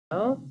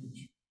Oh.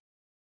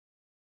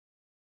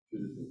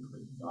 You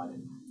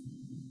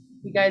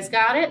guys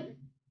got it?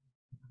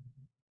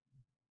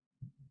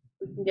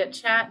 We can get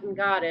chat and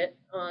got it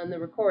on the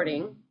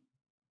recording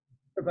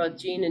for both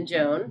Jean and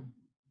Joan.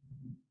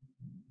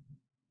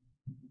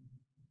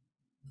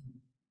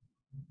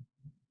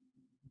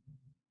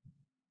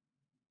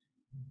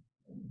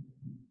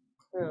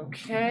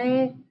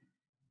 Okay.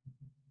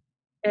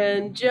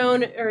 And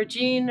Joan or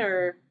Jean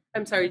or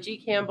I'm sorry, G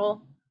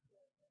Campbell.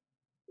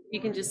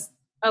 You can just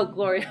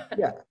Gloria.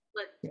 Yeah.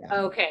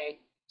 Yeah.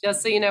 Okay.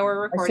 Just so you know,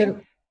 we're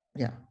recording.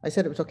 I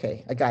said it was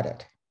okay. I got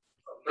it.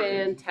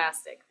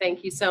 Fantastic.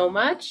 Thank you so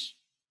much.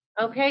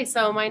 Okay,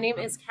 so my name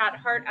is Kat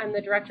Hart. I'm the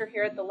director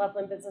here at the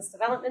Loveland Business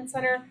Development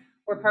Center.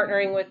 We're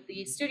partnering with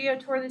the studio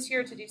tour this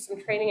year to do some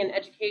training and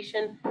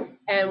education.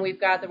 And we've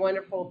got the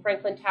wonderful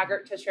Franklin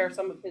Taggart to share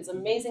some of his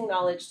amazing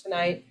knowledge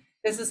tonight.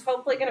 This is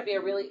hopefully going to be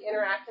a really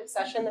interactive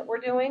session that we're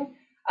doing,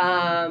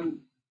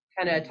 kind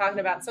of talking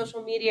about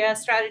social media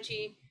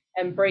strategy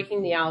and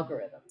breaking the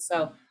algorithm.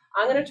 So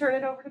I'm going to turn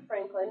it over to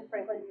Franklin.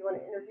 Franklin, do you want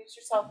to introduce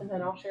yourself and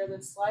then I'll share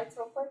the slides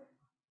real quick?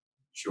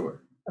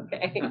 Sure.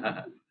 Okay.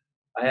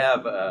 I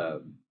have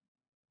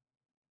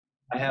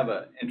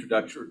an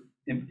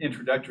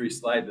introductory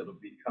slide that'll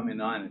be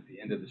coming on at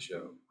the end of the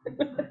show.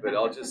 But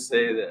I'll just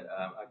say that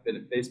I've been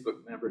a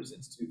Facebook member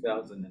since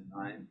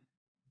 2009,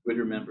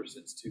 Twitter member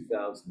since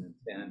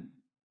 2010,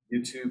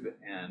 YouTube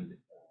and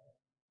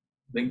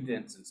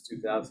LinkedIn since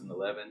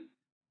 2011,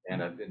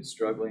 and I've been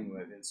struggling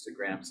with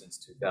Instagram since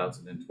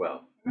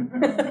 2012.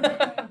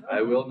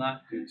 I will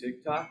not do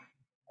TikTok,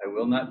 I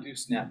will not do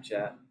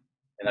Snapchat,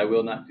 and I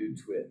will not do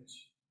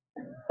Twitch.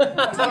 Do you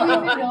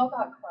even know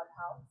about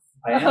Clubhouse?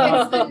 I am.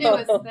 It's the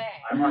newest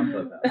thing. I'm on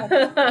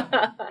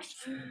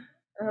Clubhouse.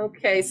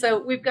 Okay, so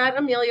we've got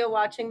Amelia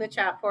watching the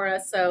chat for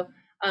us. So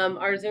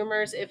our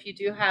Zoomers, if you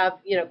do have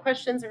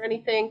questions or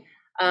anything,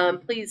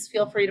 please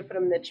feel free to put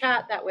them in the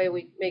chat. That way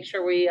we make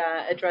sure we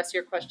address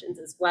your questions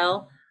as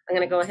well. I'm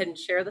going to go ahead and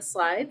share the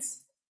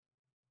slides.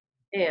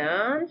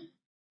 And let's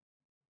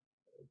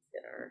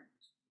get our,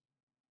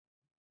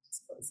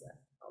 just close that.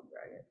 I'll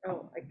drag it.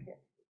 Oh, I can't.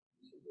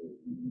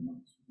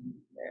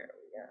 There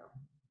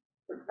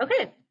we go.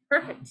 Okay,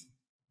 perfect.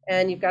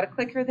 And you've got a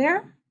clicker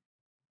there.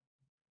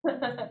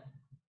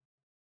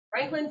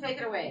 Franklin, take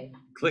it away.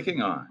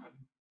 Clicking on.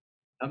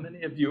 How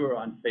many of you are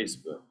on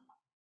Facebook?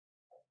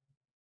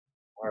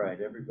 All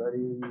right,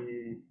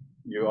 everybody.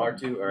 You are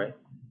too? All right.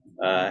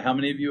 How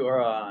many of you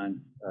are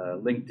on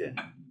LinkedIn?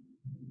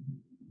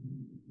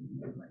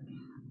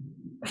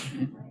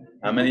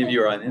 How many of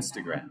you are on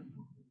Instagram?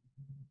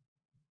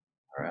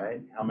 All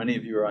right. How many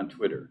of you are on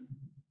Twitter?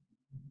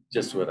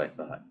 Just what I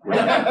thought.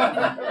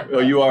 Oh,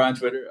 you are on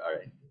Twitter? All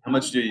right. How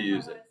much do you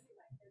use it?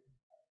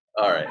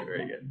 All right,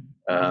 very good.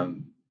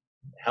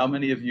 How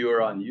many of you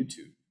are on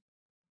YouTube?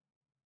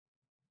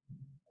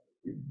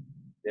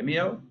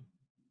 Vimeo?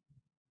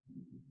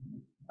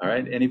 All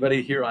right.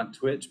 Anybody here on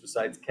Twitch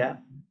besides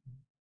Kat?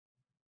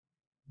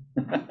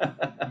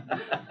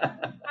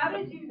 How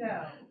did you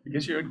know?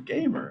 Because you're a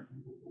gamer.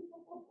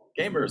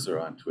 Gamers are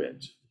on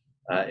Twitch.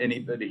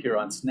 Anybody here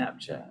on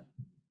Snapchat?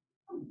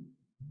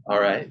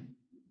 All right.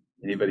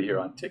 Anybody here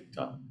on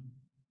TikTok?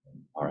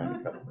 All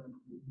right.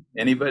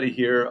 Anybody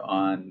here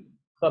on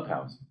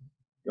Clubhouse?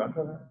 You on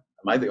Clubhouse?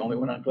 Am I the only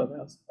one on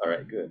Clubhouse? All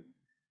right, good.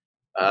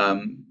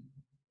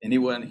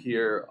 Anyone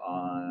here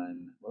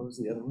on, what was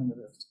the other one? I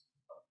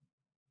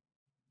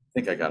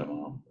think I got them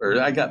all, or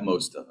I got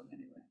most of them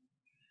anyway.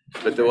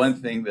 But the one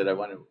thing that I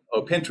want to,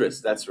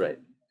 Pinterest, that's right.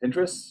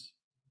 Pinterest?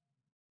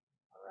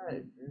 All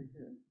right, very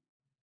good.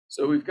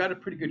 So we've got a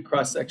pretty good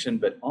cross section,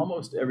 but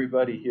almost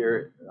everybody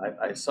here,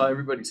 I saw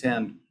everybody's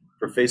hand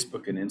for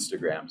Facebook and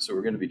Instagram. So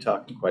we're going to be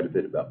talking quite a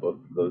bit about both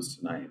of those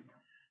tonight.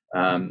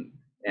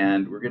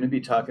 And we're going to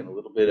be talking a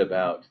little bit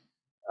about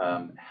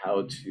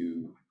how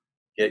to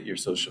get your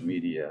social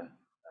media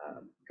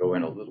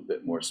going a little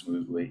bit more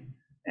smoothly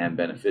and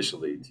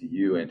beneficially to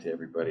you and to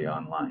everybody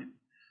online.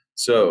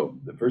 So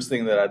the first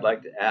thing that I'd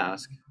like to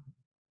ask,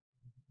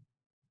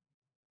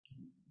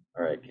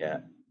 all right,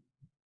 Kat,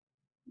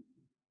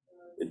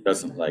 it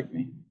doesn't like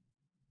me.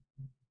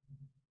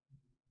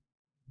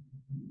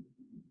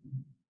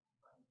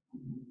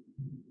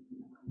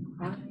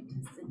 I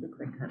just did the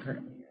quick cut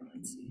earlier.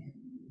 Let's see.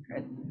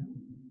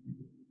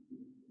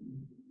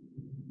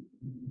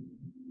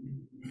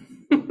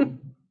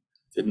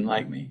 Didn't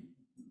like me.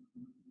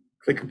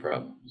 Clicker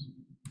problems.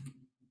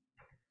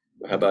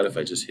 Well, how about if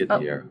I just hit the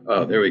arrow?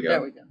 Oh, there we go.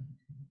 There we go.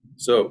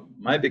 So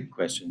my big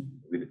question,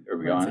 are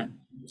we on it?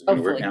 Is it going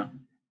to work now?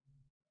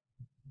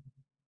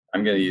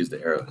 I'm going to use the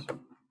arrows.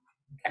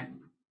 Okay.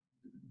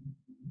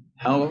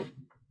 How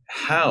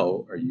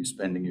are you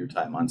spending your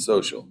time on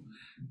social?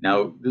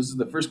 Now, this is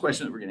the first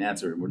question that we're going to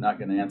answer, and we're not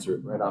going to answer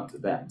it right off the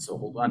bat. So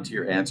hold on to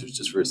your answers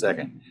just for a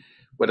second.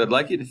 What I'd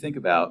like you to think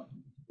about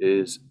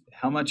is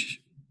how much.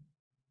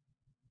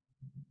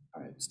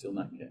 All right, still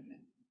not getting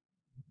it.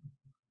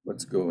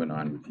 What's going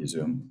on with your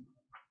Zoom?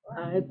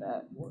 I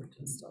bet we're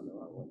just on the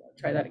wrong one.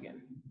 Try that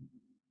again.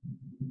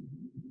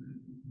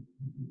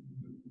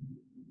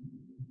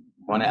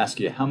 I want to ask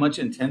you, how much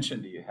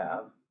intention do you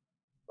have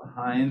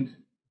behind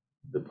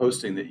the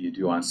posting that you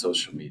do on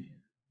social media?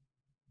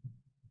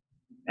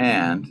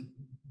 And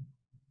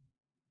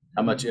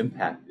how much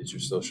impact is your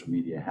social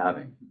media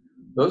having?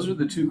 Those are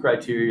the two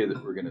criteria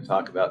that we're going to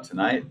talk about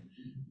tonight.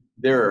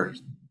 There are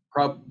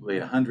probably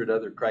 100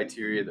 other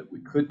criteria that we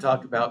could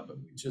talk about, but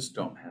we just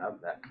don't have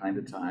that kind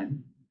of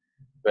time.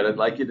 But I'd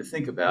like you to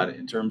think about it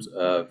in terms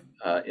of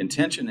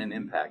intention and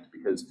impact,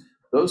 because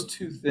those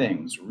two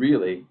things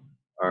really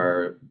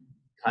are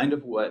kind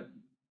of what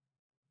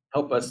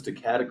help us to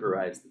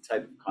categorize the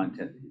type of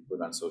content that you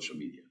put on social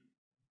media.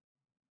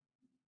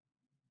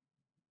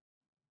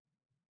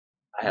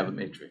 I have a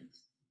matrix.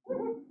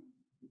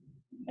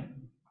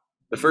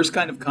 The first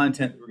kind of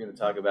content that we're going to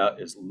talk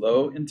about is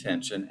low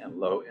intention and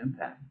low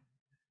impact.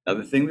 Now,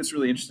 the thing that's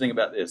really interesting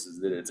about this is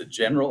that it's a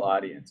general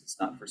audience. It's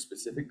not for a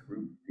specific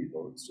group of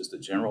people. It's just a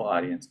general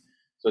audience.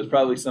 So it's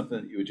probably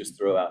something that you would just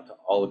throw out to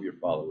all of your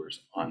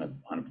followers on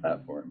a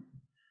platform.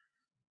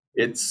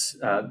 It's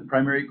the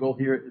primary goal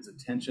here is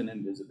attention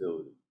and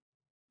visibility.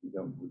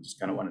 We just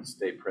kind of want to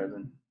stay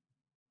present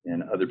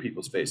in other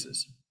people's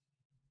faces.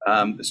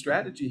 The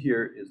strategy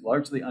here is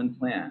largely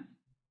unplanned.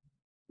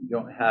 We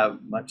don't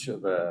have much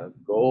of a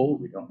goal.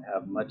 We don't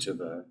have much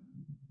of a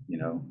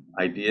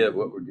idea of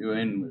what we're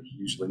doing. There's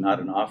usually not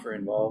an offer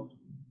involved.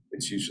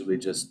 It's usually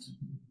just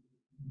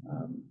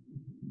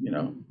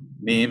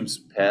memes,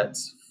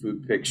 pets,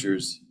 food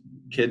pictures,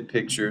 kid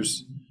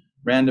pictures,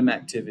 random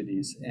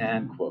activities,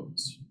 and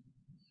quotes.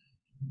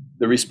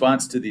 The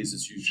response to these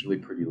is usually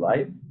pretty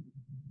light,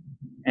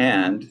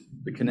 and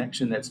the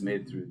connection that's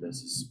made through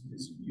this is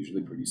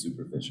usually pretty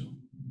superficial.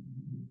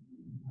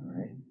 All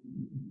right.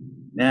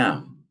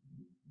 Now,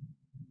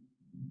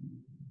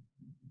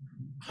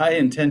 high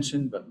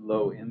intention but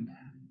low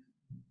impact.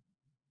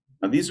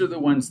 Now, these are the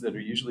ones that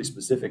are usually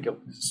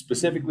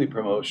specifically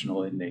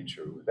promotional in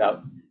nature,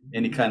 without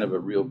any kind of a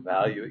real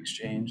value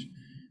exchange.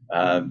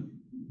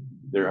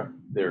 They're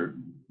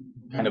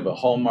kind of a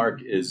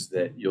hallmark is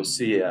that you'll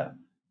see a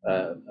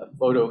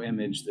photo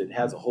image that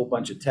has a whole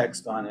bunch of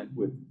text on it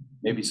with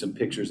maybe some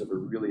pictures of a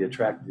really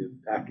attractive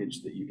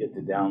package that you get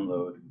to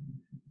download.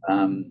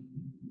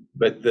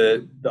 But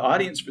the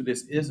audience for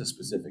this is a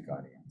specific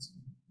audience.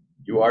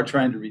 You are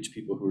trying to reach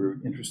people who are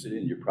interested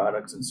in your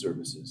products and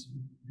services.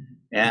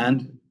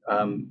 And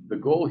the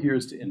goal here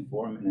is to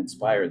inform and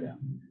inspire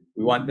them.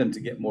 We want them to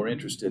get more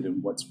interested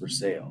in what's for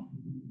sale.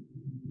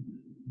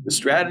 The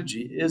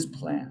strategy is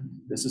planned.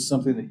 This is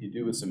something that you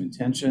do with some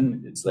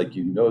intention. It's like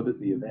you know that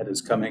the event is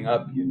coming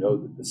up. You know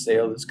that the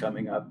sale is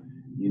coming up.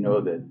 You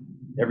know that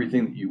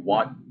everything that you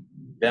want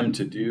them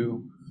to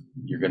do,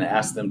 you're going to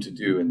ask them to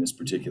do in this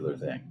particular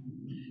thing.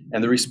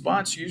 And the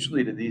response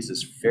usually to these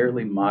is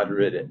fairly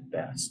moderate at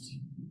best.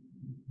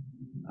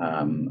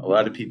 A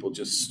lot of people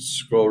just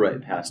scroll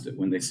right past it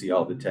when they see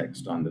all the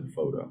text on the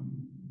photo.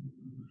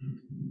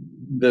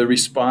 The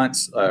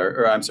response,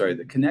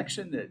 the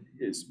connection that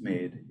is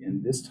made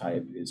in this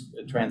type is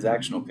a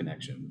transactional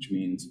connection, which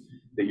means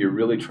that you're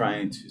really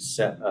trying to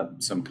set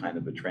up some kind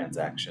of a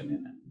transaction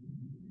in it.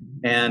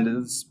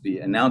 And this be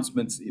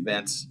announcements,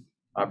 events,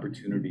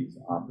 opportunities,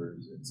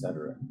 offers,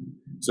 etc.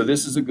 So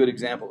this is a good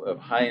example of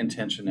high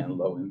intention and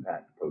low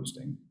impact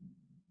posting.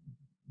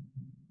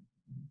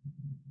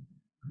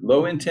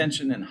 Low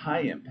intention and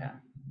high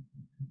impact.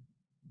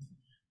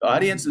 The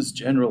audience is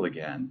general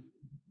again,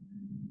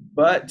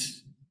 but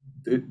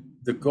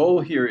the goal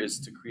here is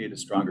to create a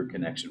stronger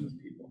connection with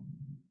people.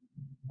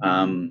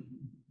 A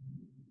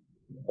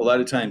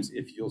lot of times,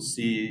 if you'll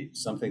see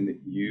something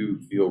that you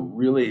feel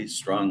really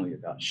strongly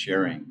about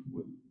sharing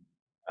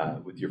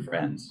with your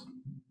friends,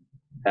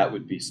 that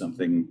would be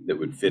something that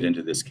would fit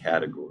into this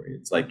category.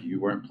 It's like you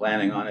weren't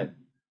planning on it.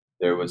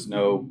 There was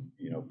no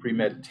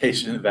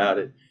premeditation about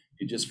it.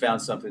 You just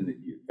found something that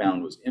you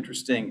found was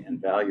interesting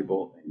and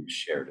valuable, and you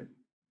shared it.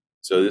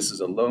 So this is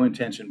a low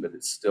intention, but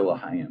it's still a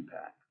high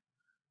impact.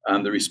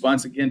 The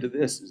response again to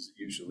this is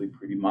usually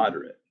pretty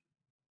moderate,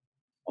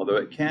 although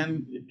it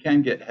can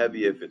get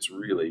heavy if it's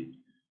really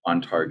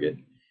on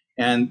target.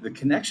 And the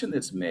connection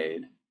that's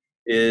made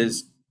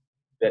is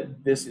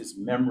that this is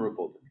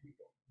memorable to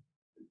people.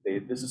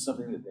 This is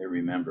something that they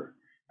remember.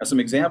 Now, some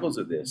examples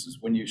of this is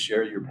when you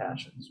share your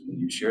passions, when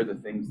you share the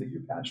things that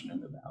you're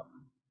passionate about,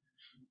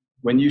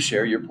 when you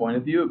share your point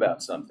of view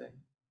about something.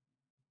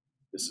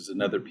 This is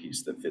another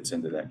piece that fits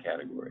into that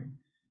category.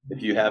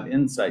 If you have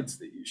insights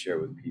that you share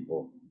with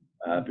people,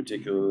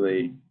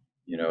 particularly,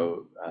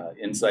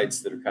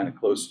 insights that are kind of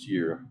close to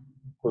your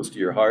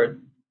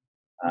heart,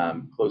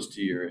 close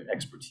to your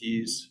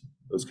expertise,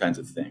 those kinds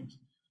of things,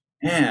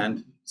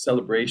 and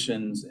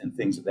celebrations and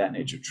things of that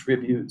nature,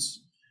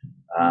 tributes.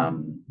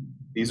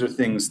 These are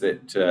things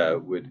that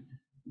would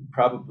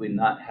probably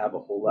not have a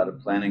whole lot of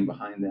planning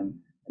behind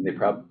them, and they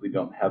probably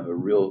don't have a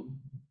real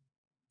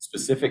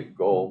specific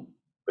goal,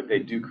 but they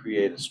do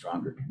create a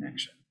stronger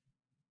connection.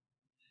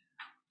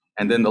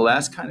 And then the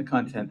last kind of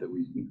content that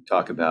we can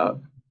talk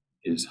about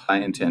is high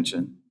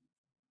intention.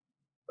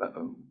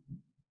 Uh-oh.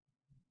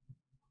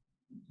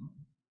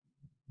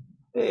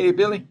 Hey,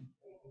 Billy.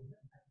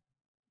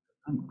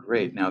 I'm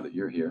great now that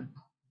you're here.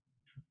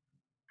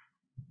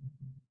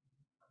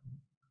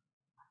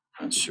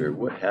 Not sure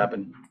what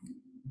happened.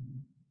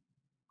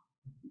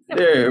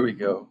 There we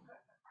go.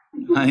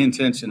 High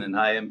intention and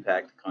high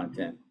impact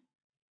content.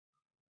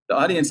 The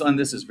audience on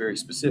this is very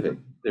specific.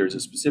 There's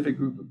a specific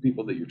group of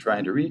people that you're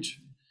trying to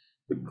reach.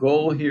 The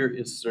goal here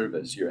is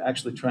service. You're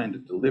actually trying to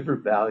deliver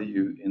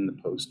value in the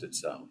post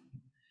itself.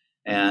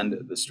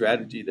 And the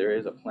strategy, there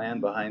is a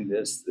plan behind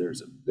this.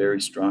 There's a very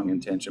strong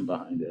intention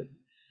behind it.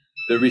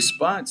 The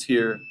response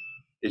here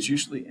is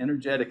usually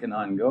energetic and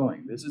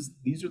ongoing.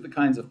 These are the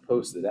kinds of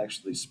posts that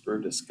actually spur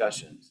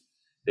discussions.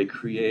 They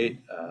create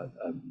a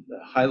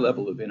high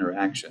level of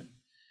interaction.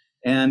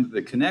 And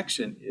the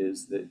connection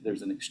is that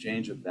there's an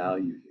exchange of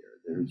value here.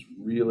 There's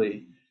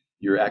really,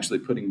 you're actually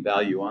putting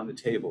value on the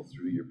table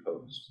through your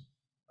post,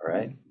 all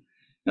right?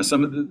 Now,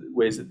 some of the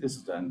ways that this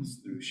is done is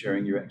through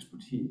sharing your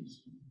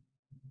expertise,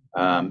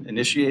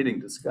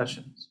 initiating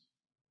discussions,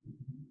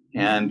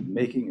 and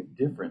making a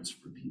difference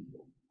for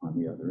people on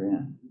the other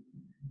end.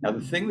 Now, the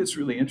thing that's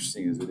really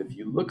interesting is that if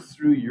you look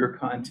through your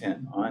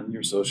content on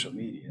your social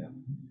media,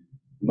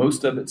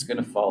 most of it's going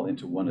to fall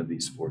into one of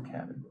these 4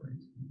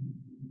 categories.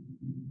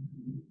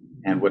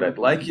 And what I'd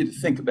like you to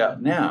think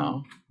about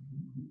now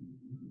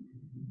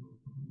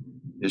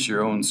is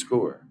your own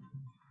score.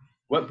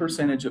 What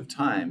percentage of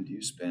time do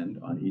you spend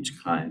on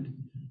each kind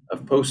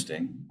of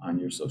posting on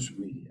your social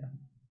media?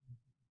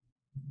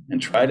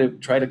 And try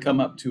to come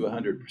up to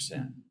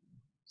 100%.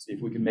 See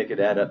if we can make it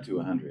add up to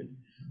 100.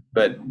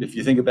 But if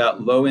you think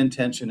about low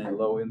intention and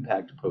low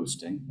impact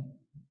posting,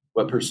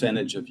 what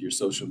percentage of your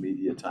social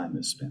media time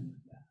is spent with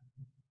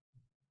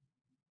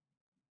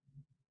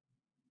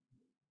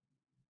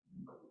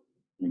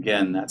that?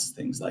 Again, that's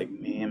things like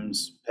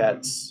memes,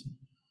 pets,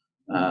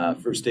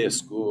 first day of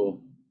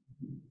school,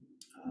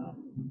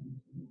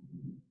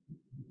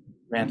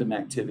 random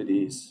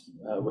activities,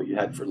 what you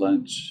had for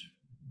lunch,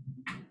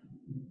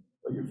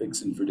 what you're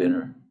fixing for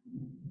dinner.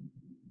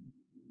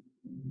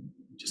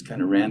 Just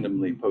kind of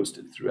randomly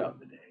posted throughout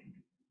the day.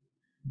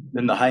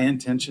 Then the high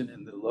intention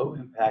and the low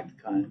impact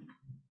kind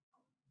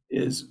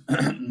is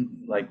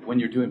like when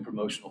you're doing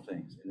promotional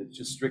things, and it's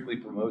just strictly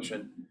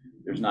promotion.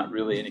 There's not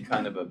really any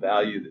kind of a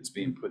value that's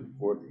being put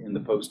forth in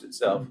the post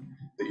itself,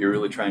 but you're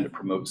really trying to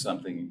promote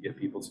something and get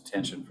people's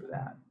attention for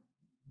that.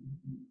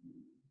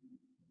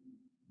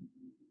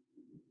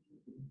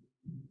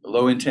 The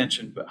low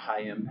intention but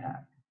high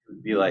impact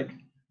would be like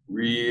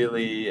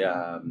really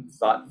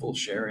thoughtful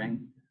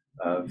sharing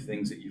of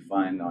things that you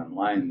find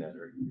online that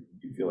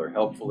you feel are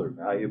helpful or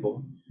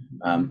valuable.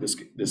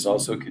 This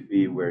also could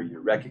be where you're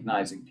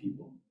recognizing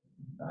people,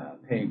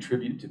 paying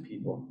tribute to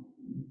people,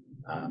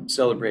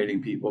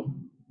 celebrating people.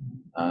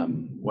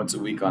 Once a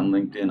week on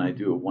LinkedIn, I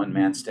do a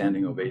one-man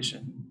standing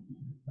ovation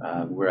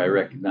where I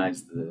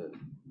recognize the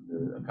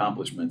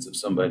accomplishments of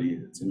somebody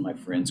that's in my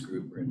friends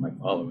group or in my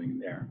following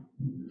there.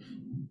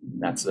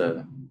 That's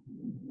the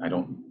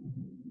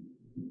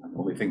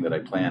only thing that I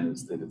plan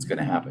is that it's going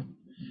to happen.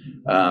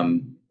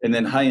 And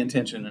then high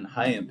intention and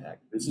high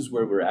impact. This is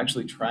where we're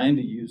actually trying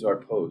to use our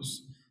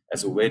posts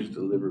as a way to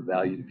deliver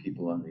value to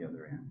people on the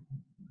other end.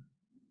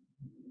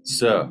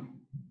 So,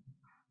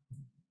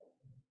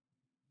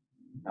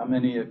 how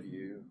many of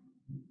you?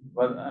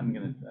 Well, I'm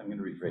gonna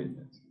rephrase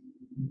this.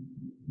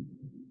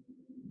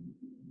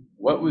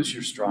 What was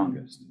your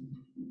strongest?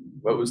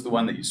 What was the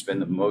one that you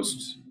spend the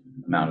most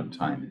amount of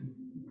time in?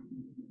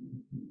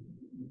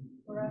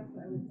 For us,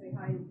 I would say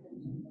high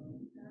intention.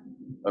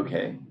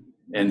 Okay.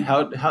 And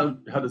how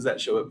does that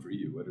show up for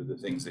you? What are the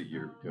things that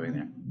you're doing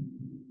there?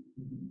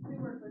 We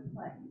work with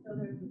play, so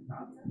there's a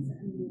process,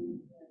 and we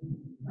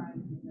try to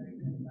be very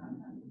good about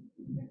having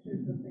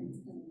pictures of things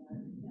coming out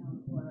of the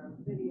account, or a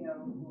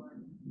video, or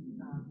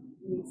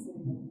me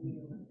sitting in the view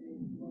of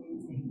big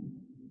blazing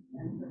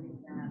and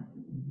putting that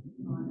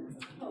on as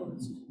a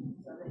post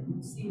so that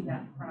you see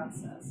that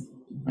process.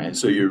 Right.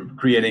 So you're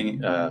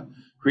creating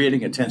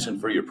attention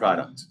for your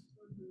product.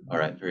 All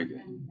right. Very good.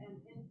 And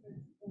interest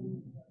in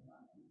the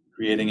product.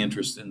 Creating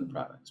interest in the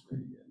products.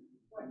 Very good.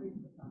 What is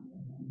the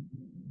concept?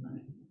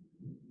 Right.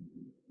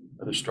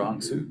 Other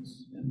strong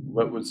suits. And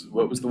what was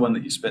the one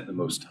that you spent the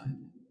most time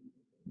in?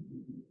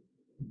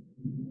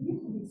 It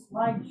used to be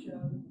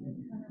slideshows that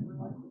kind of were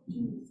like the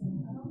cheese,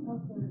 and I don't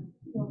know if they're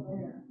still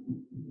there.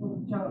 It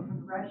would show a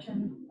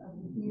progression of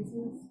the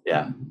pieces.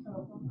 Yeah. So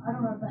I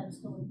don't know if that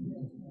still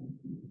exists.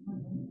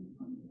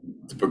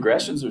 The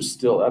progressions are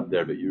still up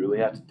there, but you really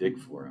have to dig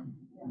for them.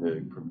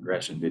 The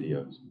progression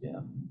videos. Yeah.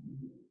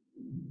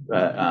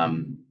 But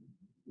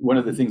one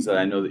of the things that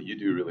I know that you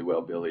do really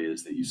well, Billy,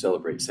 is that you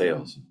celebrate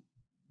sales.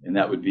 And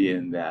that would be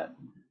in that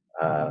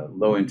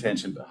low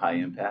intention but high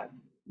impact,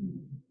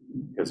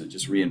 because it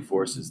just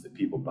reinforces that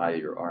people buy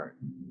your art.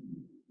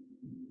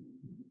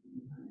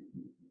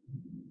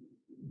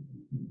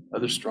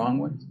 Other strong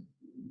ones?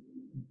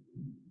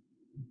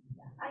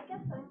 I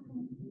guess I'm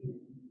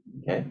confused.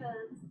 Okay.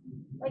 Because,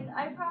 like,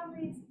 I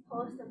probably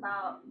post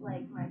about,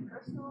 like, my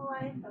personal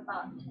life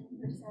about 10%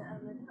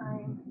 of the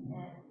time,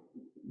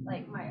 and,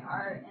 like, my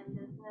art and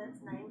business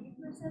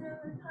 90% of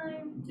the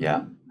time.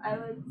 Yeah. I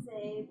would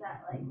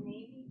that like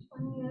maybe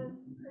 20%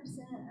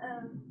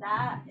 of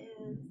that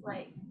is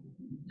like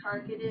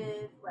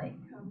targeted, like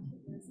come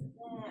to this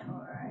event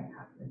or I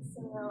have this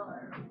sale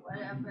or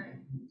whatever.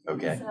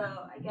 Okay. So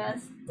I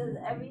guess does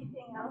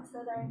everything else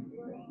that I'm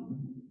doing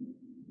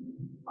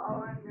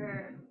fall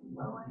under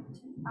low end?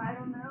 I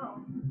don't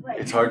know. Like,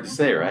 It's hard to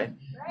say, right?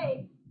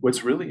 Right.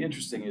 What's really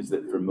interesting is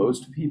that for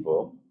most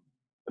people,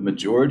 the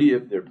majority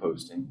of their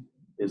posting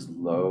is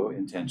low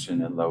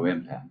intention and low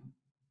impact.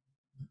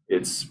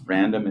 It's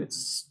random.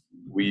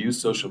 We use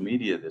social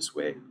media this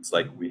way. It's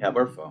like we have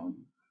our phone.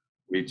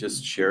 We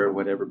just share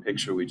whatever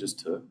picture we just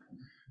took.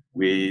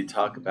 We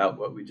talk about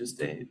what we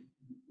just ate.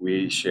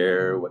 We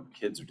share what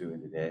kids are doing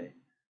today.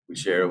 We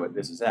share what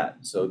this is at.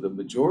 So the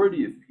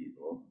majority of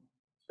people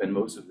spend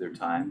most of their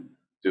time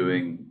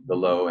doing the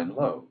low and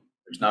low.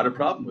 There's not a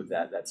problem with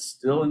that. That's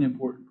still an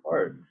important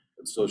part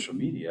of social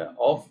media.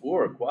 All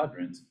four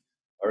quadrants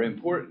are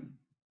important.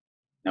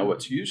 Now,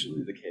 what's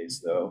usually the case,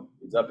 though,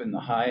 is up in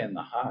the high and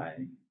the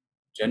high.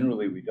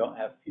 Generally, we don't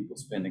have people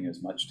spending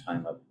as much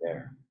time up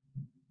there.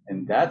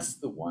 And that's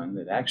the one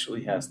that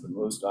actually has the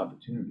most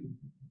opportunity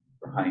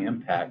for high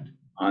impact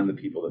on the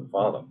people that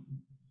follow.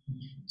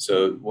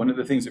 So one of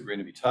the things that we're going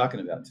to be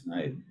talking about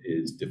tonight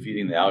is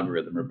defeating the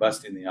algorithm or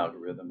busting the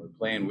algorithm or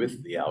playing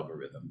with the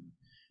algorithm.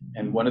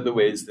 And one of the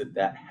ways that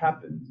that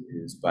happens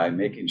is by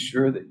making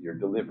sure that you're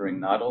delivering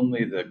not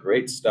only the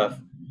great stuff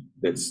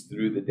that's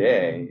through the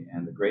day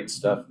and the great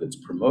stuff that's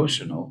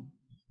promotional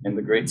and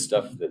the great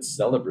stuff that's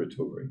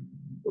celebratory,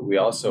 but we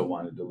also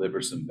want to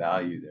deliver some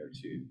value there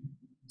too.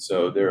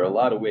 So there are a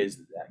lot of ways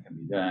that that can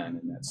be done,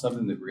 and that's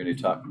something that we're going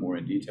to talk more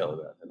in detail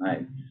about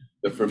tonight.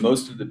 But for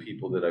most of the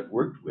people that I've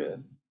worked with,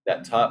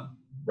 that top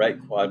right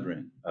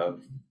quadrant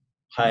of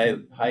high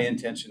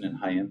intention and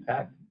high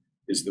impact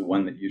is the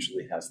one that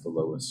usually has the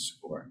lowest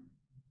score.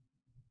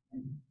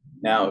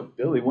 Now,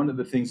 Billy, one of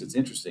the things that's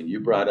interesting, you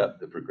brought up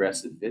the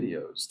progressive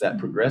videos. That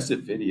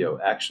progressive video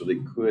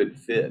actually could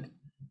fit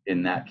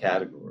in that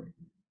category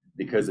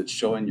because it's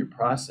showing your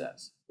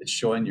process, it's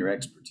showing your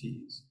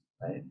expertise,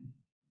 right?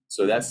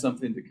 So that's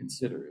something to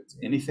consider. It's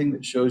anything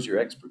that shows your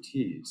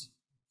expertise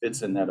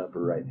fits in that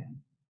upper right-hand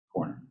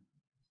corner.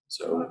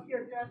 So if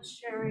you're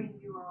just sharing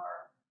your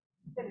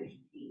finished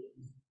piece,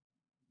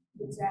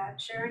 is that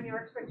sharing your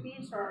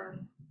expertise, or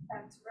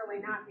that's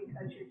really not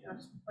because you're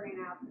just putting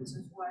out this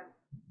is what,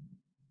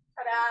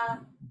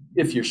 ta-da?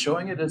 If you're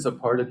showing it as a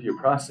part of your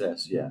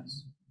process,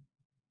 yes.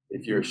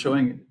 If you're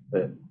showing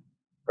that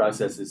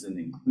process isn't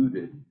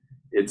included,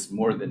 it's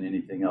more than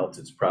anything else.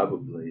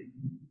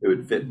 It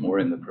would fit more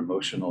in the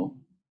promotional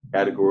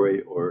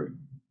category, or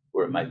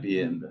it might be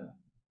in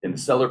the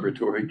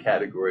celebratory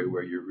category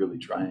where you're really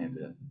trying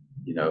to,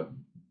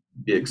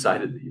 be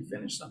excited that you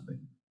finished something.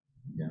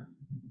 Yeah.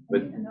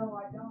 But even though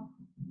I don't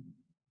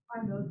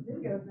find those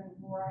videos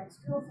anymore, I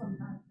still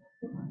sometimes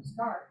will put my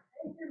start.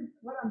 Hey, here's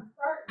what I'm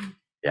starting.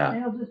 yeah,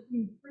 And it'll just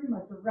be pretty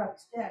much a rough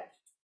sketch.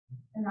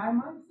 And I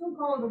might still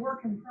call it a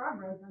work in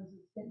progress as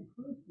it's getting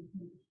close to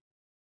finish.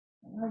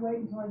 And I wait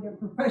until I get a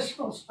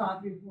professional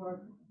shot before I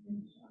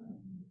finish on it.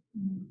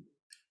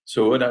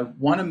 so what I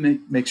want to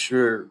make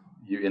sure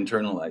you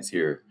internalize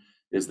here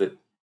is that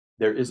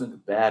there isn't a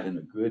bad and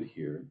a good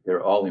here.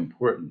 They're all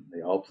important.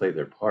 They all play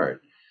their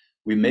part.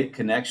 We make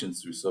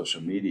connections through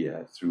social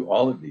media, through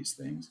all of these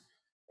things.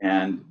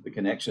 And the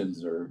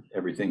connections are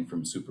everything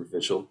from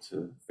superficial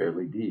to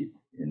fairly deep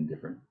in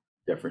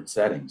different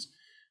settings.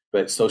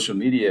 But social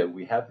media,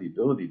 we have the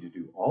ability to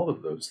do all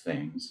of those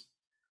things.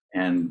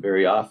 And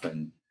very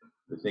often,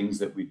 the things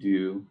that we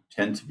do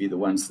tend to be the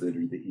ones that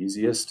are the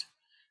easiest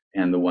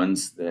and the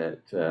ones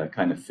that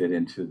kind of fit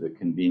into the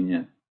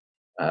convenient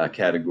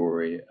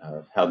category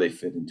of how they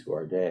fit into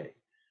our day.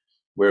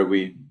 Where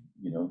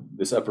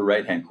this upper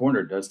right-hand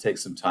corner does take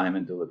some time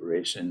and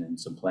deliberation and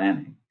some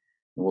planning.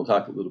 And we'll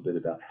talk a little bit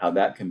about how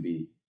that can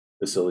be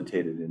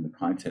facilitated in the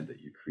content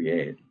that you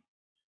create.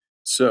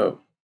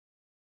 So,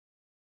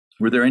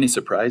 were there any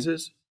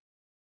surprises?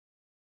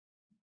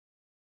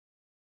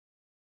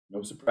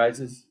 No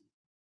surprises?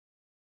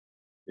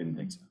 Didn't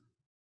think so.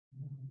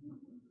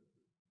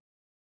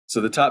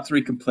 So the top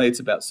 3 complaints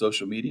about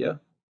social media.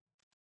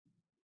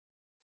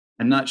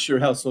 I'm not sure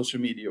how social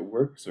media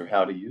works or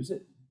how to use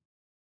it.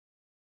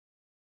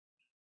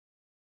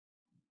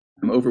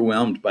 I'm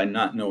overwhelmed by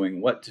not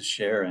knowing what to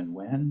share and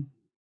when.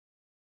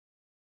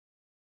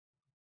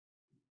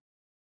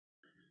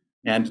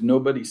 And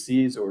nobody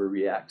sees or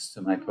reacts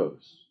to my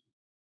posts.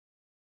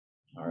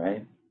 All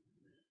right.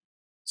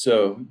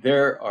 So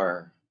there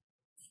are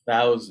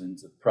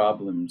thousands of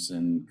problems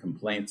and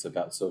complaints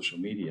about social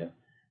media.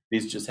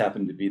 These just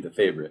happen to be the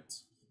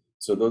favorites.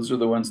 So those are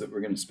the ones that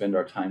we're going to spend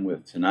our time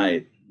with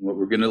tonight. What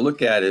we're going to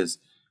look at is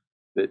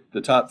that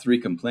the top 3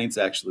 complaints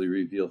actually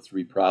reveal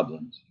 3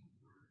 problems.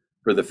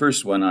 For the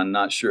first one, on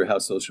not sure how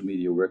social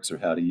media works or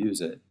how to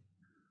use it,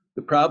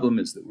 the problem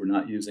is that we're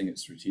not using it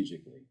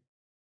strategically.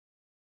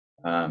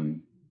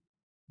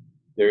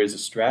 There is a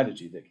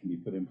strategy that can be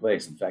put in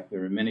place. In fact,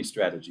 there are many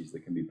strategies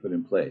that can be put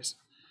in place.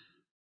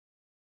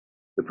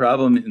 The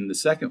problem in the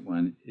second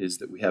one is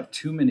that we have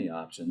too many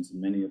options and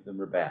many of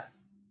them are bad.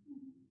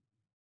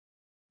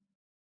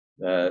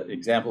 The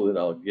example that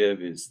I'll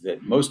give is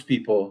that most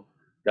people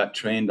got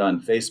trained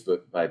on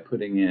Facebook by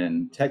putting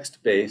in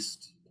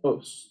text-based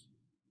posts.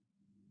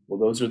 Well,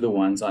 those are the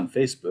ones on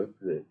Facebook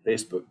that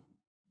Facebook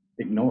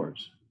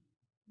ignores.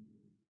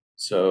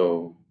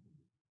 So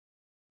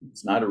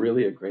it's not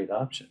really a great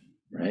option,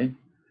 right?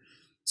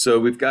 So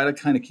we've got to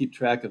kind of keep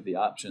track of the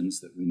options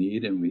that we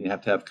need, and we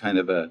have to have kind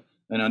of an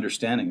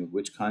understanding of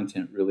which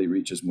content really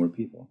reaches more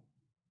people.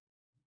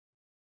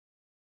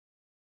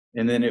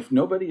 And then if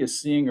nobody is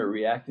seeing or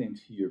reacting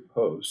to your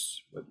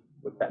posts,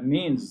 what that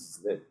means is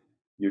that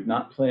you're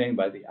not playing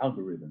by the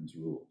algorithm's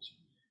rules.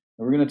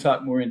 And we're going to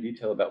talk more in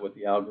detail about what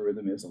the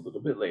algorithm is a little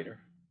bit later,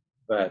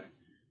 but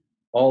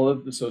all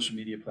of the social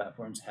media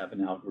platforms have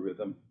an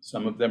algorithm.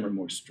 Some of them are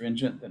more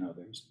stringent than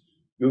others.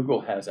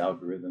 Google has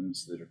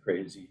algorithms that are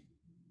crazy.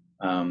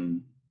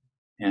 And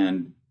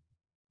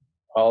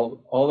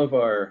all of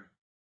our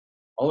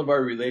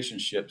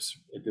relationships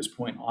at this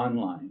point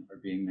online are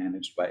being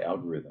managed by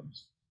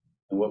algorithms.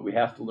 And what we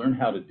have to learn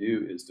how to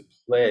do is to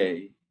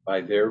play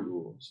by their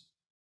rules.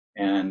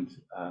 And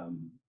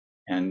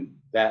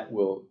that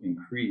will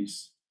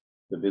increase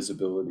the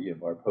visibility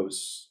of our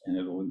posts, and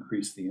it'll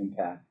increase the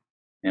impact,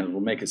 and it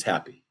will make us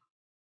happy.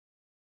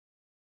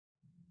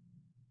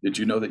 Did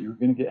you know that you were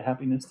going to get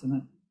happiness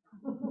tonight?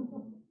 That's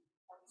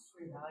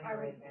true value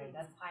right there.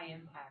 That's high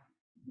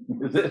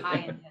impact.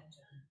 High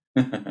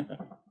intention.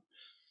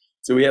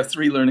 So we have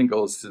 3 learning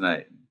goals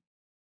tonight.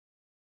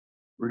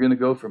 We're going to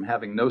go from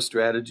having no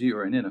strategy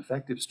or an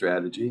ineffective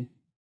strategy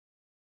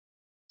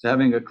to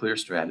having a clear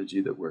strategy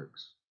that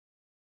works.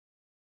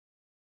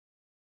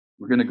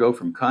 We're going to go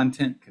from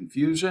content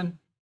confusion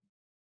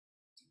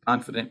to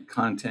confident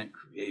content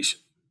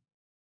creation.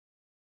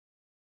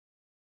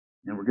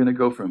 And we're going to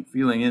go from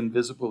feeling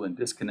invisible and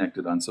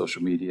disconnected on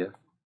social media,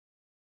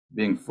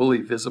 being fully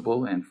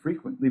visible and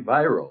frequently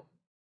viral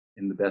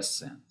in the best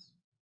sense.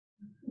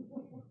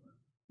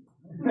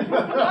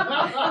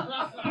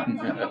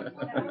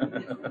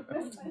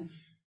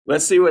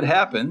 Let's see what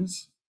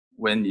happens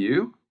when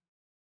you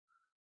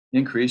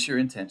increase your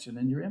intention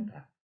and your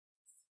impact.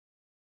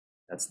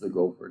 That's the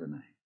goal for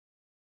tonight.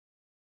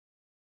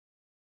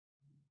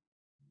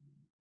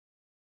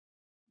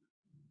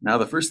 Now,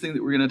 the first thing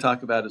that we're going to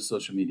talk about is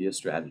social media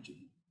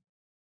strategy.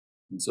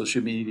 And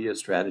social media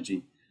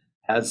strategy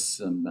has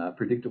some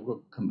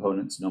predictable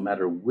components no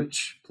matter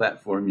which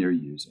platform you're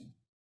using.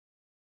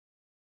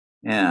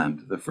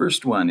 And the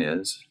first one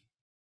is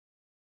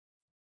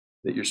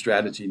that your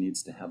strategy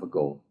needs to have a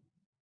goal.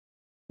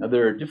 Now,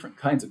 there are different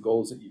kinds of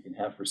goals that you can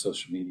have for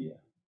social media.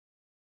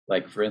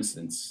 Like, for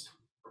instance,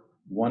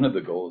 one of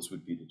the goals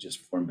would be to just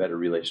form better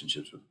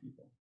relationships with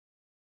people.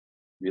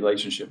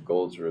 Relationship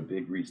goals are a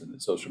big reason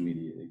that social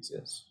media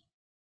exists.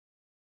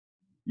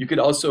 You could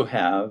also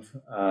have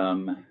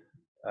a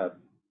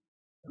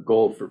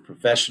goal for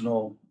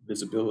professional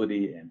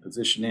visibility and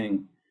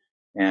positioning,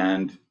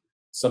 and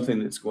something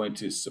that's going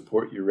to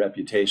support your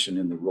reputation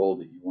in the role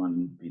that you want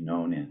to be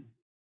known in.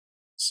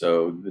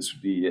 So this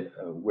would be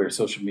where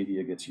social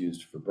media gets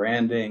used for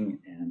branding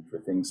and for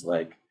things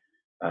like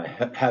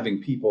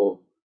having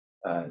people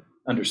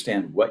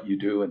understand what you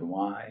do and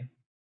why.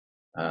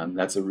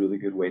 That's a really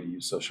good way to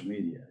use social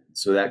media.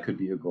 So that could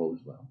be a goal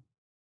as well.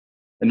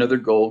 Another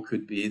goal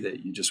could be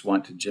that you just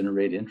want to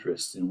generate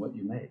interest in what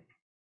you make.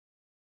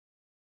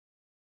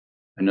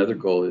 Another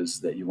goal is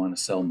that you want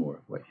to sell more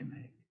of what you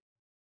make.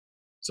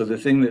 So the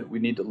thing that we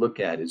need to look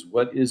at is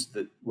what is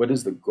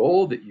the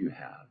goal that you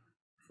have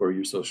for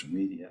your social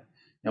media.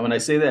 Now, when I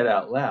say that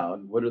out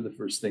loud, what are the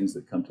first things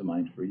that come to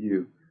mind for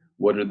you?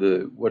 What are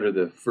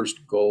the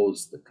first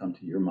goals that come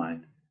to your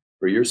mind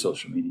for your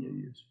social media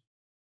use?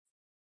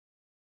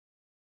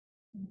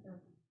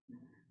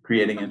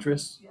 Creating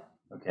interest?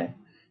 Yeah. Okay.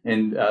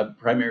 And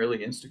primarily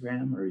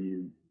Instagram, or are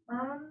you?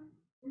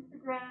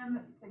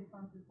 Instagram,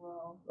 TikTok as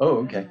well. Oh,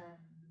 okay.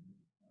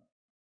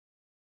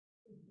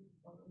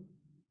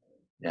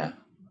 Yeah.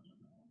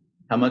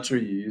 How much are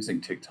you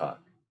using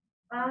TikTok?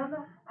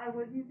 I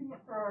was using it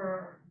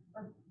for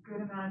a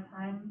good amount of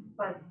time,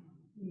 but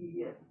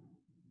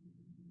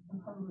I'm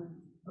probably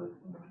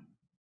posting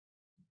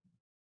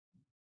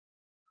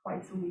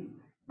twice a week.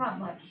 Not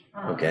much.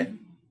 Okay.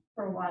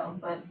 For a while,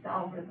 but the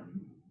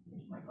algorithm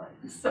changed my life.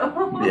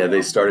 So Yeah,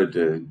 they started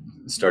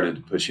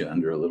to push you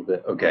under a little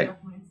bit. Okay.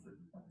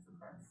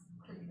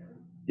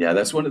 Yeah,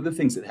 that's one of the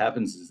things that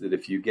happens is that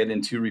if you get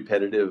into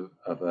repetitive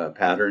of a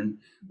pattern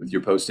with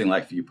your posting,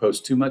 like if you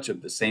post too much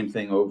of the same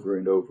thing over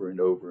and over and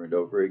over and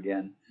over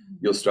again,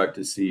 you'll start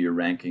to see your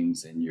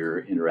rankings and your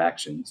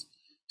interactions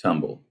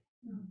tumble.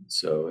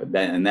 So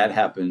that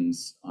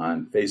happens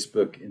on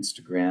Facebook,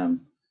 Instagram,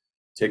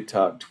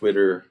 TikTok,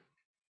 Twitter,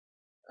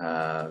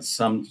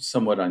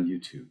 somewhat on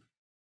YouTube.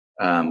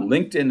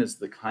 LinkedIn is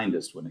the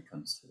kindest when it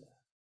comes to that.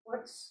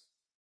 What's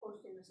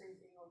posting the same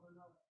thing over and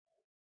over?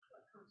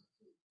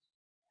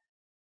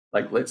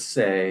 Like, let's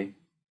say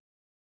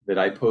that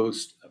I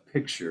post a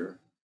picture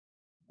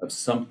of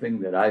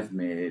something that I've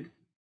made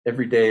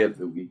every day of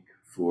the week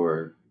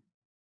for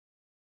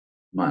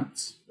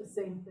months. The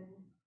same thing.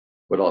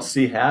 What I'll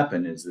see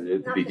happen is that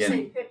at the Not the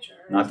beginning, same picture.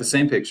 not the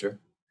same picture,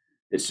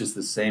 it's just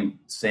the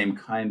same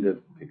kind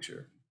of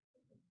picture.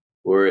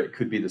 Or it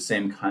could be the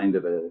same kind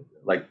of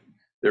like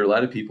there are a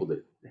lot of people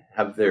that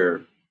have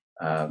their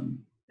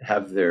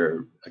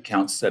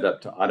accounts set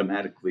up to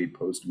automatically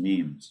post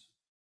memes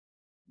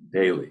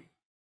daily,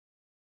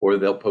 or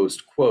they'll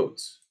post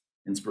quotes,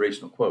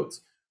 inspirational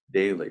quotes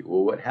daily.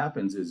 Well, what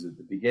happens is at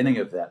the beginning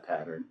of that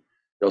pattern,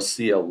 they'll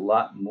see a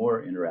lot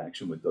more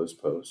interaction with those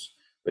posts,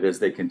 but as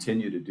they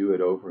continue to do it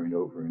over and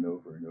over and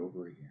over and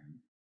over again,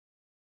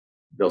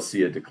 they'll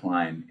see a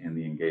decline in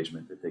the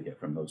engagement that they get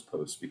from those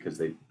posts because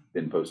they've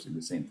been posting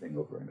the same thing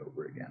over and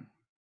over again.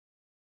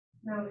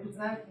 Now, is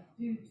that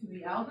due to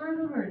the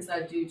algorithm or is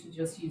that due to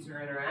just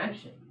user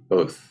interaction?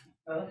 Both.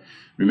 Both.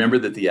 Remember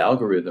that the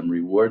algorithm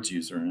rewards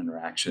user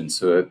interaction.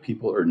 So if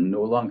people are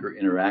no longer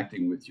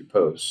interacting with your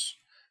posts,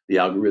 the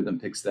algorithm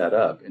picks that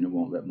up and it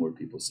won't let more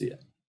people see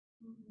it.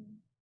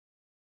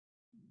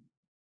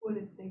 What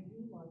if they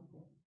do like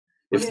it?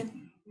 What If if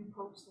you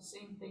post the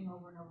same thing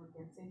over and over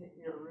again? Say that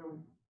you're a really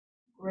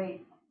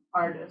great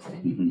artist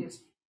and you Mhm.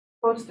 just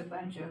post a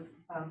bunch of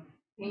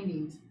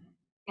paintings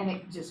and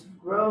it just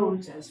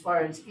grows as far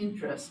as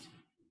interest,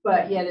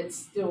 but yet it's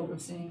still the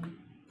same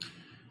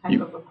type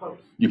of a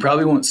post. you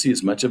probably won't see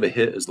as much of a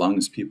hit as long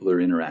as people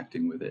are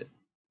interacting with it.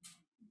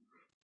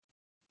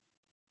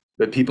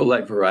 But people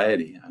like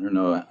variety. I don't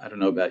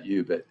know about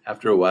you, but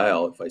after a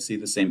while, if I see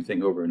the same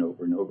thing over and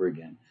over and over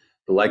again,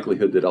 the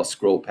likelihood that I'll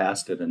scroll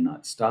past it and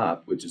not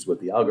stop, which is what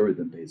the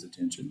algorithm pays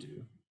attention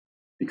to,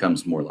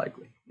 becomes more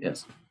likely.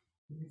 Yes.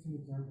 Give me some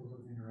examples of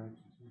interactions.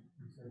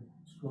 You said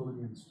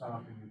scrolling and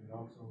stopping, and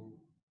also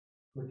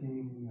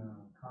clicking,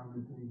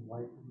 commenting,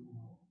 liking.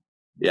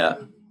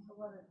 Yeah.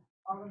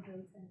 All of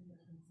those things are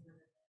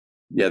considered.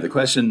 Yeah. The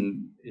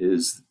question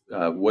is,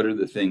 what are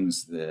the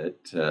things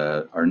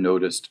that are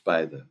noticed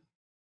by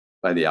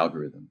the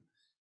algorithm?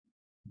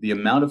 The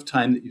amount of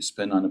time that you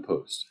spend on a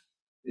post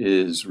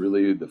is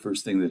really the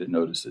first thing that it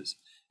notices.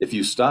 If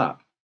you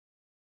stop,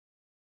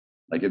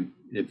 like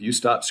if you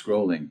stop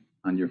scrolling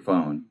on your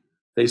phone,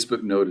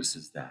 Facebook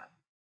notices that.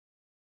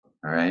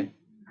 All right.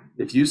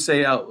 If you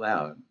say out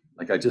loud,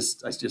 like I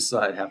just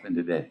saw it happen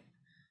today.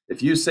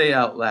 If you say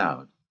out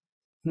loud,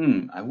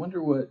 I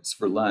wonder what's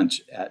for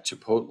lunch at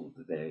Chipotle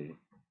today.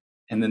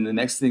 And then the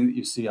next thing that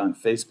you see on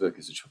Facebook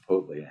is a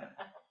Chipotle ad.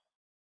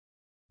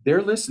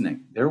 They're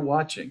listening, they're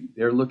watching,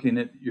 they're looking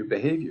at your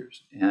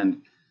behaviors.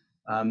 And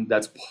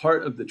that's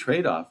part of the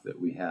trade-off that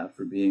we have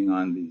for being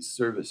on these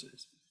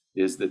services,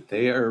 is that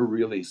they are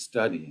really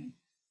studying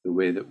the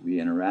way that we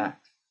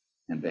interact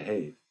and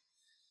behave.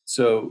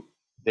 So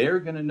they're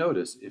going to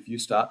notice if you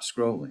stop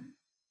scrolling.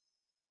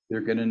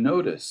 They're going to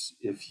notice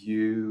if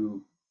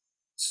you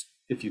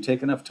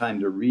take enough time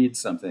to read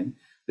something.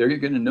 They're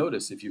going to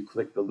notice if you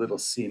click the little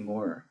see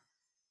more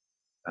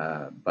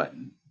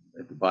button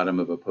at the bottom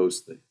of a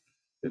post that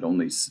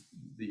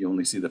you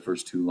only see the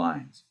first 2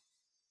 lines.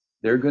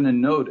 They're going to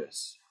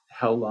notice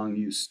how long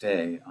you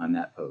stay on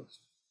that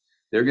post.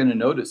 They're going to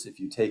notice if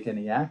you take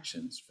any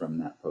actions from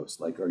that post,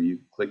 like are you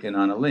clicking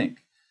on a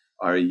link?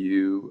 Are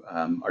you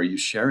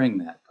sharing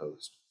that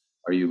post?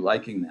 Are you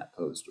liking that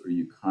post? Or are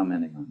you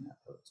commenting on that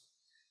post?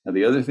 Now,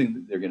 the other thing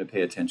that they're going to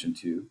pay attention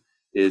to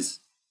is,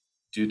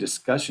 do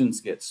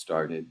discussions get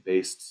started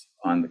based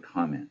on the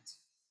comments?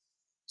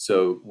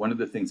 So one of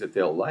the things that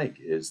they'll like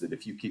is that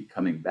if you keep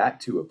coming back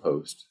to a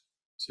post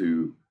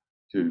to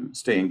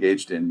stay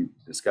engaged in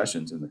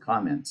discussions in the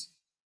comments,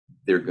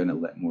 they're going to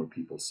let more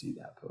people see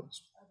that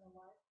post.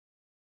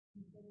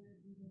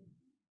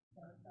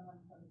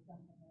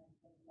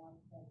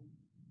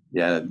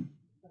 Yeah.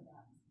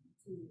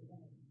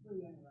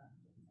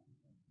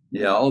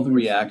 Yeah, all the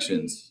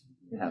reactions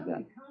have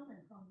that.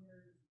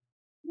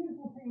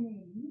 Beautiful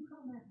painting, you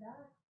comment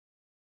back,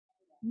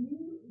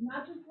 you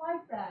not just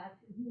like that,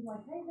 you're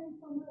like, hey, thanks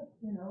so much,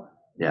 you know.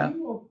 Yeah.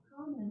 You will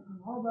comment on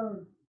all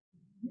those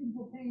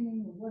beautiful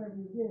painting or whatever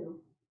you do.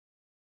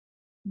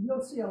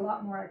 You'll see a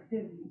lot more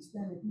activities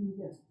than if you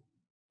just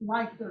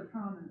like their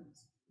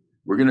comments.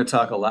 We're going to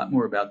talk a lot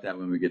more about that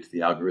when we get to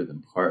the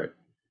algorithm part.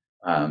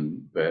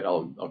 But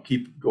I'll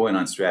keep going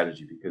on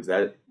strategy, because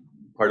that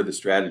part of the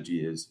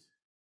strategy is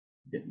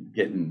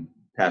getting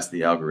past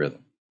the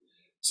algorithm.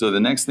 So the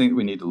next thing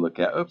we need to look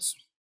at,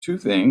 2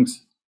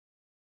 things,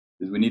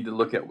 is we need to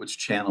look at which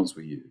channels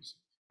we use.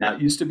 Now,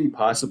 it used to be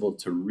possible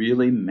to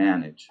really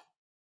manage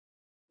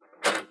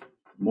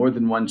more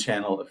than one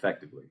channel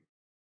effectively.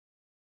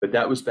 But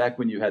that was back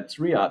when you had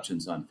 3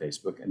 options on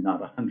Facebook and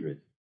not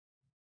 100.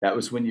 That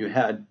was when you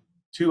had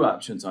 2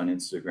 options on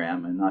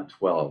Instagram and not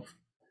 12.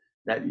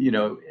 That,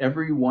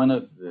 every one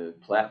of the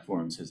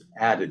platforms has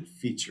added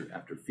feature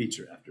after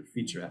feature after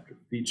feature after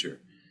feature.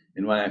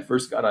 And when I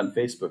first got on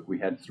Facebook, we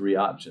had 3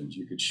 options.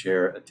 You could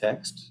share a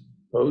text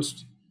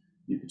post,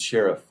 you could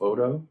share a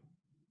photo,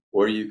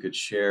 or you could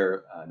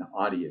share an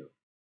audio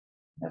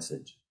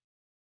message.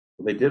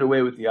 Well, they did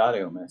away with the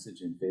audio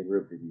message in favor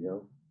of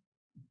video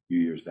a few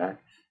years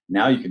back.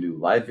 Now you can do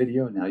live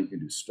video. Now you can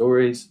do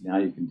stories. Now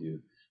you can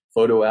do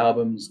photo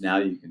albums. Now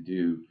you can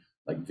do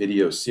like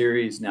video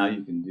series. Now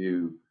you can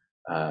do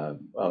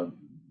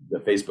the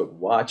Facebook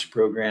Watch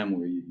program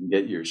where you can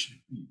get your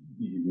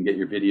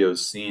videos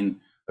seen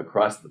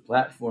across the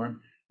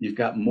platform. You've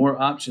got more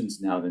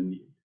options now than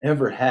you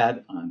ever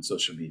had on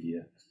social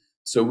media.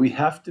 So we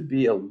have to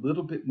be a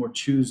little bit more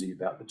choosy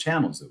about the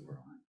channels that we're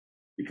on,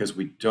 because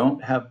we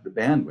don't have the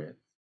bandwidth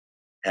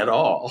at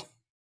all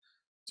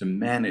to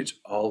manage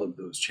all of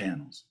those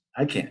channels.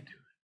 I can't do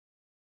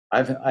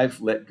it.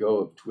 I've let go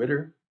of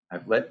Twitter.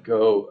 I've let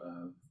go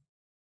of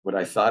what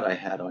I thought I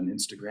had on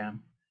Instagram.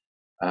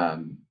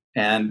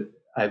 And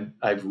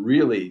I've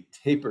really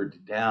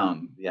tapered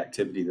down the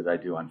activity that I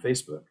do on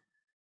Facebook.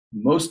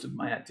 Most of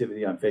my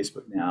activity on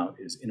Facebook now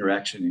is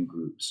interaction in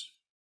groups.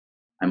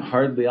 I'm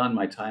hardly on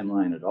my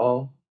timeline at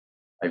all.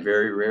 I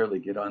very rarely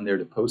get on there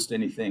to post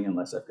anything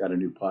unless I've got a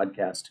new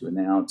podcast to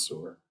announce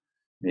or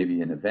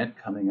maybe an event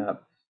coming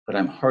up, but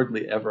I'm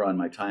hardly ever on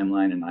my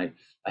timeline. And I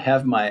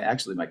have my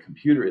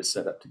computer is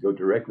set up to go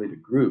directly to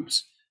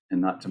groups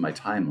and not to my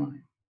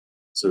timeline,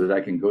 so that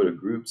I can go to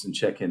groups and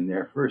check in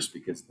there first,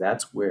 because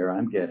that's where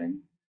I'm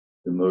getting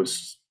the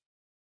most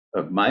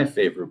of my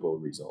favorable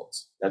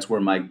results. That's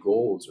where my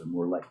goals are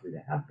more likely to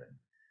happen.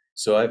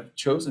 So I've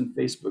chosen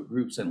Facebook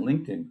groups and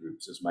LinkedIn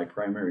groups as my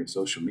primary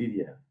social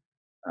media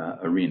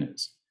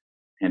arenas,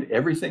 and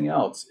everything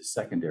else is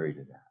secondary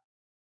to that.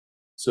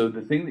 So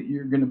the thing that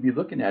you're going to be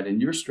looking at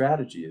in your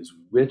strategy is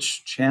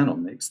which channel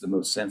makes the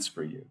most sense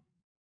for you.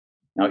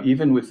 Now,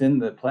 even within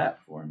the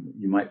platform,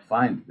 you might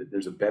find that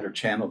there's a better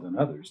channel than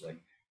others. Like,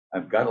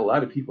 I've got a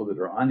lot of people that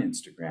are on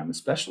Instagram,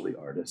 especially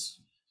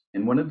artists,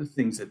 and one of the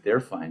things that they're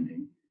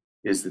finding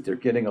is that they're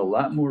getting a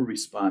lot more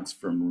response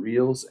from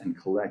reels and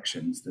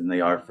collections than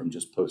they are from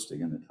just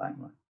posting in the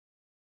timeline.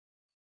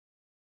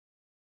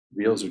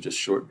 Reels are just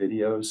short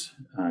videos.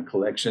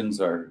 Collections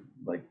are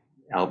like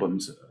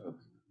albums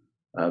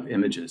of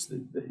images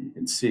that you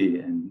can see,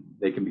 and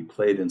they can be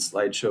played in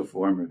slideshow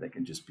form, or they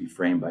can just be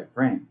frame by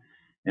frame.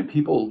 And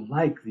people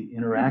like the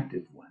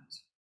interactive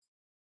ones.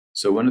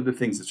 So one of the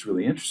things that's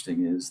really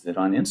interesting is that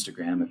on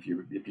Instagram, if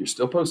you're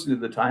still posting to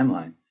the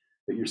timeline,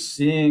 but you're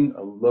seeing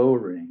a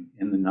lowering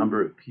in the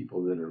number of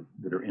people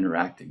that are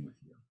interacting with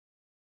you,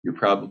 you're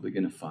probably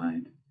going to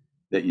find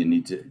that you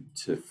need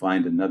to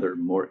find another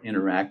more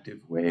interactive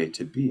way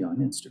to be on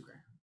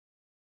Instagram.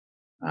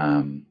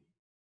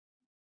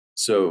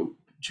 So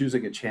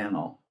choosing a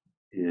channel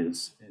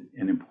is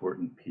an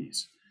important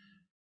piece.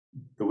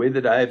 The way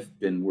that I've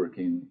been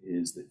working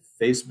is that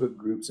Facebook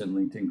groups and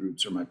LinkedIn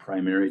groups are my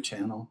primary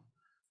channel.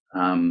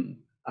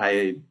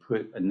 I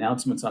put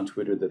announcements on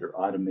Twitter that are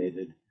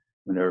automated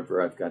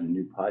whenever I've got a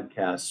new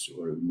podcast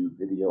or a new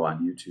video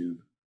on YouTube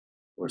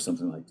or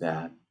something like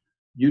that.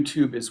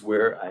 YouTube is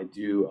where I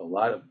do a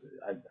lot of,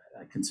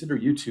 I consider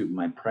YouTube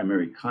my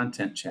primary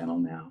content channel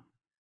now,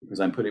 because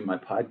I'm putting my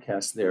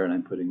podcast there and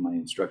I'm putting my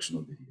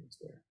instructional videos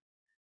there.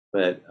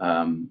 But,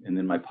 and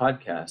then my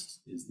podcast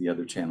is the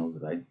other channel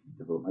that I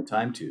devote my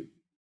time to.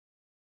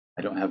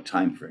 I don't have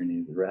time for any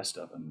of the rest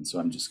of them, and so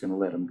I'm just going to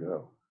let them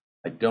go.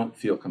 I don't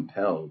feel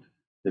compelled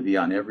to be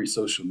on every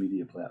social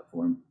media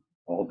platform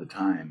all the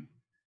time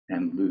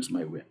and lose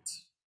my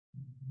wits.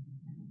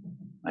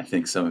 I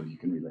think some of you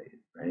can relate,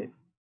 right?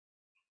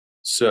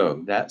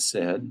 So that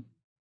said,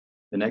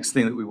 the next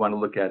thing that we want to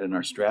look at in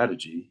our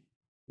strategy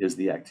is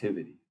the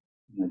activity.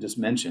 And I just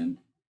mentioned,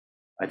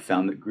 I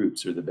found that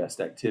groups are the best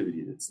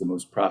activity. That's the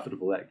most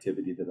profitable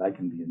activity that I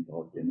can be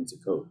involved in as a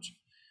coach.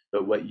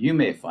 But what you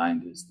may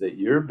find is that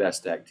your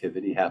best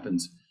activity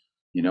happens,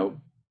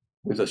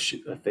 with a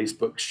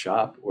Facebook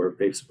shop or a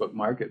Facebook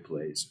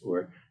marketplace,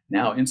 or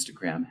now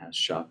Instagram has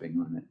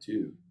shopping on it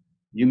too.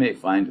 You may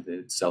find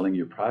that selling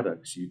your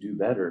products, you do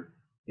better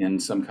in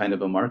some kind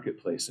of a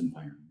marketplace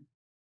environment.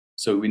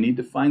 So we need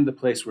to find the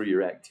place where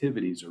your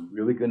activities are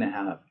really going to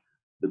have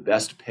the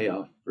best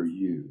payoff for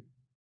you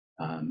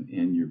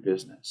in your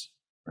business,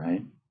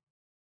 right?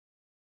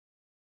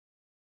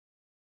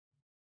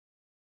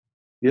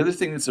 The other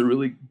thing that's a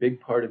really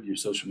big part of your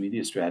social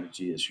media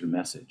strategy is your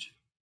message.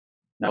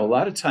 Now, a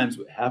lot of times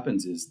what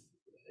happens is,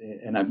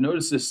 and I've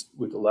noticed this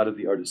with a lot of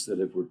the artists that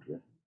I've worked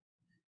with,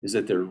 is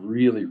that they're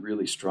really,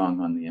 really strong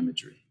on the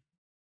imagery.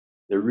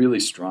 They're really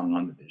strong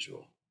on the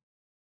visual.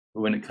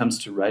 But when it comes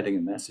to writing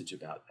a message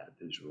about that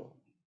visual,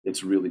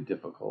 it's really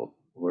difficult,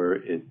 or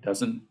it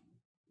doesn't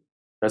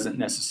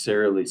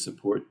necessarily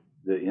support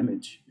the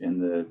image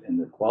and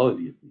the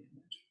quality of the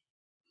image.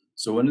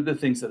 So one of the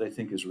things that I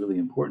think is really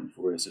important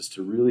for us is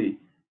to really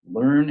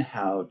learn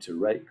how to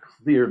write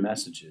clear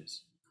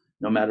messages,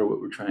 no matter what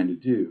we're trying to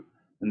do.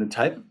 And the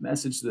type of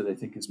message that I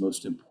think is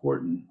most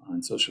important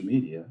on social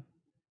media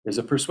is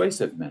a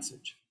persuasive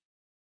message.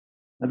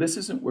 Now, this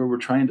isn't where we're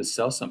trying to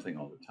sell something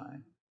all the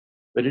time,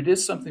 but it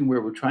is something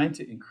where we're trying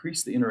to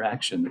increase the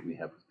interaction that we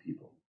have with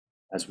people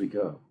as we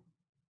go.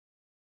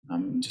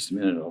 In just a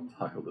minute, I'll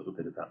talk a little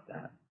bit about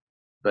that.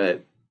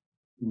 But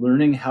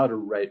learning how to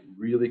write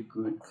really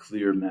good,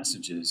 clear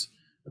messages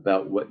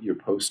about what you're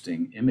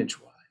posting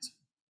image-wise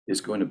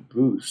is going to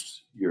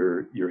boost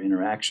your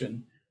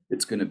interaction.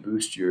 It's going to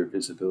boost your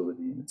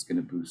visibility, and it's going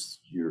to boost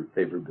your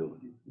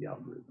favorability of the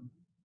algorithm.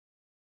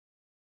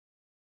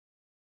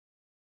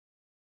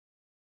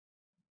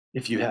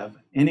 If you have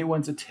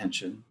anyone's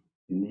attention,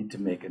 you need to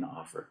make an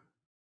offer.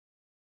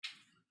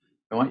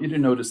 I want you to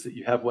notice that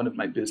you have one of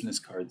my business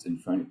cards in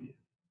front of you.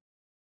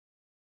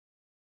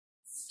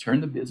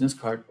 Turn the business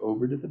card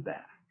over to the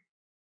back.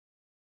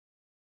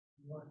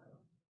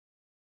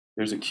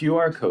 There's a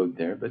QR code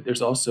there, but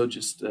there's also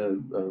just a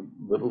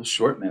little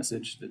short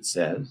message that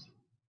says,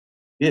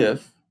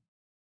 if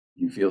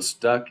you feel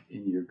stuck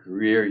in your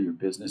career, your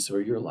business,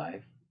 or your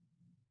life,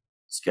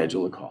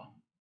 schedule a call.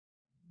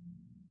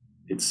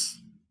 It's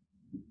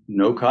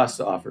no cost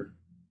to offer.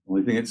 The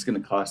only thing it's going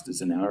to cost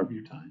is an hour of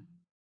your time.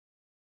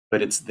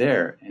 But it's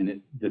there.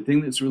 And the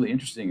thing that's really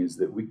interesting is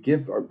that we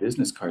give our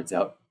business cards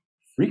out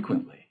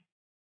frequently.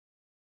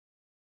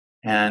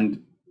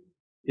 And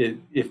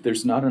if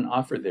there's not an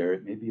offer there,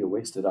 it may be a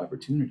wasted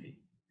opportunity.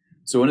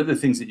 So one of the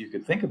things that you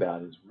could think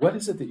about is, what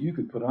is it that you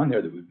could put on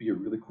there that would be a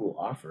really cool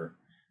offer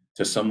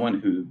to someone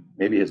who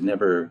maybe has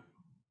never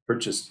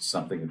purchased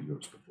something of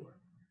yours before?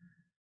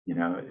 You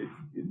know,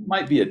 it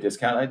might be a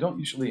discount. I don't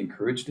usually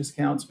encourage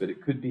discounts, but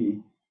it could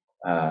be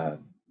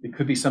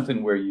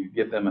something where you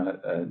give them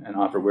an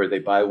offer where they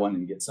buy one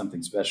and get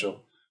something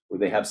special, or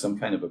they have some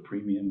kind of a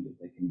premium that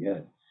they can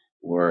get,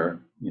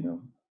 or, you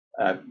know,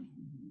 a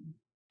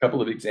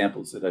couple of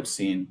examples that I've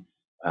seen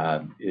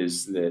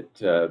is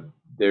that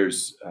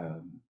there's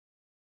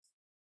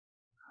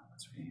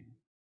what's her name?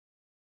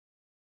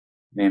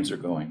 Names are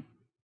going.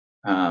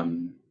 Oh,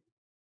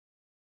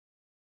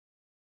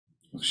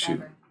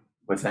 shoot.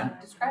 What's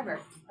that? Describe her,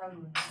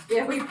 probably.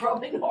 Yeah, we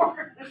probably know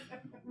her.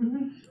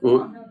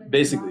 Well,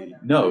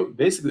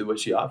 basically what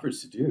she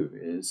offers to do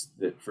is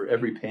that for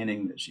every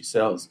painting that she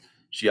sells,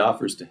 she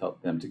offers to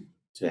help them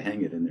to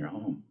hang it in their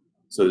home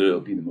so that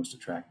it'll be the most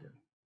attractive.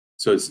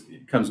 So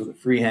it comes with a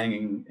free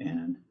hanging,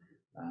 and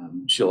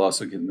she'll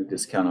also give them a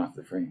discount off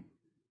the frame.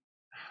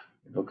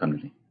 It'll come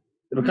to me.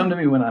 It'll come to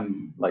me when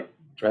I'm like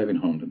driving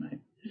home tonight.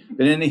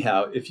 But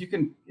anyhow, if you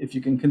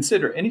can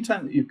consider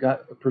anytime that you've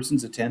got a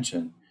person's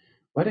attention,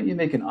 why don't you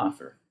make an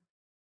offer?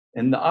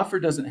 And the offer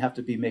doesn't have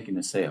to be making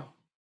a sale.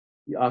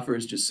 The offer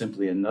is just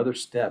simply another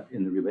step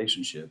in the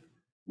relationship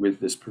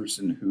with this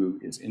person who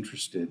is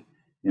interested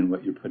in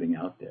what you're putting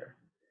out there.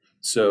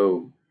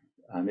 So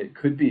it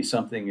could be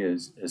something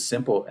as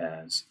simple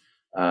as,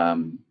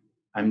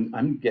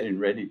 I'm getting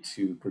ready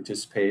to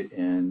participate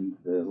in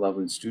the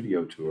Loveland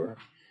Studio Tour,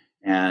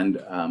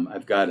 and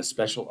I've got a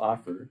special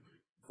offer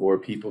for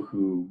people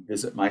who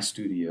visit my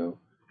studio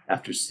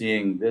after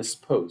seeing this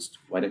post.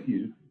 Why don't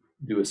you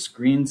do a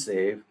screen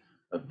save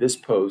of this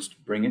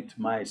post, bring it to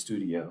my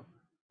studio,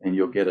 and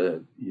you'll get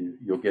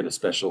a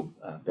special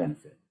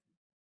benefit.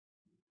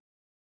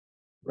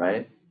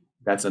 Right?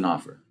 That's an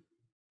offer.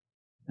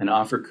 An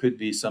offer could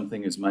be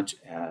something as much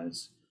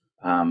as,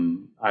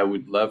 I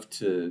would love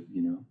to,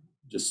 you know,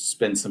 just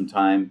spend some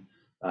time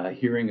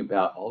hearing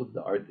about all of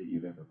the art that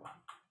you've ever bought.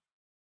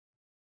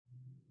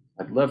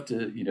 I'd love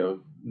to, you know,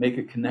 make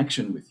a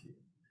connection with you.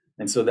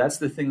 And so that's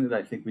the thing that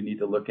I think we need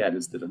to look at,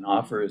 is that an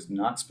offer is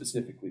not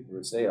specifically for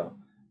a sale.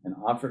 An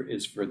offer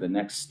is for the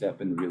next step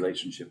in the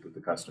relationship with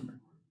the customer.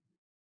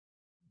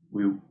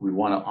 We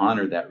want to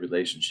honor that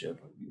relationship.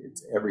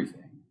 It's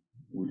everything.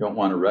 We don't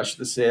want to rush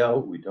the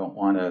sale. We don't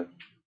want to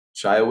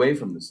shy away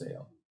from the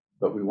sale,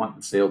 but we want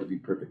the sale to be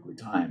perfectly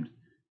timed.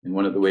 And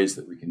one of the ways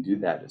that we can do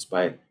that is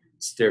by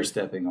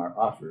stair-stepping our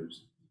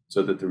offers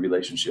so that the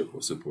relationship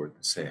will support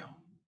the sale.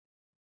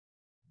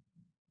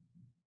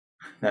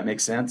 That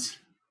makes sense?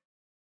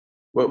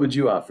 What would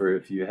you offer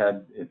if you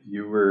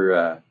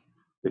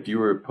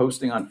were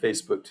posting on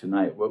Facebook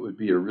tonight? What would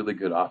be a really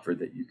good offer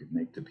that you could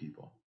make to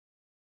people?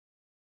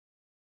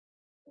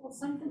 Well,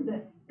 something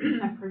that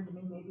occurred to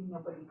me, maybe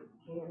nobody would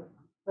care,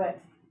 but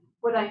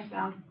what I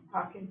found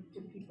talking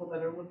to people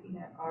that are looking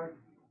at art,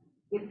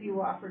 if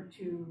you offer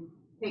to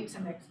take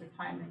some extra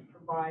time and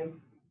provide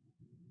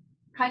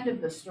kind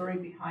of the story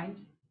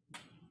behind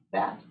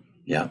that.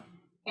 Yeah.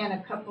 And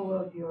a couple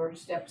of your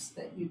steps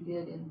that you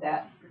did in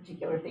that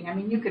particular thing. I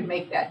mean, you could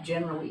make that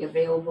generally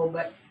available,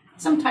 but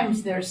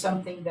sometimes there's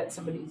something that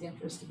somebody's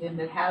interested in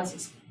that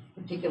has a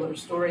particular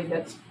story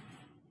that's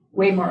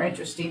way more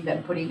interesting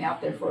than putting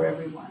out there for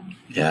everyone.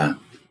 Yeah,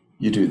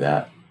 you do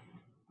that.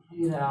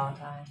 You do that all the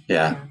time.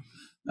 Yeah.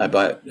 I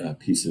bought a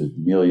piece of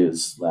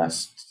Amelia's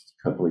last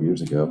couple of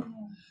years ago,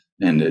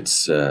 and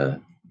it's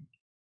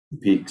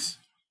Peaks.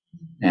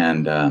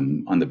 And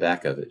on the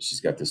back of it, she's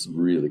got this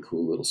really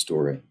cool little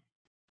story.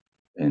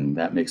 And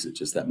that makes it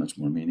just that much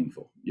more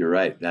meaningful. You're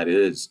right.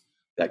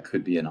 That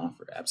could be an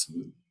offer.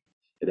 Absolutely.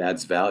 It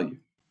adds value.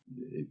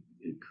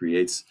 It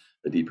creates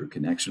a deeper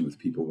connection with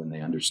people when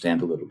they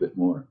understand a little bit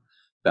more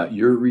about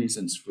your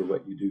reasons for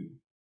what you do,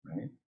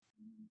 right?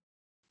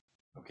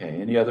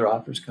 Okay. Any other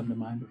offers come to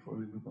mind before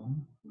we move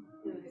on? You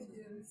could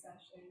do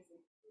sachets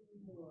of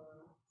food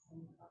or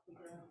some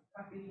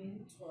coffee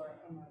beans for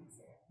a month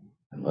sale.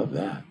 I love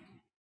that.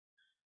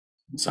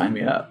 Sign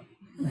me up.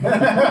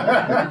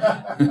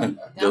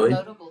 Billy?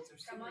 Downloadables are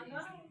Come super on easy.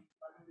 down.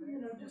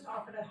 Just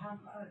offer to have,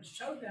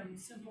 show them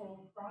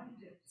simple drawing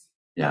tips.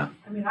 Yeah,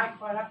 I mean, I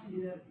quite often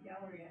do that at the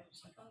gallery. I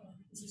just like, oh,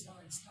 this is how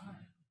I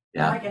start.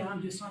 yeah, I get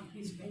on just on a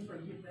piece of paper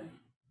and give them.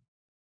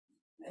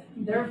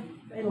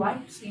 They like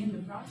seeing the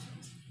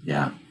process.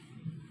 yeah.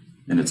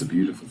 And it's a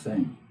beautiful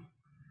thing.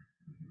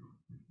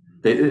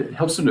 It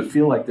helps them to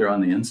feel like they're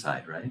on the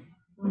inside, right?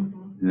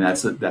 Mm-hmm. And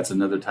that's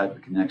another type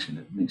of connection.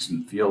 It makes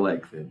them feel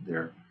like that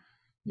they're,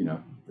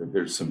 that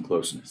there's some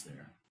closeness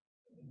there.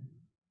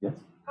 Yes?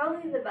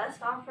 Probably the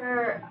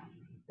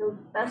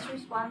best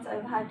response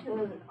I've had to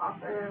an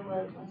offer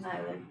was when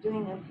I was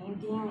doing a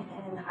painting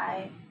and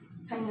I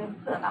kind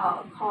of put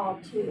out a call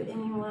to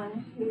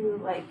anyone who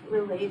like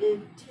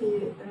related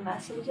to the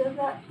message of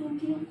that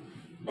painting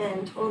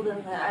and told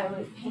them that I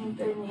would paint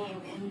their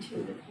name into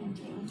the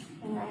painting,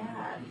 and I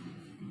had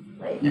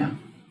like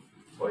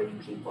 40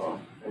 people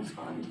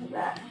respond to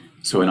that.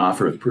 So an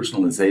offer of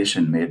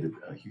personalization made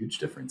a huge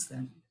difference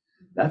then.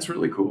 That's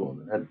really cool.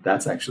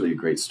 That's actually a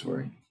great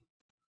story.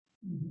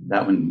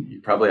 That one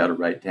you probably ought to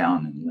write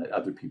down and let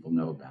other people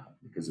know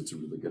about because it's a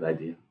really good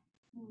idea.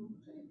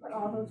 Put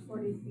all those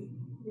 40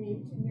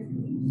 names in your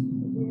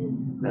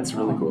piece. That's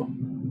really cool.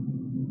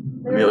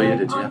 They're Amelia, like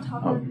did you on have?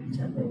 top of each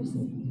other, so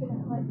you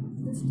couldn't like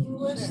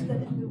distinguish the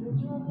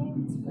individual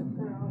names, but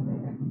they're all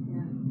there.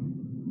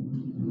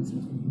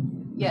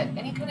 Yeah,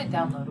 any kind of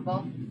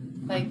downloadable.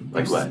 Like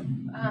Like what?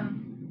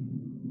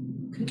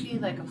 Could be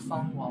like a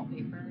phone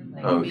wallpaper.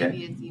 Like Oh, okay.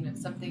 maybe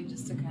it's something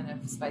just to kind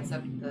of spice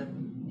up the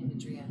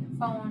imagery on your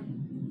phone.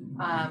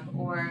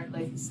 Or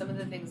like some of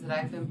the things that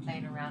I've been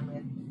playing around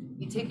with.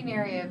 You take an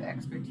area of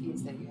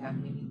expertise that you have,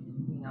 maybe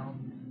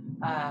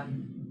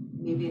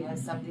maybe it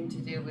has something to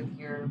do with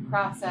your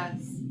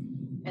process,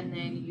 and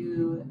then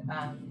you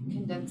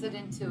condense it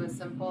into a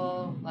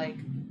simple like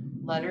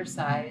letter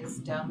size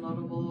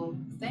downloadable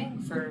thing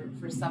for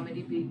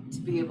somebody to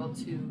be able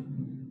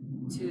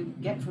to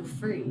get for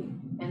free.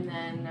 And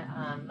then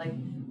like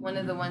one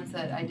of the ones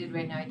that I did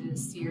right now, I did a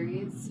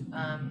series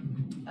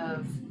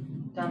of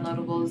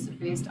downloadables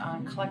based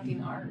on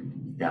collecting art.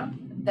 Yeah.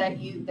 That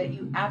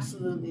you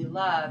absolutely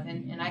love,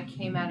 and I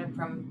came at it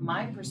from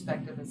my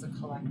perspective as a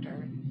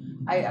collector.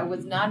 I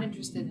was not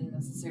interested in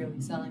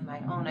necessarily selling my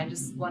own. I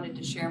just wanted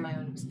to share my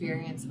own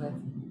experience with,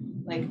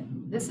 like,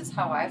 this is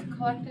how I've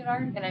collected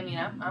art, and I mean,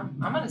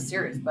 I'm on a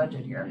serious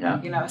budget here,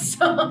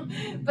 So,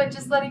 but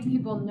just letting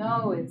people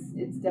know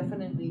it's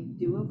definitely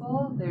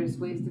doable. There's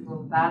ways to go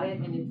about it,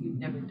 and if you've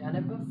never done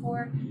it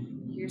before,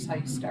 here's how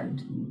you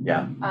start.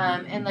 Yeah.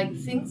 And like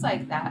things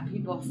like that,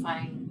 people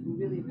find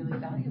really, really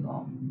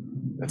valuable.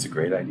 That's a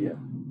great idea.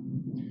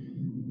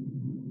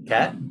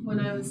 Kat? When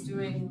I was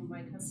doing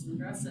my custom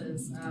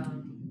dresses,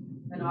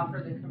 an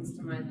offer that comes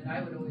to mind that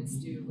I would always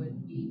do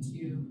would be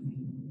to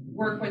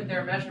work with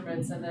their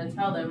measurements and then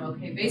tell them,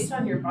 okay, based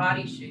on your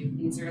body shape,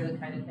 these are the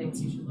kind of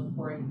things you should look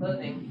for in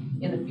clothing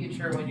in the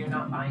future when you're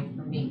not buying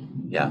from me.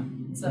 Yeah.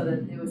 So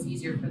that it was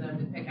easier for them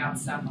to pick out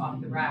stuff off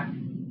the rack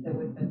that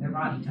would fit their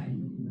body type.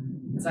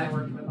 Because I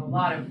worked with a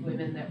lot of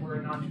women that were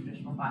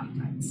non-traditional body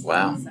types.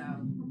 Wow. So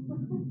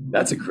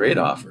That's a great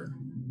offer.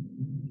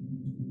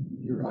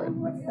 You're right.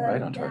 With the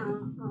Right on target.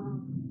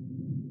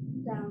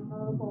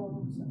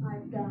 Downloadables,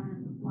 I've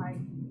done like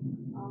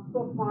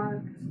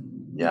bookmarks.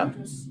 Yeah.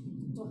 Just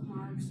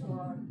bookmarks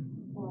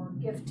or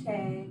gift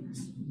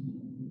tags.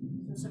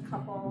 There's a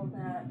couple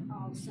that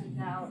I'll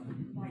send out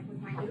like with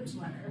my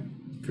newsletter.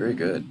 Very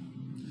good.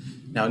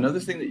 Now, another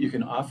thing that you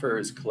can offer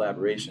is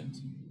collaborations.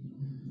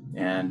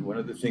 And one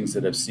of the things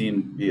that I've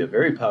seen be a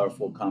very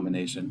powerful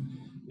combination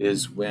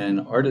is when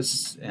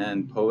artists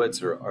and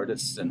poets or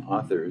artists and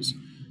authors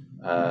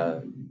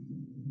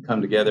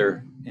come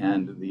together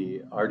and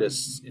the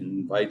artist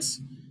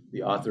invites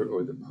the author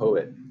or the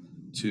poet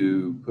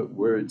to put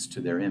words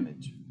to their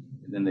image.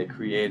 And then they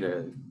create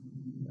a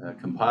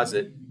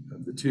composite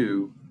of the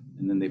two,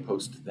 and then they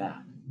post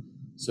that.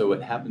 So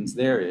what happens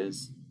there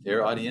is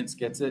their audience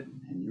gets it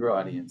and your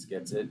audience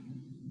gets it.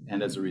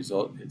 And as a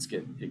result,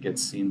 it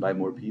gets seen by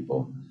more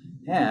people.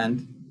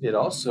 And it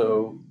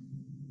also,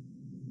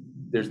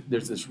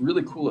 there's this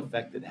really cool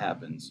effect that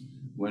happens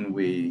when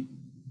we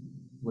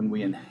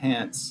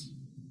enhance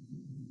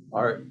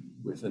art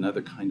with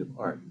another kind of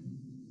art.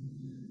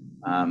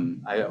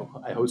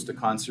 I host a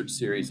concert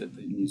series at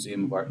the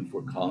Museum of Art in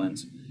Fort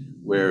Collins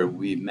where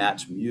we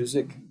match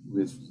music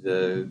with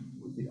the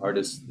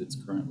artist that's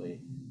currently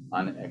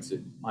on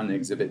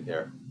exhibit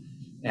there.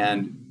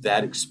 And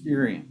that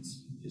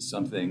experience is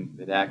something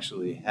that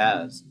actually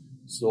has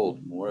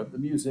sold more of the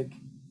music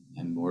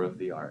and more of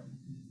the art.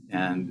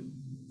 And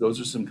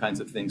those are some kinds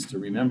of things to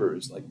remember,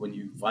 is like when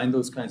you find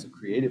those kinds of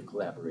creative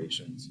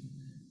collaborations,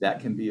 that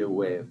can be a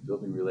way of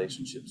building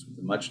relationships with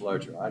a much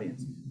larger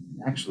audience,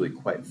 actually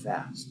quite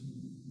fast,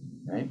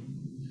 right?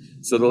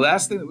 So the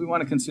last thing that we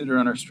want to consider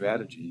on our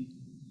strategy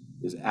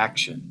is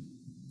action.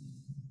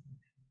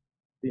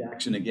 The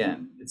action,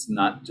 again, it's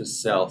not just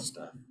sell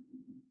stuff.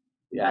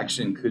 The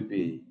action could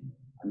be,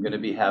 I'm going to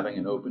be having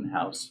an open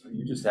house.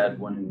 You just had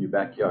one in your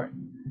backyard.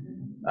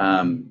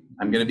 I'm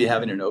I'm going to be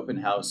having an open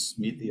house,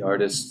 meet the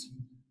artist,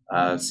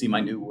 see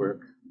my new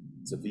work.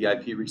 It's a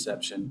VIP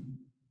reception.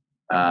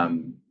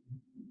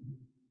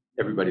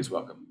 Everybody's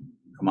welcome.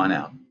 Come on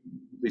out.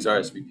 Please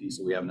RSVP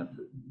so we have enough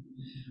food.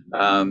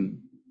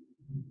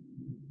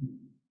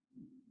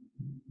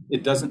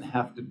 It doesn't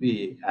have to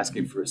be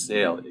asking for a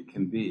sale. It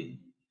can be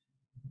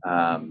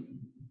an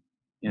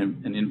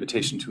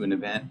invitation to an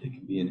event. It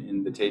can be an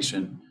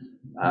invitation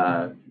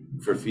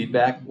for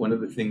feedback. One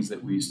of the things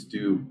that we used to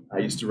do, I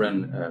used to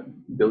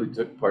run, Billy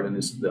took part in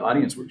this, the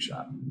audience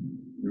workshop.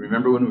 You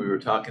remember when we were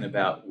talking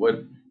about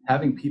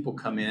having people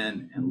come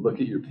in and look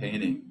at your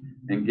painting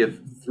and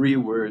give 3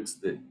 words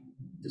that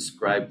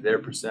describe their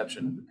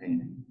perception of the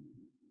painting?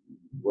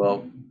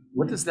 Well,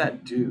 what does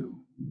that do?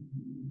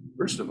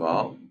 First of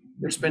all,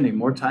 they're spending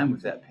more time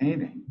with that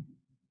painting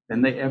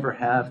than they ever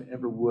have,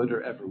 ever would,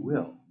 or ever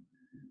will.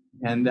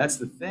 And that's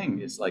the thing,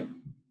 is like,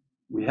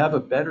 we have a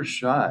better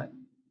shot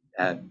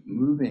at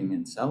moving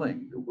and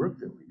selling the work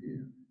that we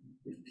do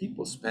if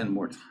people spend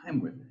more time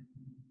with it.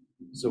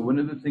 So one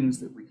of the things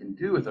that we can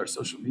do with our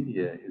social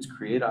media is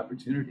create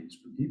opportunities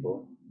for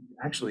people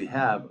to actually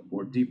have a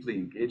more deeply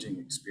engaging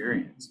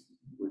experience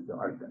with the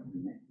art that we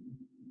make.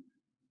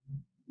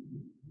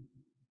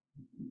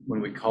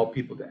 When we call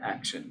people to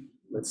action,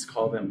 let's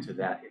call them to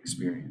that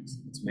experience.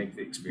 Let's make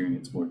the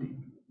experience more deep.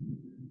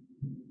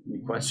 Any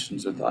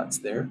questions or thoughts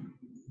there?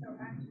 So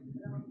actually,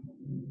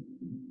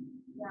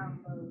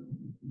 download this.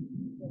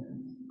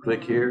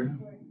 Click here,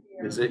 Click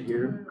here. visit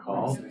here,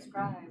 call.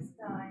 Subscribe.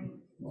 Sign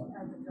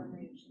as a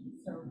donation,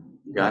 so.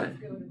 You got it.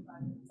 Go to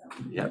find itself.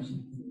 Yep.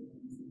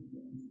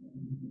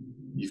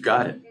 You've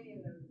got it.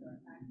 Videos are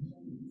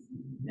actions.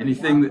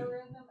 Anything that,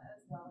 Algorithm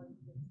as well as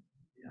just.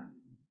 Yeah.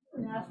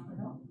 And ask for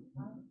help.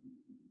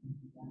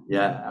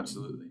 yeah,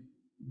 absolutely.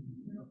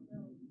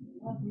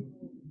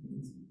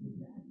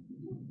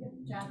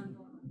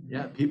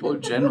 Yeah, people are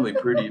generally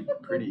pretty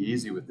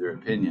easy with their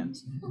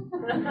opinions.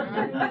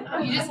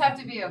 You just have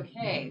to be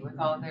okay with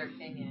all their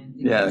opinions.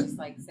 You Yeah. can't just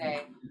like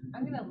say,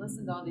 I'm gonna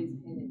listen to all these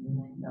opinions and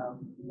then go,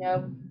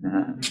 nope.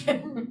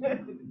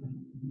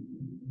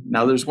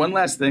 Now, there's one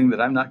last thing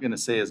that I'm not going to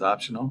say is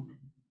optional,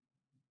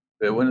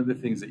 but one of the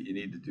things that you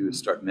need to do is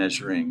start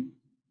measuring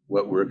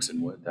what works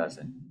and what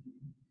doesn't.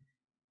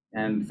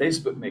 And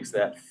Facebook makes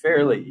that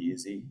fairly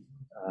easy.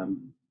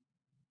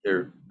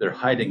 They're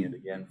hiding it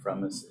again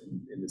from us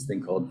in this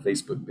thing called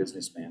Facebook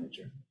Business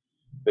Manager.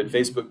 But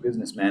Facebook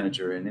Business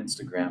Manager and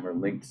Instagram are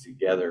linked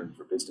together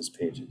for business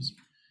pages.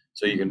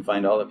 So you can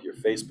find all of your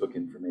Facebook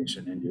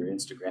information and your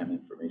Instagram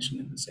information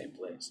in the same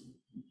place.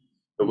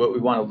 But what we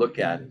want to look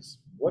at is,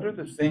 what are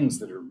the things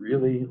that are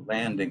really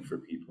landing for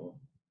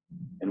people?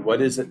 And what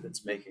is it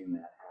that's making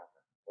that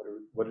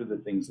happen? What are the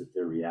things that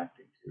they're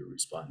reacting to or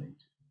responding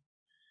to?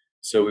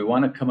 So we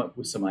want to come up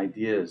with some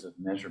ideas of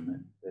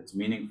measurement that's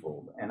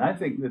meaningful. And I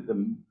think that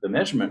the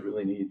measurement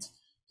really needs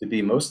to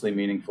be mostly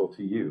meaningful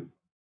to you.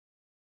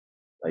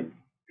 Like,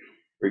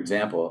 for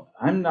example,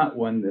 I'm not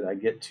one that I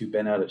get too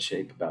bent out of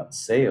shape about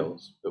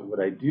sales, but what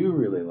I do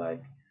really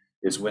like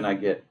is when I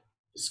get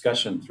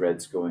discussion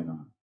threads going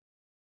on.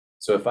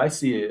 So if I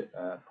see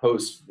a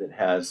post that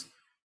has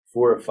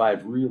 4 or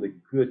 5 really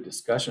good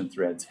discussion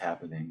threads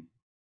happening,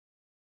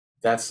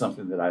 that's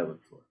something that I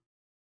look for.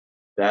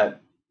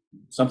 That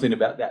something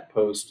about that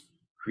post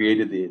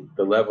created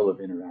the level of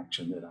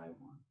interaction that I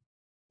want.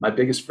 My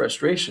biggest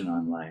frustration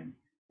online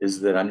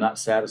is that I'm not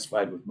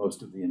satisfied with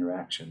most of the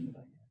interaction that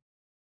I get.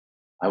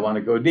 I want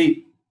to go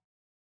deep.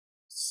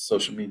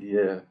 Social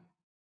media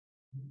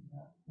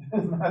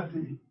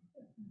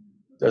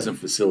doesn't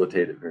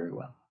facilitate it very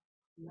well.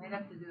 You might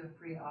have to do a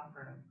free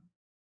offer of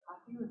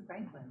coffee with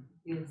Franklin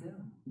via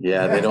Zoom.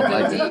 Yeah, they don't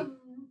like it.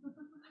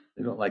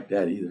 They don't like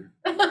that either.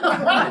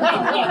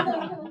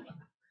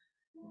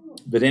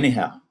 But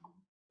anyhow,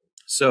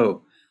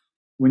 so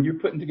when you're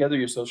putting together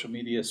your social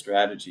media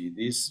strategy,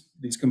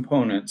 these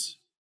components,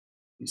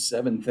 these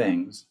 7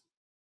 things,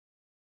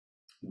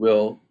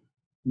 will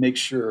make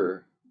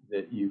sure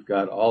that you've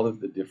got all of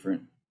the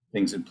different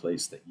things in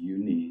place that you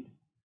need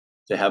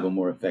to have a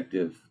more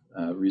effective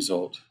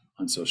result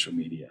on social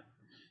media.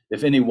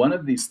 If any one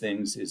of these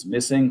things is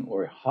missing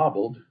or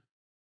hobbled,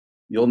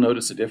 you'll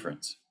notice a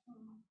difference.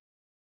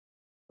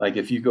 Like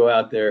if you go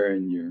out there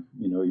and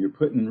you're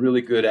putting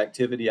really good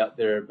activity out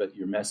there, but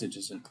your message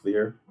isn't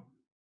clear,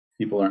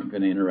 people aren't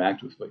going to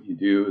interact with what you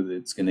do.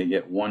 It's going to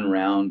get 1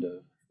 round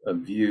of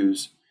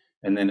views,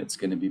 and then it's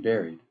going to be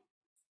buried.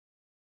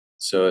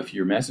 So if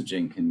your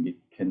messaging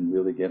can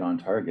really get on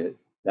target,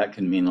 that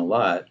can mean a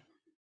lot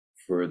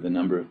for the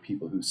number of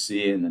people who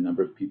see and the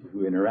number of people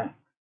who interact.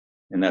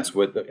 And that's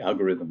what the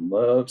algorithm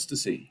loves to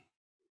see.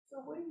 So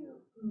what do you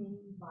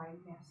mean by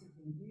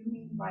messaging? Do you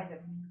mean by the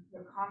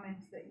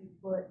comments that you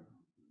put?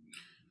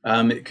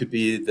 It could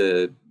be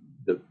the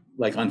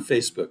like on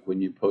Facebook,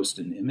 when you post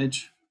an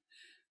image,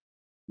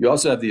 you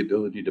also have the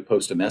ability to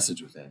post a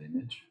message with that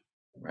image,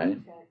 right?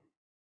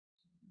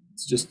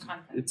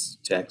 It's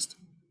text.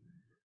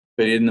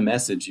 But in the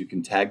message, you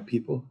can tag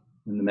people.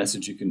 In the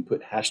message, you can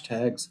put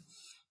hashtags.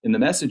 In the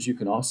message, you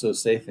can also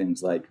say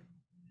things like,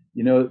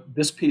 You know,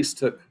 this piece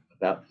took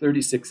about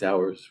 36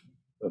 hours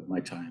of my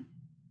time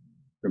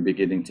from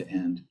beginning to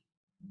end.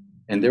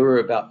 And there were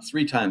about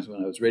 3 times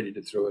when I was ready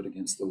to throw it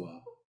against the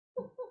wall.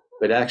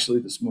 But actually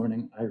this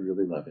morning, I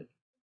really love it.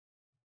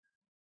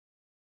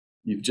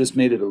 You've just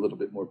made it a little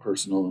bit more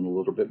personal and a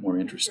little bit more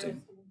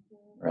interesting,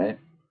 right?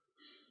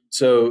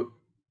 So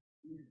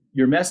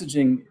your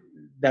messaging,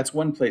 that's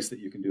one place that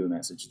you can do a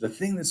message. The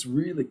thing that's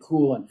really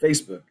cool on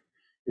Facebook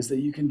is that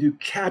you can do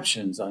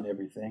captions on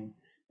everything,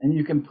 and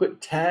you can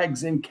put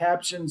tags in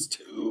captions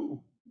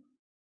too.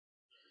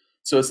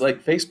 So it's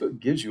like Facebook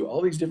gives you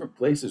all these different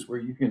places where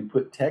you can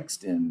put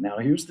text in. Now,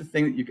 here's the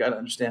thing that you got to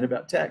understand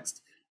about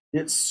text.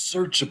 It's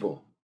searchable.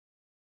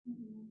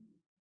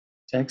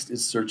 Text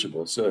is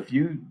searchable. So if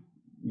you're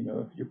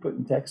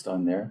putting text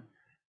on there,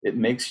 it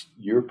makes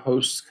your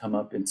posts come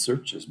up in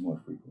searches more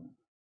frequently.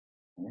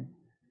 Right?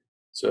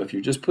 So if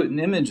you're just putting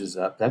images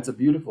up, that's a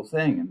beautiful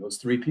thing. And those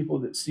 3 people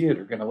that see it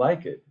are going to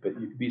like it, but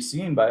you can be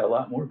seen by a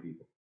lot more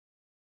people,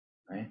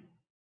 right?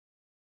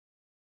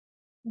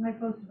 When I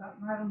post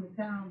about my own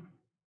town,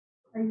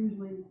 I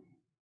usually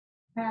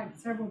tag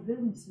several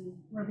businesses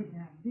where they can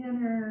have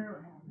dinner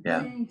or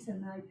have drinks,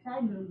 and I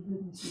tag those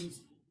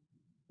businesses.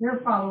 Their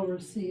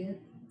followers see it,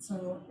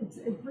 so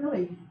it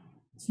really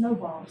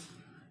snowballs.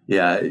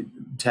 Yeah,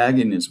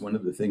 tagging is one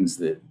of the things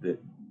that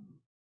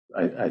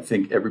I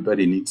think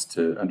everybody needs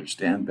to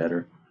understand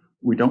better.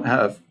 We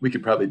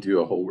could probably do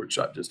a whole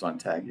workshop just on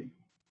tagging,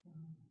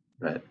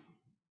 but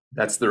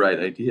that's the right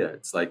idea.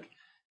 It's like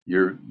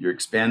you're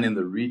expanding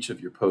the reach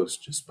of your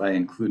post just by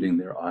including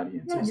their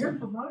audiences. Yeah, you're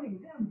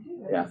promoting them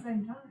too at the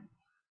same time.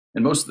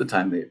 And most of the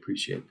time they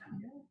appreciate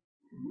that.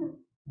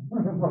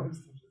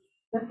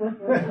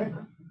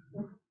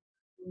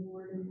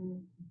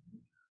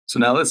 So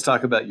now let's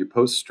talk about your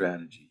post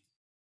strategy.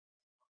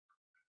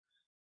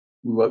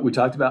 We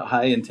talked about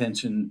high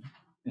intention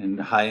and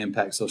high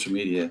impact social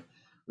media.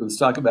 Let's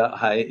talk about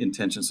high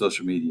intention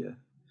social media.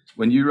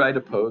 When you write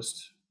a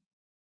post,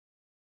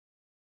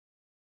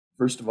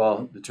 first of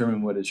all,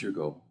 determine what is your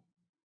goal.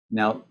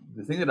 Now,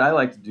 the thing that I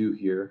like to do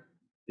here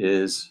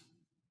is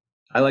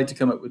I like to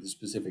come up with a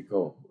specific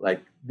goal.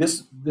 Like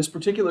this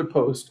particular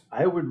post,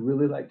 I would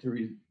really like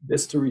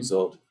this to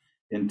result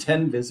in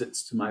 10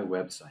 visits to my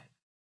website.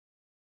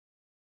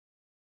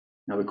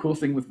 Now, the cool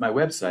thing with my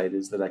website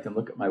is that I can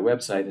look at my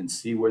website and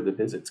see where the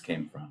visits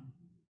came from.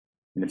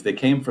 And if they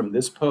came from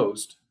this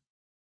post,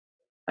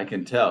 I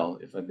can tell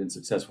if I've been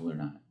successful or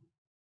not.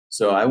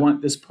 So I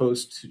want this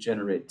post to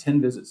generate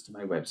 10 visits to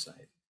my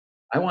website.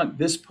 I want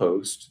this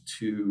post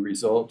to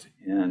result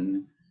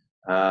in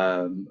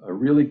a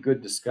really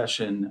good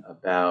discussion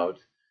about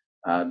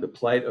the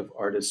plight of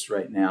artists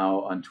right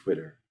now on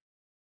Twitter.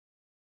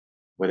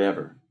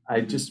 Whatever.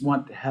 I just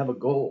want to have a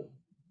goal.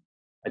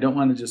 I don't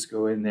want to just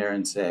go in there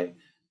and say,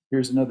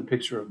 here's another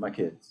picture of my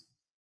kids.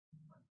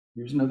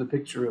 Here's another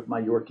picture of my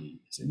Yorkie.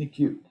 Isn't he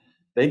cute?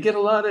 They get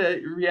a lot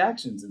of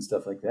reactions and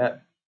stuff like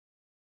that.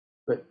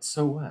 But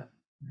so what?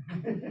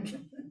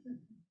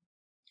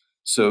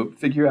 So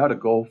figure out a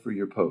goal for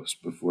your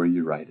post before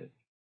you write it.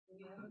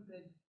 You have a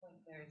good point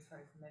there as far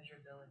as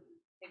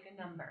measurability. Pick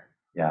a number.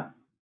 Yeah.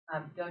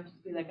 Don't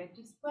just be like, I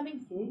just want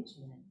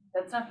engagement.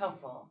 That's not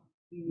helpful.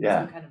 You need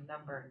Yeah. some kind of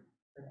number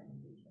for that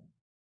engagement.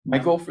 My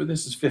goal for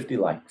this is 50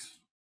 likes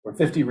or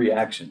 50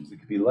 reactions. It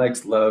could be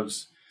likes,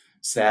 loves,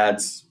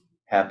 sads,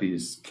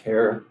 happies,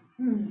 care,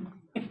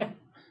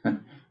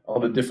 all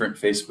the different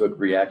Facebook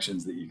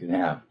reactions that you can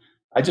have.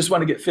 I just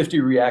want to get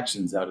 50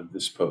 reactions out of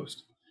this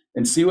post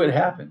and see what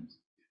happens.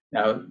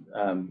 Now,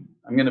 I'm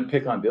going to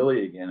pick on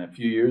Billy again. A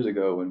few years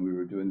ago when we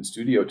were doing the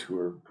studio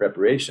tour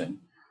preparation,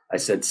 I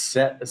said,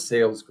 set a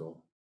sales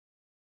goal.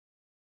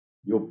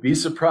 You'll be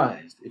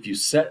surprised if you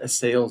set a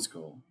sales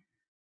goal.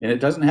 And it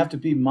doesn't have to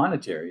be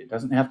monetary. It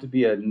doesn't have to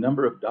be a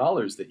number of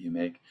dollars that you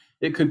make.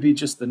 It could be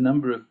just the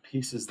number of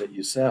pieces that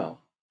you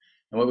sell.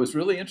 And what was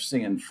really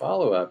interesting in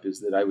follow-up is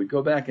that I would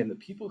go back and the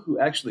people who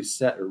actually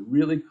set a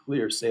really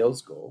clear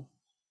sales goal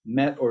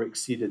met or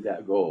exceeded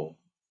that goal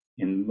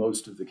in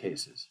most of the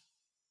cases.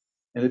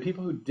 And the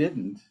people who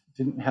didn't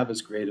have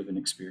as great of an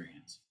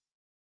experience.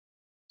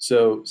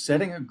 So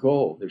setting a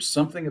goal, there's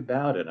something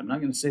about it. I'm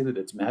not going to say that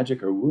it's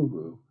magic or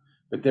woo-woo,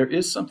 but there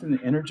is something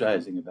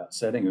energizing about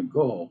setting a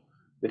goal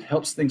that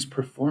helps things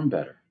perform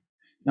better.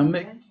 Now,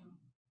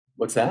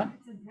 what's that?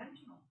 It's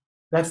intentional.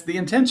 That's the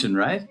intention,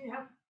 right?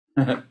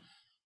 Yeah.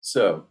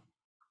 So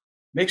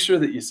make sure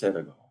that you set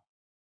a goal.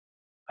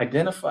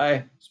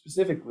 Identify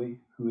specifically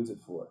who is it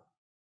for.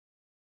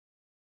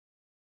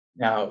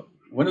 Now,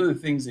 one of the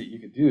things that you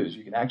could do is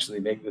you can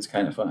actually make this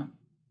kind of fun.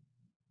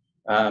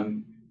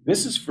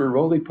 This is for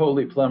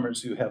roly-poly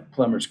plumbers who have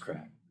plumber's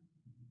crack.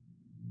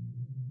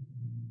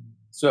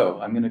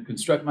 So I'm going to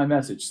construct my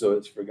message so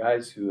it's for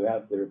guys who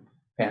have their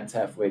pants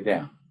halfway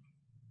down.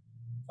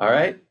 All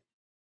right?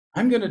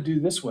 I'm going to do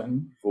this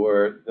one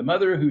for the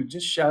mother who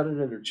just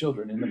shouted at her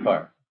children in the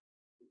car.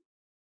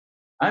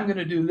 I'm going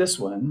to do this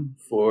one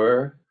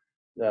for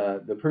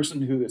the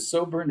person who is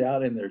so burned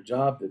out in their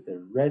job that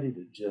they're ready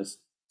to just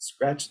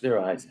scratch their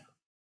eyes out.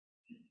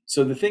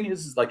 So the thing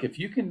is like if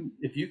you can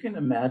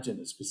imagine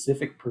a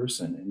specific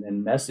person and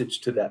then message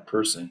to that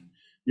person,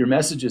 your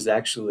messages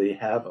actually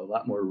have a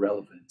lot more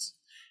relevance.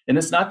 And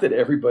it's not that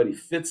everybody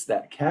fits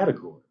that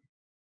category,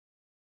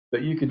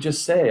 but you could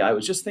just say, I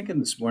was just thinking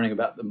this morning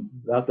about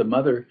the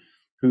mother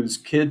whose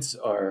kids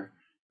are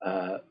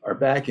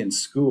back in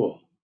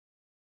school,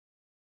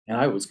 and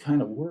I was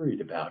kind of worried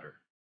about her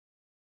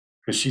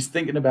because she's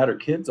thinking about her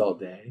kids all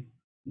day,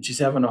 and she's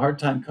having a hard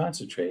time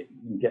concentrating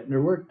and getting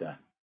her work done.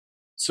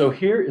 So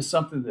here is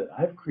something that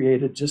I've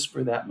created just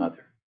for that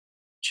mother.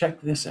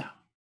 Check this out.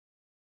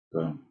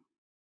 Boom.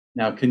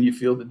 Now, can you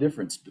feel the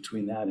difference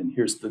between that and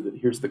here's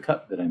the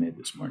cup that I made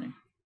this morning?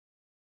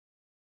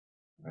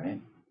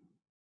 Right?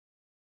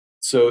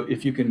 So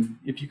if you can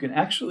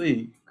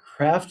actually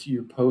craft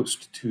your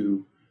post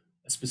to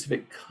a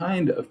specific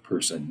kind of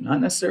person,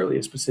 not necessarily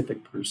a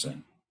specific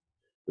person,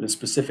 but a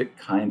specific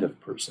kind of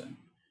person,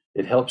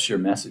 it helps your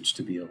message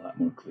to be a lot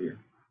more clear.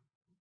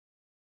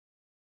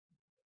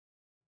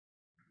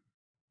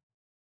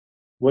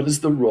 What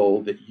is the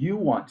role that you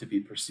want to be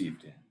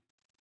perceived in?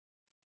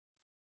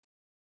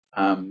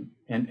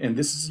 And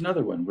this is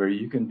another one where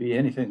you can be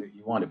anything that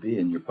you want to be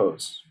in your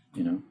posts.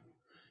 You know,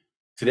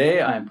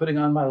 today I am putting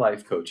on my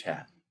life coach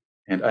hat,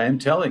 and I am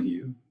telling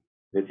you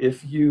that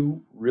if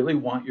you really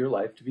want your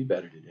life to be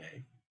better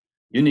today,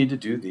 you need to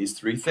do these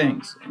 3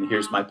 things. And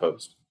here's my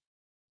post: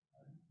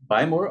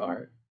 buy more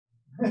art,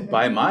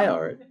 buy my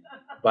art,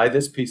 buy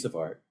this piece of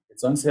art.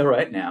 It's on sale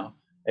right now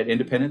at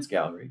Independence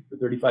Gallery for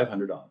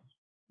 $3,500.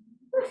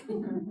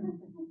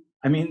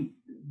 I mean,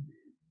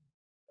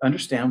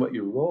 understand what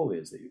your role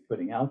is that you're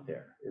putting out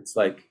there. It's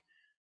like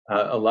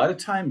a lot of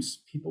times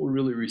people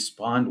really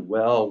respond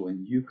well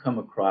when you come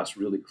across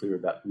really clear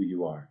about who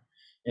you are.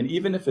 And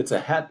even if it's a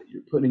hat that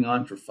you're putting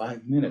on for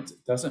 5 minutes,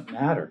 it doesn't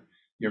matter.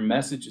 Your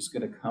message is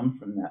going to come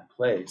from that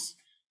place,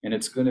 and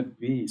it's going to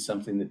be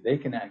something that they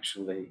can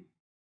actually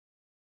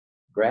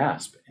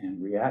grasp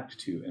and react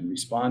to and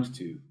respond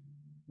to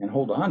and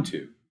hold on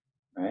to,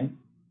 right?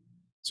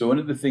 So one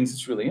of the things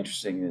that's really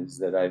interesting is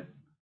that I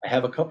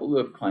have a couple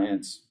of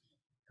clients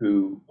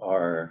who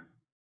are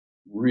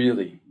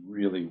really,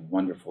 really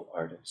wonderful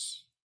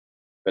artists,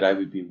 but I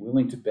would be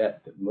willing to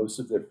bet that most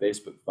of their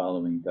Facebook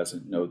following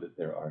doesn't know that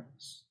they're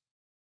artists.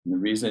 And the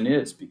reason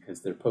is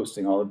because they're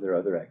posting all of their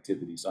other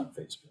activities on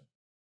Facebook.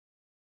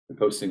 They're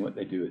posting what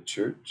they do at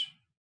church.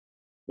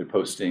 They're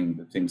posting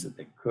the things that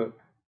they cook.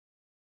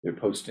 They're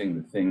posting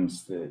the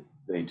things that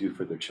they do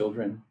for their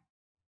children.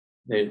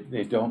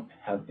 They don't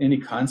have any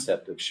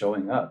concept of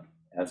showing up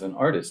as an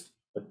artist,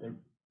 but they're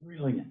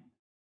brilliant.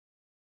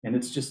 And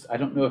it's just, I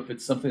don't know if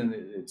it's something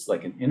that it's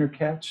like an inner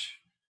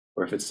catch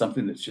or if it's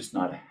something that's just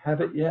not a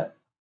habit yet.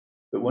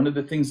 But one of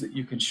the things that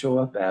you can show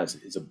up as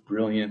is a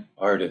brilliant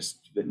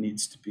artist that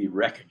needs to be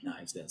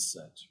recognized as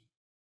such.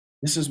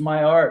 This is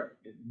my art.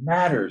 It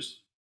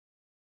matters.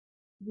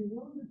 You're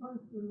willing to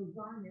post your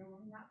lasagna,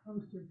 will not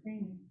post your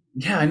painting.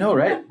 Yeah, I know,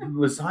 right?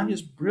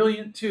 Lasagna's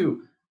brilliant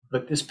too,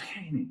 but this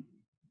painting.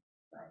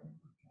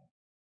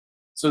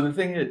 So the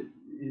thing is,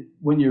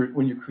 when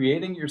you're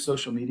creating your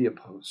social media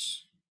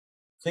posts,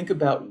 think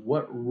about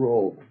what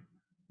role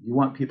you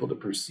want people to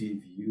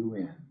perceive you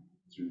in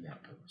through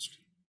that post,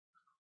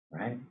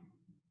 right?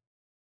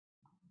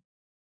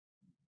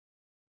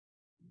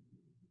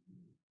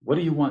 What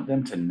do you want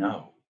them to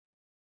know?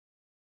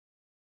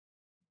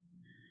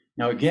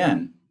 Now,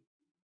 again,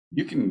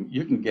 you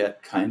can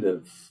get kind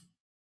of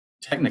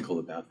technical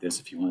about this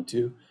if you want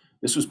to.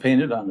 This was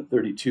painted on a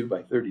 32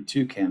 by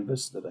 32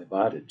 canvas that I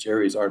bought at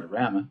Jerry's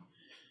Artorama.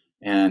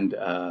 And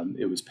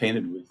it was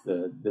painted with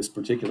this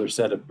particular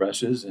set of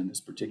brushes and this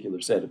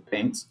particular set of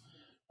paints.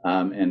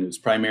 And it was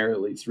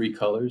primarily 3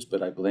 colors,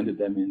 but I blended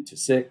them into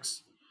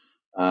 6.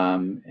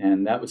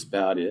 And that was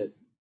about it.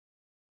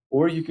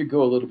 Or you could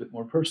go a little bit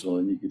more personal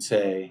and you could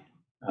say,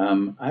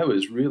 I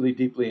was really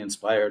deeply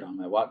inspired on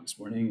my walk this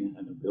morning.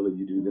 I know, Billy,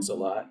 you do this a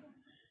lot.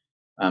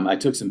 I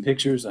took some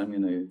pictures. I'm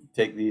going to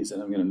take these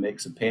and I'm going to make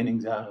some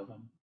paintings out of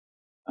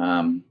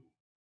them.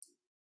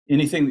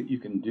 Anything that you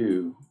can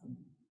do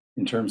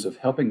in terms of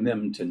helping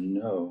them to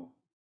know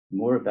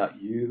more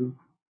about you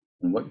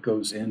and what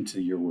goes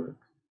into your work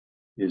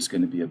is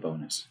going to be a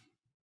bonus,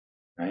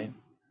 right?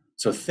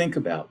 So think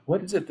about,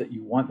 what is it that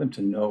you want them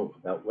to know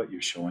about what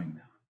you're showing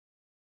them?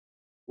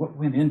 What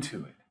went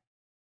into it?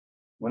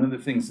 One of the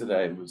things that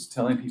I was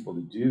telling people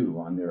to do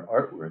on their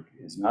artwork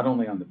is not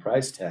only on the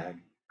price tag,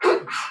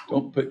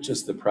 don't put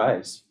just the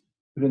price,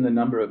 put in the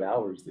number of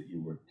hours that you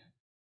worked,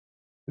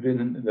 put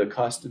in the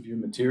cost of your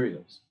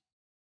materials,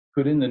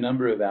 put in the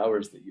number of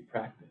hours that you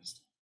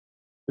practiced.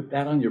 Put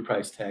that on your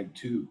price tag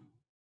too,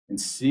 and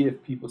see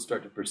if people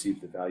start to perceive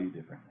the value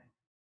differently,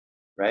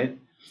 right?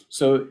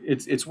 So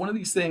it's one of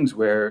these things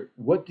where,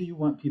 what do you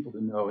want people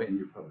to know in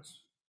your post?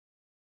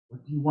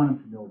 What do you want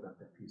them to know about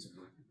that piece of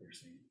work that they're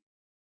seeing?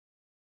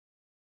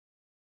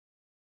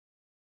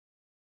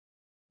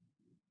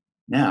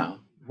 Now,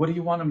 what do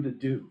you want them to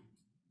do?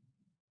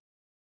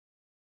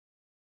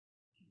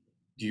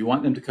 Do you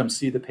want them to come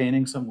see the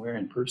painting somewhere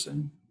in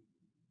person?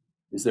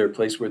 Is there a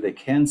place where they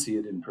can see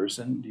it in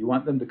person? Do you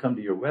want them to come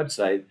to your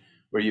website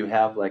where you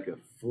have like a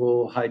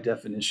full high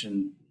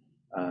definition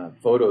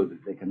photo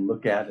that they can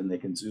look at and they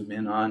can zoom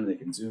in on, they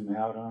can zoom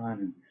out on,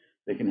 and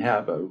they can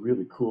have a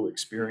really cool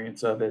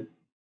experience of it?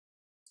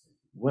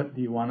 What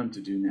do you want them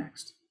to do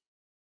next?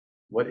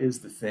 What is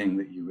the thing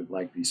that you would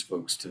like these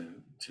folks to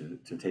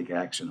take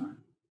action on?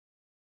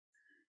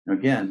 Now,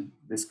 again,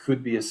 this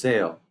could be a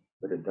sale,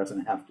 but it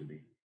doesn't have to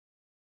be.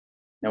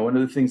 Now, one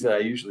of the things that I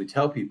usually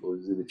tell people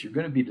is that if you're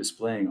going to be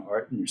displaying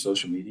art in your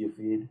social media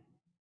feed,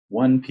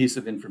 one piece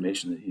of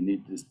information that you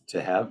need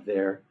to have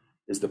there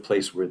is the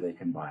place where they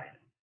can buy it.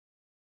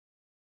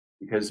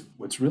 Because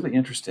what's really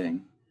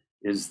interesting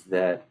is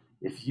that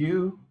if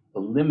you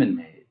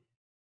eliminate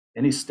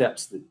any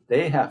steps that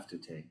they have to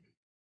take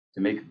to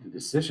make the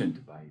decision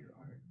to buy your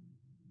art,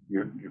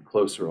 you're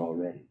closer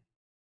already.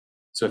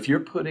 So if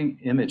you're putting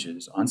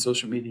images on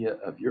social media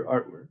of your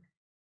artwork,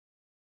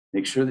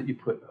 make sure that you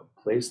put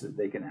a place that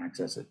they can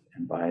access it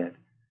and buy it.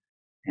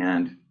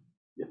 And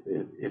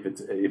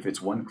if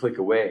it's one click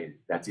away,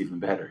 that's even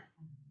better,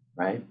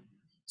 right?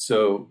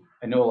 So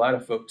I know a lot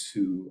of folks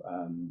who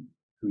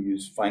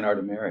use Fine Art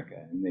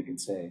America, and they can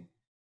say,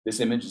 this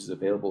image is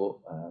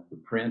available for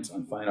print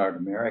on Fine Art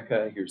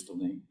America. Here's the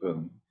link,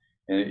 boom.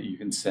 And you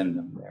can send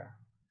them there.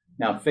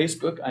 Now,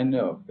 Facebook, I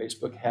know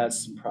Facebook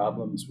has some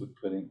problems with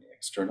putting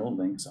external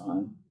links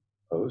on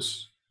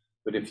posts.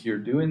 But if you're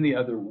doing the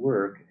other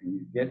work and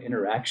you get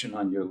interaction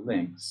on your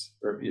links,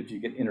 or if you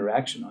get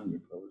interaction on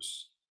your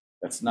posts,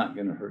 that's not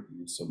going to hurt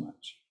you so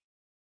much.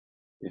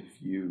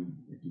 If you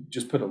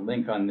just put a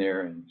link on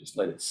there and just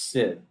let it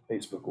sit,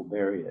 Facebook will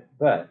bury it.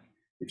 But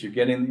if you're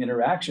getting the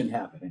interaction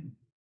happening,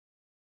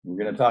 we're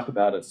going to talk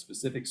about a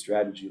specific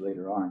strategy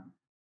later on.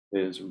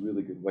 There's a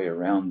really good way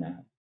around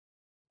that.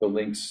 The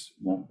links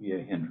won't be a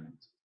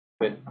hindrance.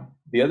 But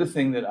the other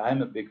thing that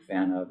I'm a big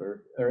fan of,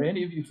 are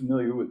any of you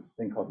familiar with a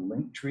thing called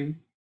Linktree?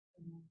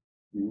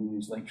 You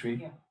use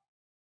Linktree? Yeah.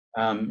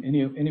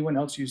 Anyone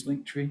else use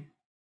Linktree?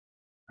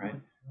 Right.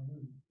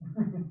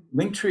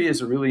 Linktree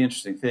is a really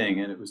interesting thing,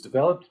 and it was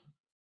developed.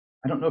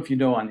 I don't know if you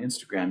know, on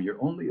Instagram,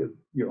 you're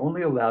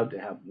only allowed to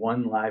have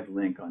one live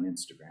link on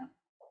Instagram,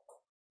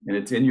 and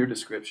it's in your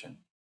description.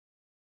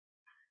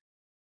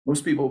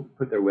 Most people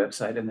put their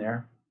website in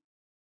there,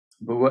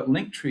 but what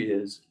Linktree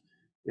is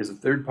a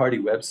third-party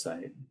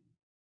website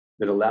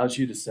that allows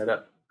you to set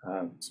up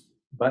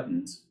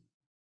buttons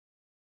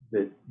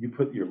that you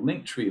put your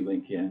Linktree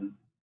link in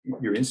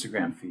your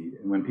Instagram feed,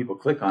 and when people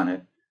click on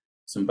it,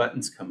 some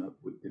buttons come up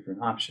with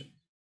different options.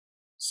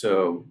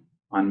 So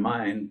on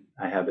mine,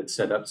 I have it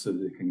set up so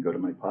that it can go to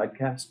my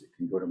podcast, it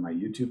can go to my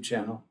YouTube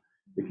channel,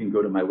 it can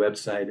go to my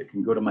website, it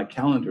can go to my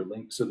calendar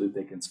link so that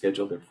they can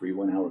schedule their free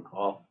 1-hour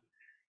call.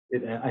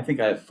 I think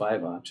I have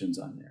 5 options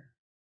on there.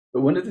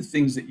 But one of the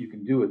things that you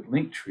can do with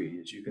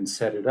Linktree is you can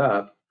set it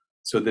up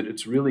so that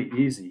it's really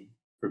easy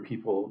for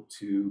people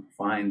to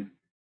find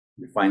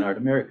your Fine Art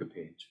America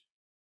page,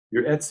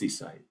 your Etsy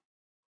site,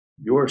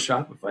 your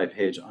Shopify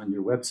page on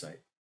your website.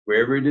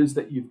 Wherever it is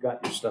that you've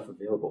got your stuff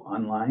available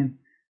online,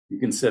 you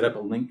can set up a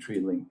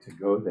Linktree link to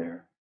go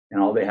there,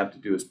 and all they have to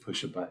do is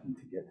push a button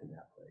to get to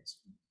that place.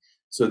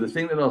 So the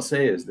thing that I'll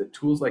say is that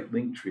tools like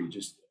Linktree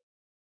just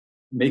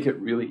make it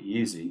really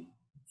easy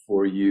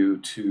for you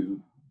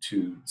to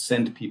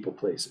send people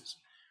places.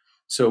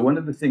 So one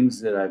of the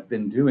things that I've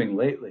been doing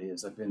lately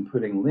is I've been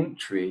putting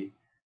Linktree,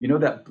 you know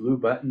that blue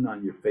button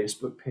on your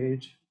Facebook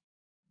page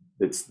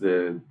that's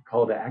the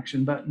call to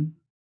action button?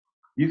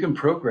 You can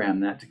program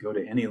that to go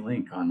to any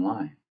link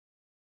online.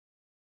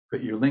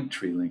 Put your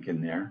Linktree link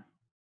in there,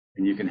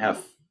 and you can have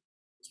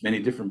as many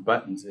different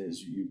buttons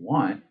as you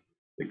want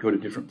that go to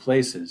different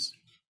places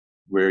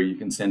where you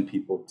can send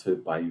people to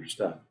buy your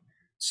stuff.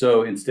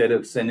 So instead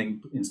of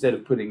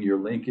putting your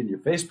link in your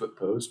Facebook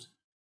post,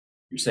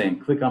 you're saying,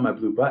 click on my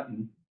blue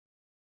button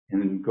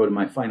and then go to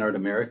my Fine Art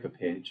America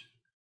page,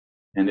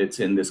 and it's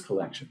in this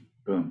collection.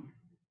 Boom.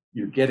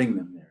 You're getting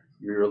them there.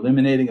 You're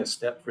eliminating a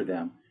step for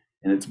them,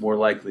 and it's more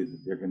likely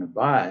that they're going to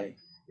buy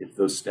if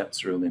those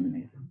steps are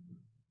eliminated.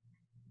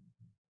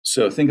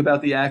 So think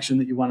about the action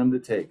that you want them to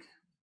take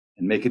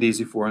and make it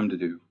easy for them to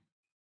do.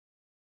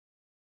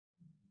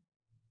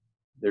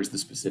 There's the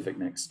specific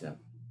next step.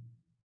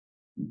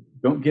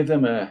 Don't give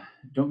them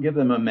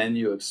a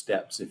menu of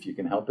steps if you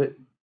can help it.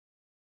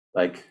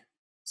 Like,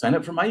 sign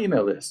up for my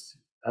email list.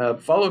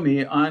 Follow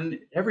me on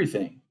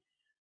everything.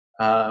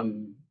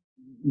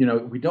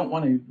 We don't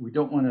want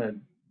to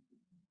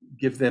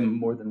give them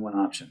more than one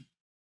option.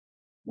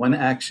 One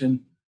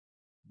action,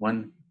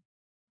 one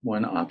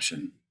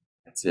option.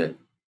 That's it.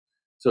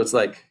 So it's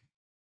like,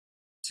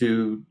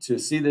 to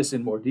see this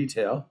in more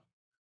detail,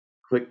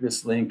 click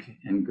this link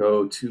and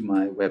go to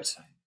my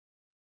website.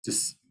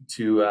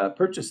 To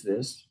purchase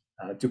this,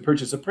 to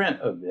purchase a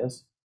print of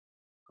this,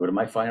 go to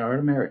my Fine Art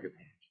America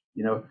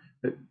page.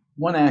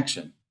 One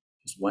action,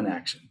 just one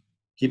action.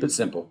 Keep it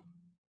simple.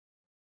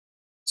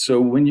 So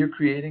when you're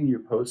creating your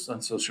posts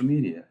on social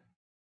media,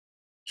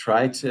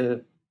 try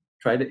to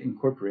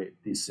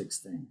incorporate these 6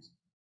 things.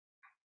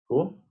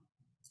 Cool?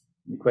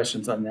 Any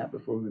questions on that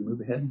before we move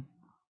ahead?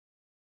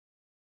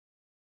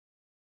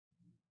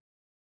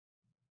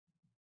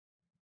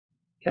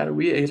 Kat, are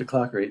we 8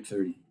 o'clock or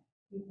 8:30?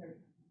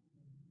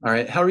 All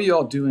right, how are you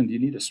all doing? Do you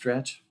need a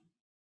stretch?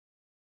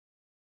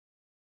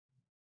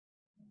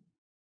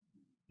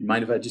 You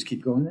mind if I just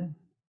keep going then?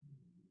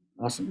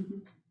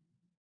 Awesome.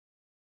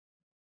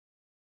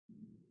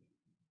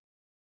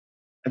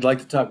 I'd like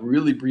to talk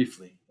really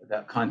briefly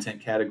about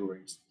content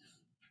categories.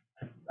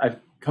 I've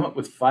come up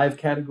with 5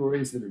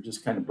 categories that are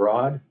just kind of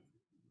broad,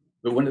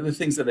 but one of the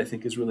things that I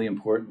think is really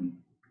important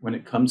when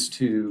it comes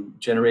to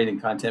generating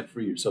content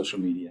for your social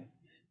media,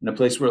 and a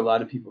place where a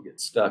lot of people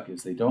get stuck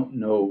is they don't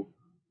know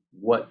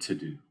what to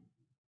do.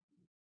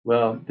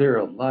 Well, there are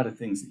a lot of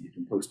things that you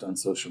can post on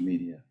social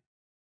media,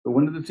 but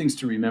one of the things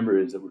to remember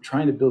is that we're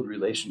trying to build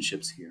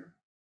relationships here,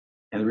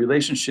 and the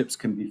relationships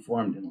can be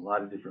formed in a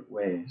lot of different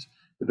ways.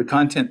 But the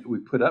content that we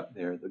put up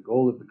there, the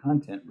goal of the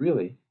content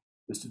really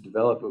is to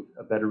develop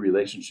a better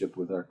relationship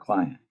with our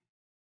client.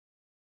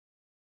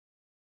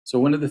 So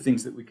one of the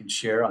things that we can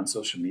share on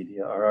social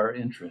media are our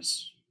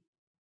interests.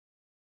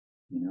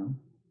 You know,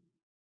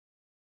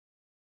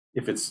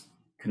 if it's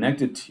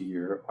connected to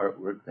your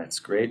artwork, that's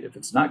great. If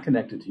it's not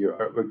connected to your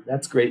artwork,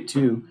 that's great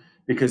too,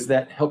 because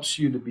that helps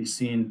you to be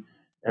seen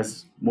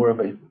as more of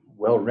a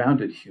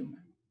well-rounded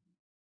human,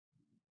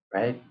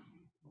 right?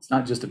 It's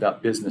not just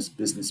about business,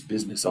 business,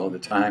 business all the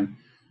time.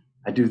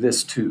 I do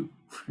this too,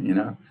 you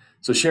know?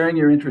 So sharing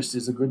your interest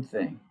is a good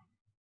thing.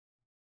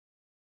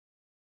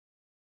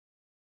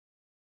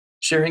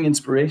 Sharing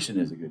inspiration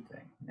is a good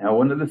thing. Now,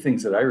 one of the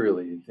things that I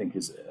really think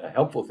is a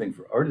helpful thing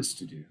for artists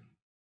to do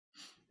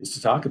is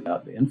to talk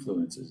about the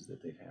influences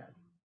that they've had.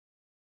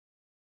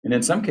 And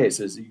in some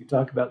cases, you can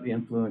talk about the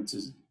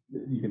influences,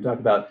 you can talk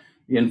about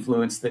the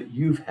influence that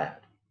you've had.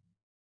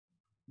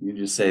 You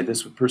just say,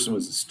 this person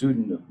was a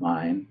student of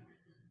mine,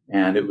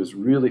 and it was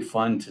really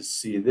fun to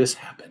see this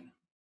happen,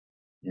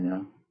 you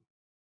know?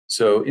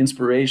 So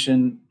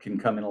inspiration can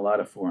come in a lot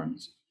of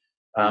forms.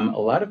 A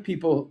lot of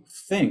people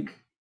think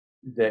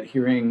that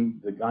hearing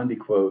the Gandhi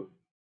quote,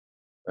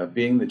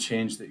 being the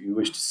change that you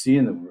wish to see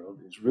in the world,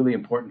 is really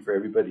important for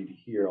everybody to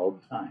hear all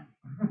the time.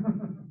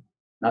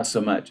 Not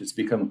so much. It's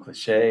become a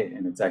cliche,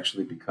 and it's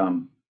actually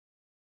become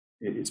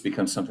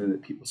something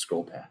that people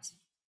scroll past.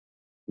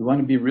 We want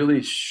to be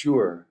really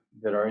sure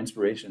that our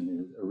inspiration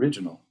is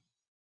original.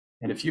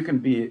 And if you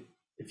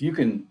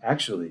can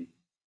actually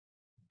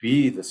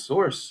be the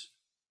source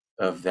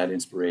of that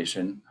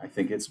inspiration, I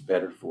think it's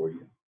better for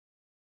you.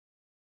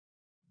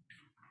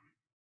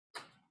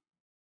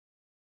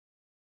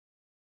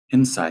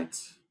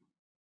 Insights.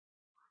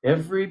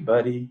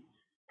 Everybody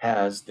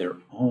has their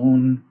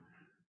own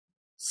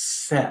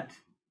set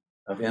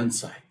of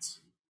insights,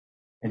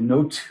 and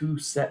no two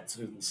sets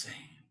are the same.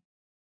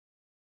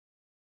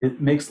 It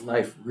makes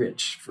life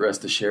rich for us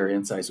to share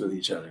insights with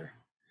each other.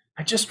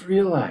 I just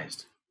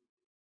realized,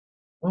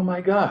 oh my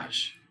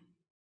gosh,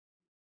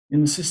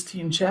 in the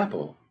Sistine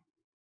Chapel,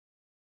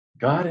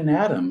 God and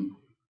Adam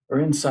are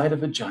inside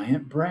of a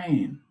giant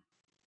brain.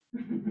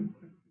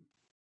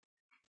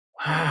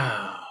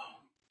 Wow.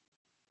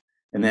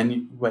 And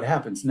then what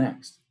happens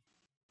next?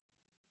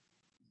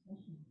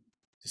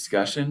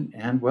 Discussion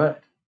and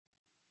what?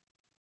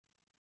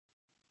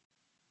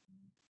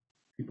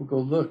 People go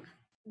look.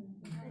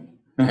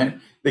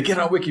 They get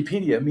on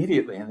Wikipedia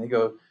immediately and they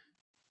go,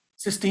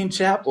 Sistine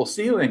Chapel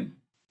ceiling.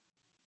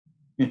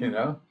 You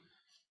know?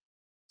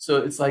 So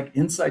it's like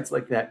insights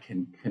like that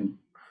can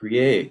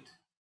create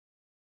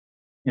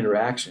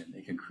interaction.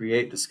 They can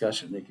create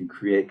discussion. They can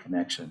create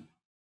connection.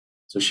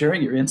 So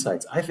sharing your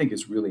insights, I think,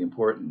 is really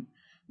important.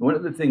 One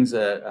of the things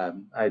that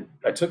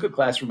I took a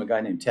class from a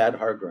guy named Tad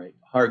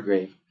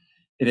Hargrave,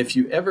 and if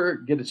you ever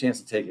get a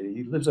chance to take it,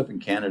 he lives up in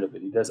Canada,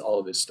 but he does all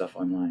of his stuff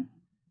online.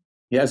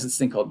 He has this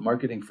thing called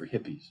Marketing for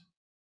Hippies,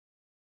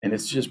 and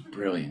it's just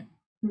brilliant.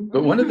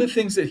 But one of the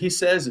things that he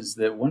says is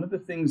that one of the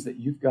things that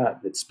you've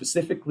got that's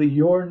specifically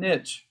your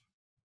niche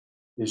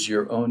is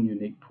your own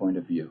unique point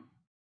of view.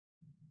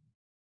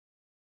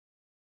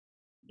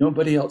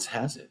 Nobody else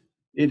has it.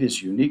 It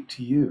is unique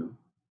to you,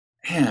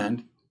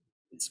 and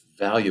it's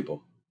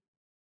valuable.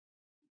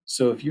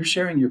 So if you're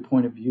sharing your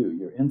point of view,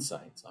 your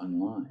insights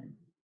online,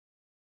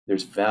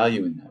 there's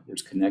value in that.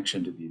 There's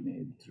connection to be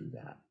made through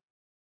that.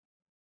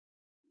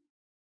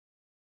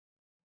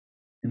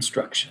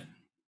 Instruction.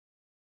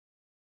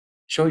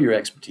 Show your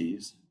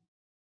expertise.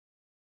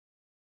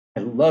 I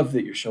love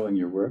that you're showing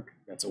your work.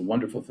 That's a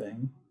wonderful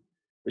thing.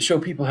 But show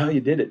people how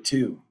you did it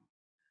too.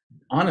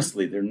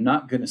 Honestly, they're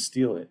not going to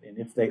steal it. And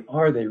if they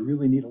are, they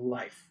really need a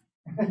life.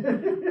 Well,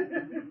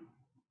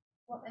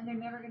 and they're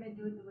never going to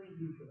do it the way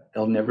you do it.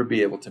 They'll never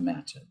be able to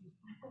match it.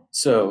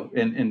 So,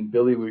 and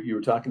Billy, what you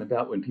were talking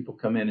about when people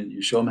come in and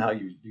you show them how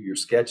you do your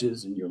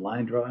sketches and your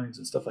line drawings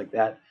and stuff like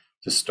that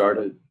to start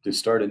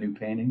a new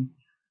painting.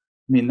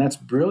 I mean, that's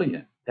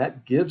brilliant.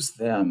 That gives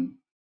them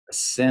a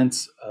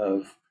sense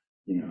of,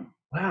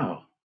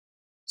 wow,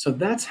 so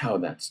that's how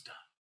that's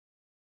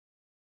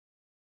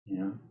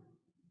done.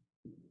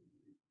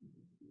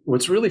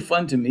 What's really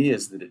fun to me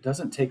is that it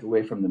doesn't take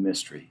away from the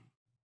mystery.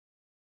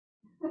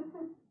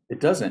 It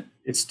doesn't.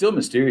 It's still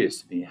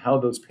mysterious to me how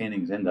those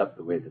paintings end up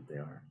the way that they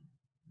are.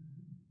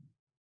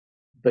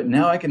 But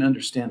now I can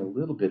understand a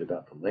little bit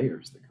about the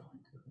layers that go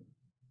into it.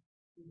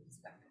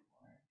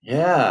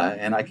 Yeah,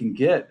 and I can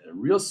get a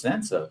real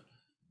sense of,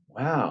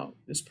 wow,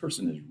 this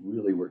person has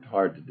really worked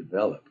hard to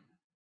develop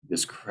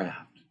this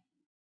craft,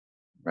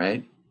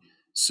 right?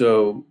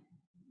 So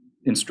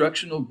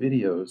instructional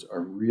videos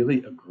are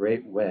really a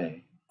great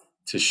way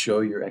to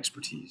show your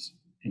expertise,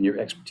 and your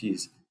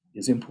expertise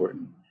is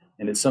important,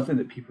 and it's something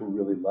that people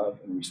really love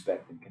and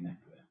respect and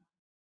connect with.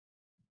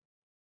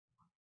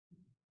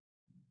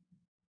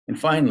 And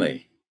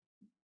finally,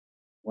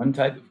 one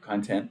type of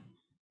content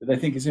that I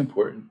think is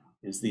important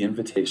is the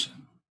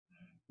invitation.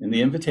 And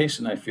the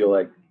invitation, I feel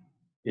like,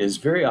 is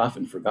very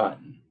often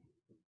forgotten.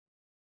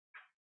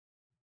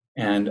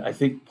 And I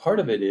think part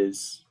of it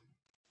is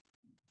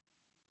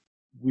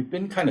we've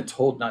been kind of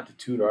told not to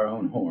toot our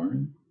own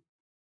horn.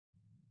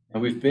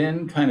 And we've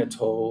been kind of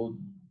told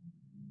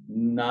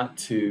not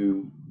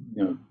to,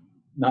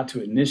 not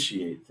to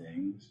initiate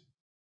things.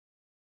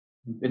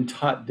 We've been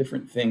taught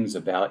different things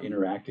about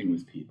interacting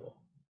with people.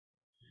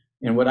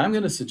 And what I'm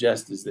going to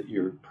suggest is that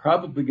you're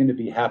probably going to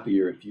be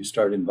happier if you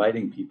start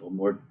inviting people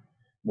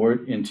more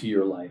into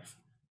your life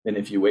than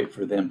if you wait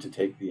for them to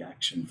take the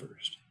action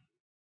first.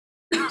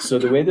 So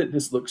the way that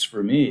this looks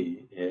for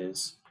me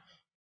is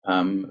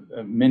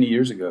many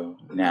years ago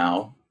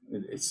now,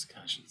 it's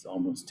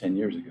almost 10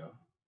 years ago,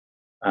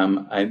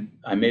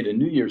 I made a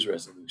New Year's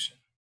resolution.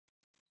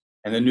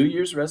 And the New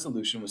Year's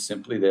resolution was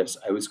simply this: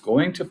 I was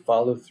going to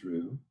follow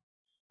through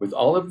with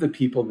all of the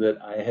people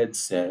that I had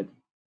said,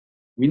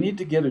 we need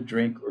to get a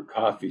drink or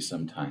coffee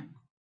sometime.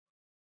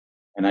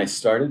 And I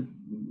started,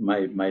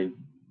 my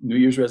New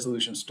Year's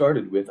resolution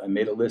started with, I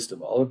made a list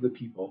of all of the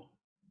people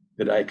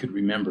that I could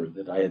remember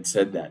that I had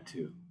said that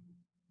to.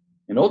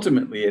 And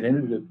ultimately, it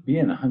ended up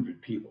being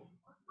 100 people.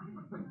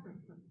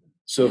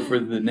 So for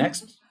the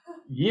next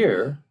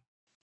year,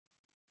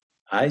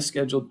 I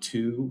scheduled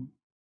 2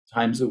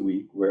 times a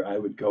week where I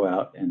would go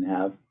out and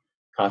have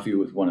coffee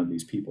with one of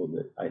these people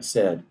that I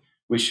said,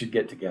 we should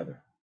get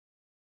together,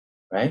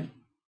 right?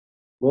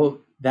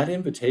 Well, that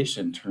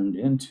invitation turned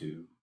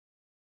into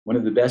one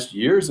of the best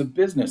years of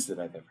business that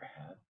I've ever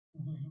had.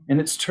 And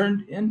it's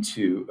turned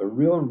into a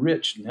real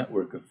rich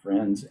network of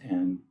friends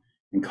and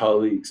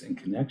colleagues and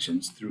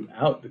connections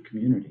throughout the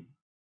community.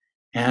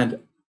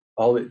 And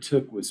all it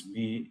took was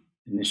me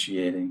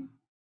initiating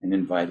and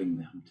inviting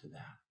them to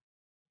that.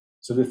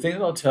 So the thing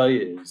that I'll tell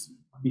you is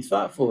be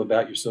thoughtful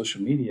about your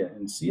social media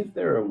and see if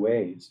there are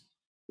ways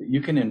that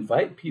you can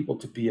invite people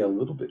to be a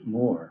little bit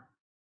more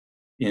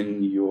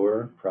in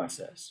your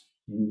process,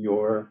 in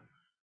your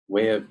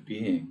way of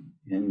being,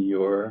 in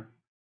your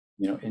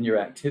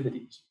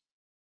activities.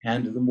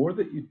 And the more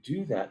that you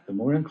do that, the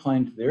more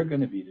inclined they're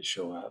going to be to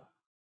show up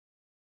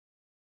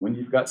when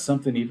you've got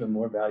something even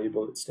more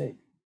valuable at stake.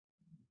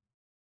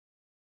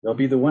 They'll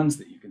be the ones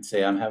that you can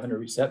say, I'm having a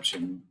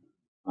reception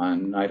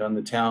on Night on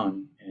the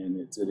Town, and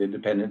it's at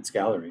Independence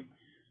Gallery,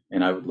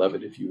 and I would love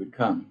it if you would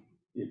come.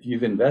 If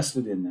you've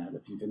invested in that,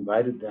 if you've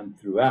invited them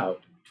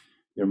throughout,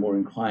 they're more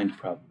inclined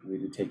probably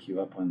to take you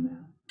up on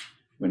that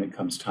when it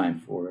comes time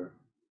for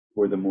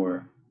the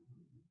more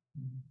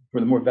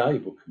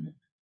valuable commitment.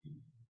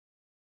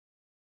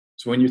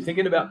 So when you're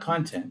thinking about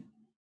content,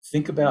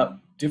 think about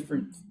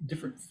different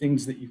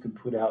things that you can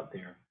put out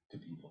there to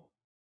people.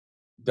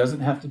 It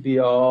doesn't have to be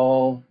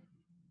all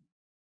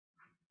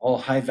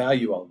high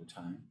value all the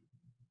time,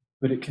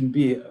 but it can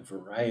be a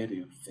variety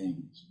of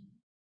things.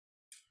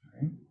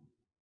 All right?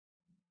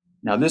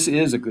 Now, this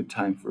is a good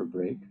time for a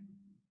break.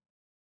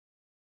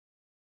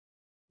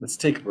 Let's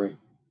take a break.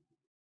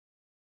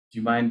 Do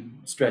you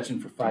mind stretching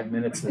for 5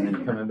 minutes and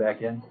then coming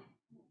back in?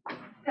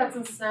 Got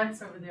some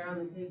snacks over there on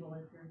the table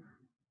if you're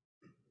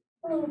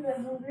a little bit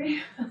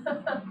hungry.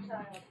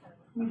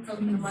 Need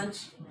something for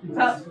lunch.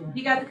 Oh,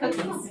 you got the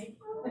cookies?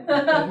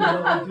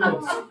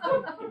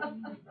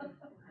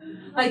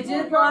 I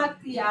did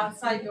lock the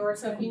outside door,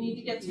 so if you need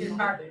to get to your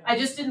car, I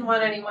just didn't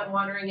want anyone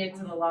wandering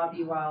into the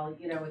lobby while, with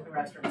the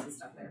restrooms and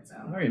stuff there, so.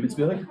 All right, Miss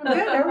Billy. I'm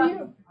good, how are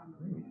you?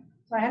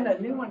 So I had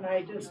a new one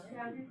I just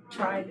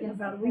tried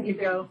about a week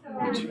ago,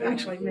 which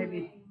actually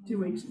maybe 2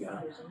 weeks ago.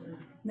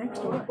 Next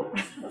door.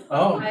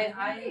 Oh.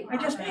 I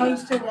just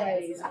posted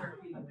a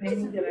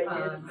painting that I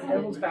did, the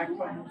Devil's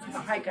Backbone, a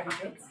hike I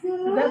took.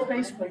 And that's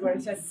basically what I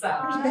said. This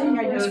painting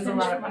I just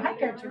finished from a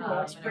hike I took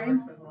last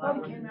spring. Thought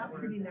it came out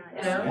pretty nice.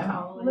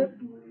 Yeah.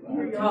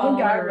 One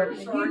guy wrote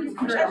me, you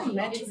should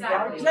mention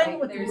that, because I knew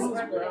what the rules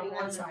were on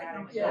one side.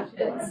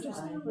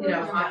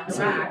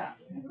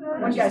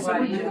 One guy said,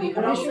 "Would you do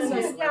commissions?"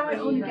 I said, "Yeah, I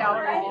own a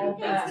gallery."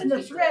 And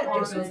the thread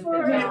just really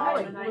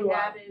blew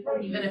up.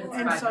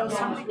 And so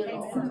somebody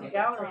came into the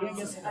gallery, I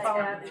guess, and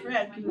followed the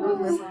thread, because I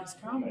remember his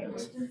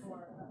comments.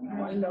 I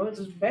want to know it's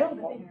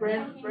available.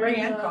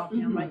 Brian called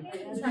me. I'm like,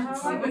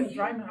 I wouldn't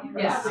dry mount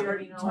press.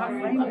 It's not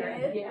framed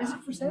there. Is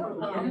it for sale?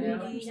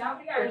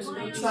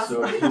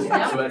 So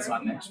that's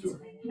on next door.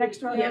 Next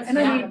door, yeah. And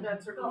I mean,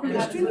 for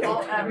the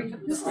studio,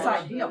 this is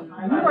ideal.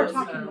 You are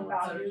talking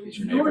about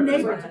your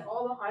neighborhood.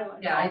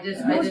 Yeah, I did.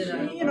 And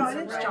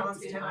it's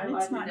Johnstown.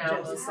 It's not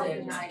just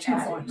 2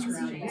 blocks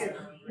around here.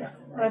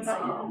 But I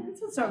thought, oh,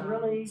 this is a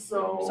really,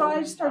 so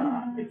I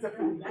started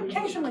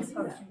occasionally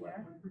posting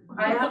there.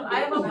 I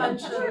have a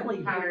bunch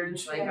of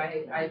patterns, like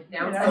I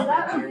downsized my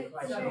pattern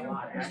collection a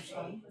lot,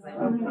 actually. Because I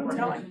moved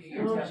over a few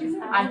years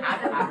ago. I had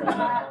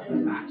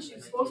patterns back.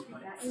 She's supposed to be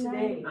back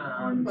today.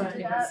 Just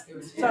because it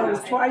was. So it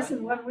was twice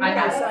in 1 week. I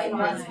had saw like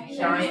you. these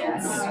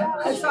giants. I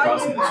saw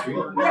Crossing you. the street.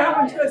 Yeah, I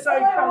went to a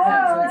side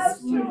conference.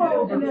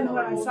 And then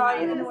when I saw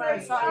you,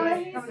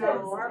 coming out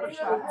of the barber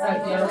shop.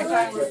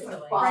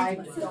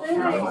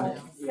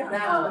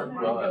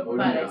 Well,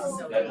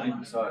 Odie, that night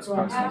you saw us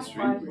crossing the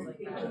street.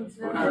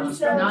 Odie was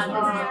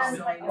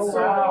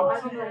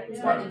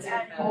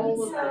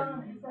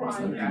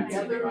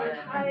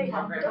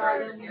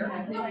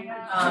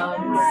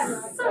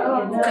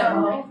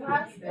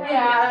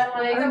Yeah,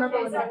 like, I remember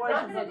okay, when so I I'm was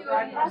not gonna do it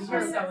for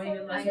sewing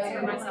unless it's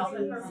for myself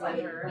and for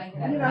pleasure.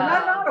 You know,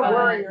 not a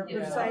warrior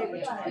per se, but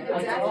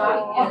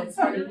It's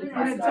part of the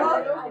and it's all,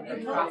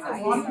 process.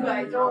 walking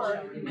by the door. I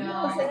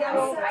think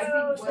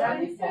when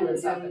we pull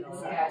this up and I'll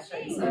show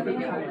you some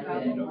video like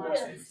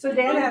that. So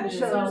Dan had to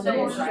show So us they the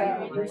were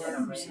trying to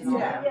show.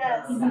 Yeah.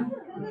 Yes. And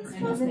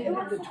then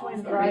the twin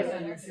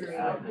driving.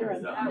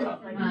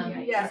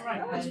 Yeah,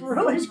 right. It's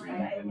really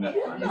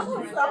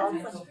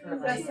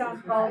best sound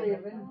quality of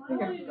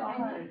anything.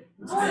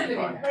 All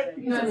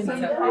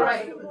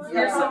right,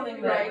 here's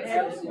something that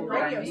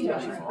Radio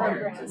stations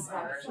programs. I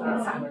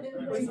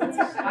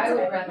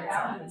would rather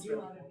not.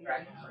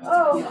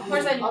 Oh. Of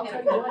course, I didn't get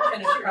a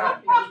finished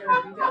product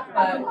picture,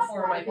 but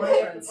for my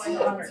boyfriend's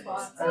daughters,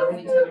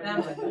 we took them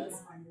with us.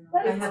 I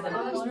had them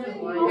color the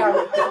line.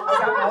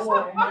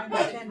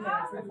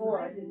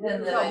 And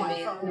then I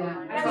made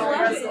color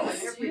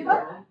bristles too.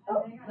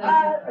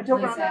 I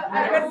told her,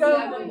 I'm gonna go.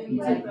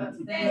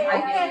 I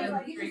gave them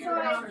 3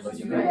 pictures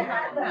to my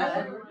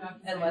iPad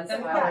and let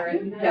them color it.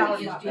 Yeah,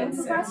 each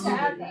piece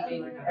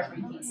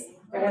every piece.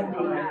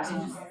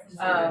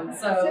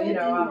 So, you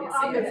know,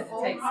 obviously you have to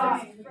take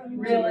some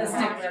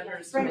realistic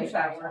measures to make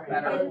that work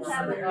better,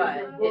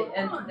 but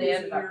and they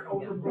ended up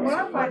really good. What I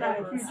find out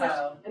if you just, So,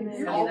 I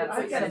mean, that's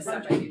the kind of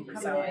stuff I do for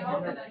sewing,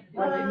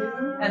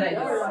 and I do.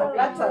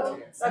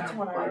 that's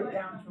what I wrote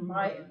down for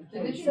my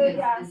invitation. So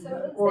yeah, so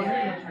Or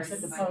you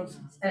said the post.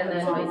 And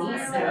then my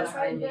niece says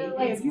I made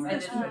Hey, if you I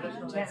just did want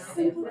traditional to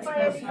Mexican.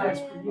 that's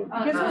for you.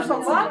 Because there's a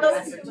lot of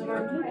things that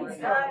are moving.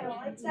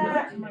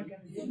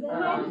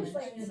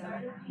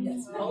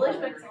 Yes, Polish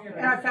Mexican.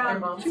 And I Their found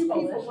mom's 2 people,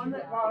 Polish. one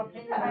that bought a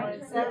painting on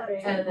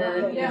Saturday. And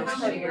then, Yeah,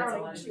 she my gets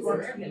girl, a she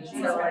works for me.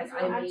 So like I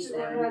made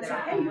And I them said,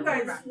 hey, you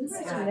guys, this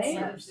is your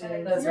neighbors.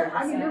 Those are I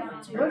mean,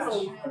 you're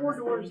literally 4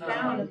 doors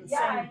down in the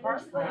same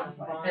apartment.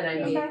 and I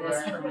made this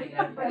for my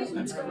nephew.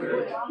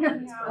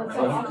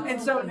 And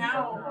so now,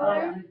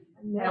 Sorry.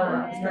 I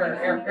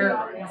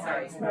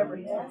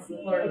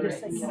just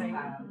think,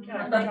 can I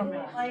tell me?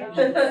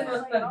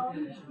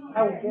 I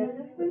will get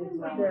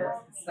their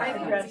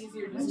address.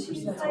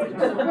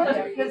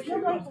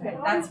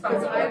 That's fun.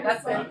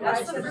 That's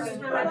the first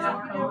time I've had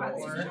home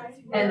before,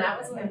 and that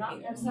was my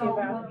painting.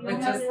 Like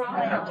just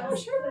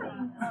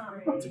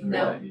That's a great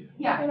no. idea.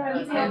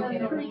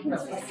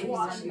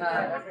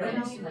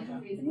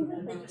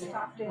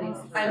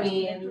 I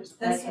mean,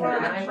 this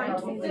one I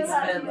probably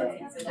spent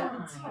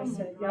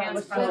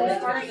hands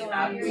probably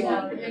about 3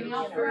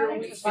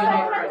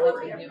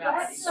 probably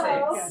about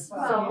 6.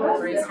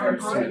 Research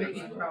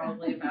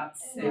probably about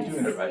 6. You're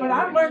doing it right. But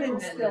I'm learning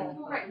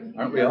still.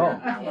 Aren't we all?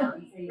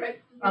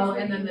 Oh,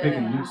 and then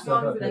Picking new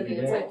stuff up then every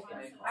the day. inside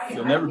tunic.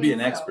 You'll never be an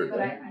expert.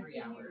 3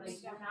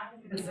 hours.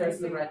 Because there's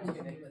the red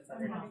tunic that's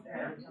underneath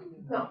there.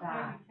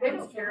 They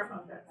don't care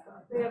about that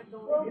stuff. They have no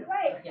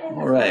idea. Yeah.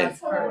 All right,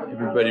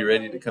 everybody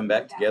ready to come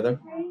back together?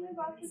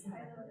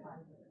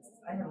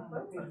 I have a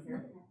quote on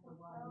here.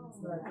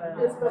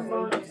 Just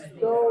amongst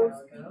those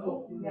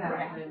people. Yeah,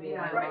 I mean,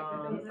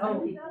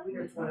 oh,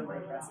 here's one of my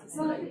dresses.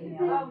 Right,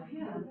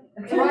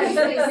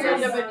 they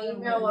send them an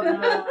email of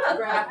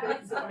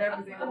graphics and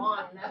whatever they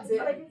want, and that's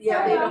it.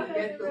 Yeah, they don't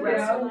get the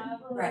rest of it.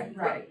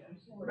 Right.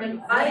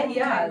 And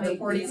the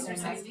 40s or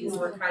 60s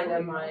were kind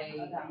of my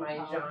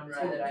genre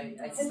that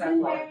I stuck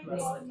with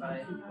most of the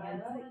time.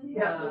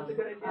 Yeah, that's a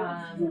good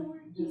idea.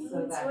 Just so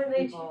It's that when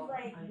they, people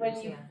when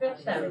you fit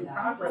them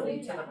properly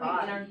to the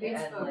body,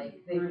 and like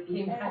they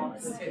became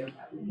timeless too.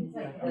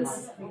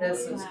 This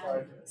was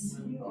gorgeous.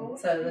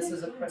 So this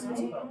was a Christmas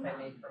quilt I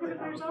made for my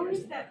There's mom. always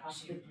that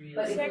section, we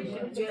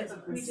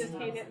just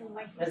hate it and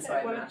like you That's why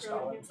said, I what matched if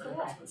all you're of them.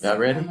 against Y'all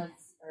ready?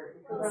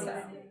 So,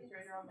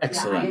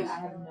 Excellent.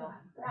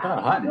 Kind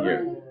of hot in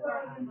here.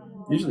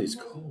 Usually it's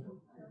cold.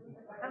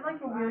 I'm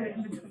like a weird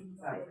in between.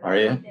 Are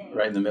you?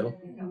 Right in the middle?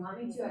 And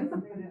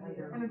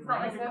it's not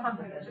like a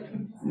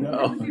competition.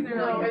 No. It's either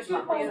like I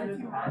should be in this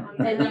one.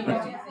 and then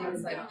you do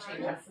things like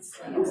change up the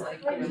sleeves,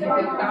 like, you know, if you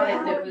got it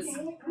and it was,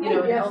 you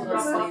know, an elbow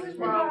sleeve,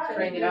 and then you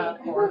bring it up,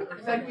 or.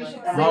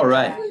 All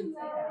right.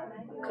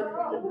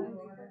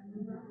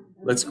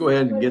 Let's go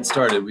ahead and get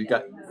started. We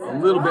got a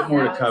little bit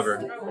more to cover.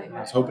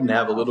 I was hoping to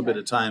have a little bit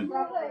of time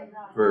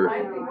for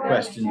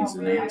questions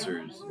and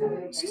answers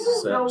and No,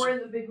 such. we're in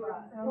the big room.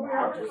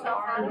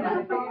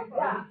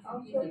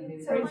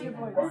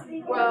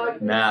 Well,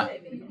 Nah,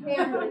 you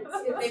can, but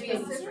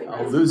it's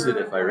I'll lose it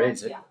if I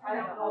raise it.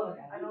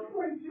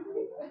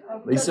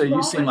 Lisa,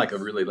 you seem like a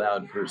really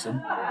loud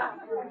person.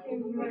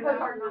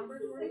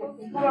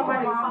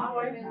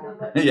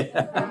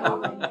 Yeah.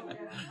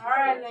 All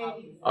right,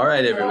 ladies. All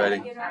right,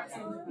 everybody.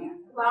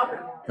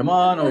 Come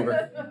on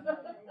over.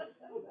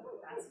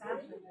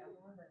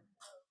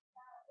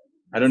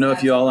 I don't know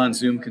if you all on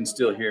Zoom can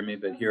still hear me,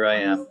 but here I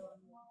am.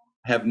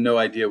 I have no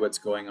idea what's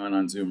going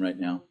on Zoom right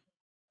now.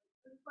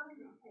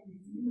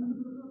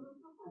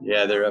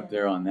 Yeah, they're up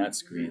there on that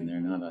screen. They're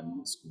not on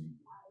this screen.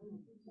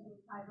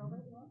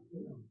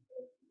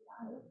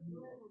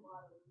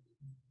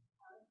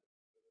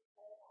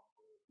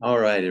 All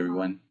right,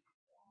 everyone.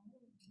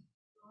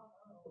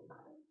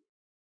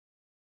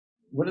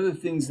 One of the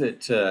things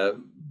that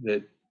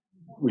that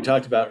we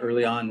talked about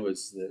early on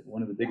was that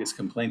one of the biggest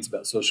complaints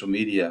about social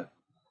media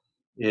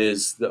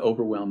is the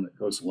overwhelm that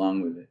goes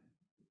along with it.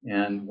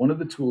 And one of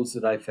the tools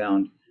that I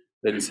found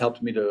that has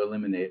helped me to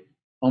eliminate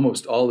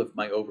almost all of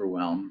my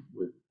overwhelm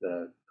with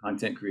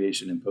content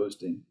creation and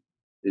posting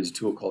is a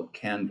tool called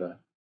Canva.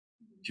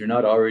 If you're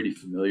not already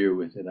familiar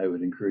with it, I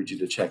would encourage you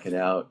to check it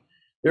out.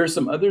 There are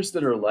some others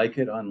that are like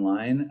it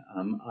online.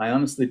 I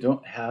honestly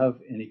don't have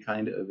any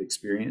kind of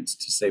experience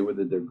to say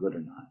whether they're good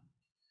or not.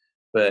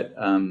 But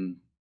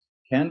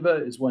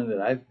Canva is one that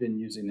I've been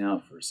using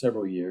now for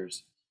several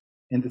years.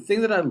 And the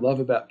thing that I love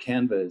about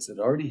Canva is it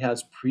already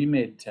has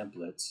pre-made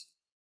templates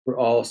for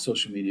all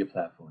social media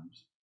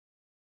platforms.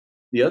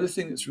 The other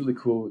thing that's really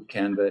cool with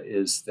Canva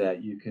is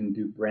that you can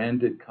do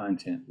branded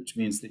content, which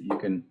means that you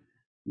can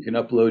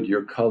upload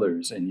your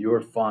colors and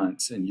your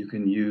fonts, and you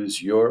can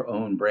use your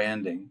own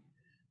branding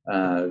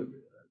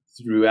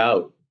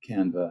throughout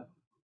Canva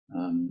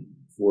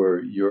for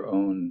your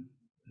own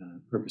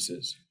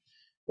purposes.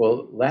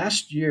 Well,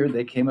 last year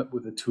they came up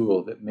with a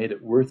tool that made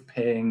it worth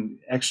paying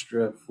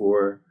extra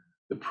for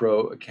the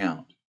pro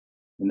account,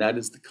 and that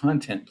is the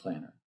Content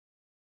Planner.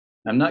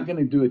 I'm not going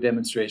to do a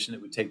demonstration.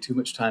 It would take too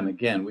much time.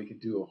 Again, we could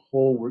do a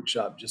whole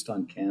workshop just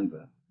on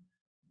Canva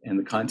and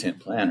the Content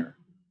Planner.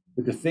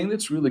 But the thing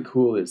that's really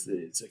cool is that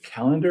it's a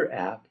calendar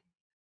app,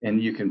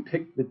 and you can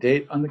pick the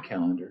date on the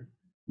calendar.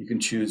 You can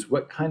choose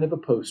what kind of a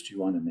post you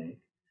want to make.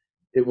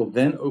 It will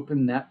then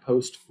open that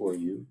post for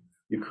you.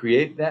 You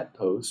create that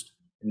post,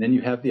 and then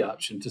you have the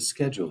option to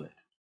schedule it.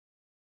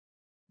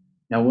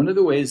 Now, one of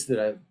the ways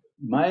that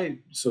my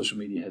social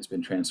media has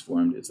been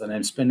transformed is that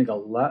I'm spending a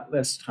lot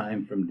less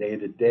time from day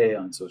to day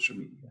on social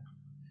media.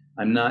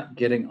 I'm not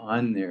getting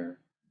on there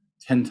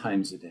 10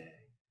 times a day.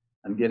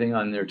 I'm getting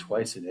on there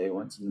twice a day,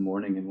 once in the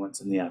morning and once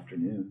in the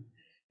afternoon.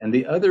 And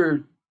the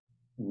other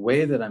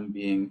way that I'm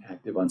being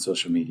active on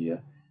social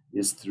media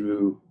is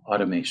through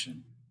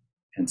automation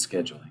and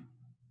scheduling.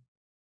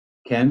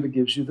 Canva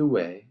gives you the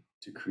way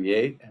to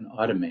create and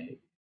automate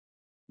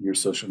your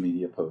social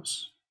media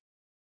posts.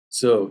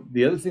 So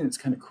the other thing that's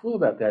kind of cool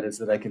about that is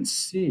that I can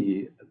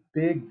see a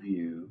big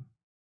view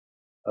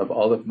of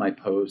all of my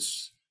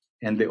posts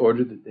and the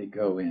order that they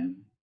go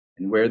in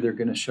and where they're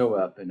going to show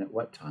up and at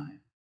what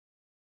time.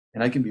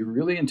 And I can be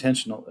really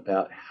intentional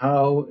about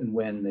how and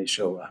when they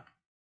show up.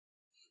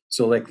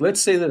 So like,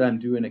 let's say that I'm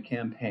doing a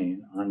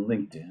campaign on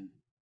LinkedIn,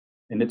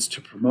 and it's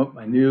to promote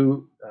my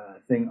new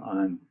thing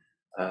on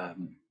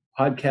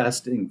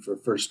podcasting for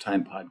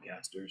first-time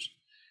podcasters.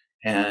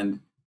 And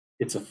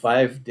it's a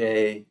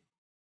 5-day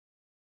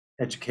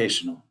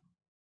educational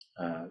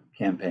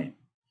campaign.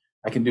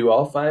 I can do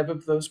all 5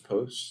 of those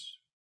posts.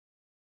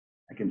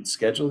 I can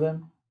schedule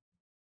them.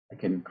 I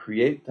can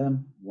create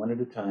them one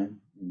at a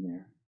time in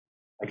there.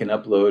 I can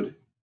upload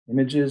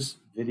images,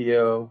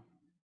 video,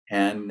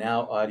 and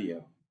now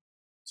audio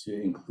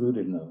to include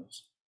in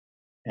those.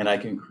 And I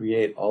can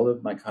create all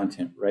of my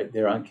content right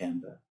there on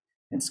Canva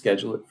and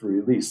schedule it for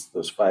release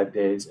those 5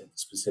 days at a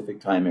specific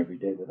time every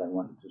day that I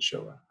want it to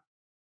show up.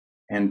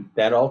 And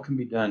that all can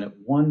be done at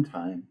one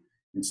time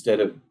instead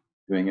of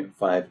doing it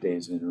 5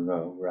 days in a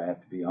row where I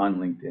have to be on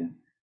LinkedIn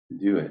to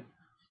do it.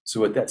 So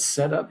what that's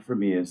set up for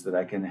me is that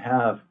I can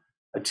have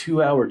a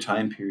 2-hour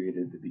time period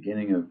at the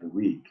beginning of the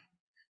week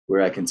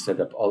where I can set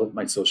up all of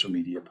my social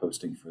media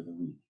posting for the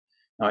week.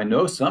 Now, I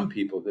know some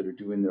people that are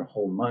doing their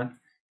whole month,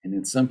 and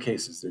in some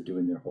cases, they're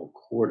doing their whole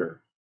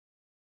quarter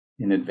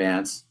in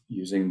advance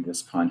using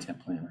this content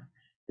planner.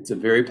 It's a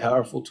very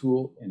powerful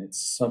tool, and it's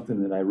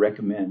something that I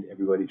recommend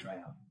everybody try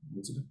out.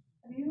 Elizabeth?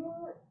 Have you,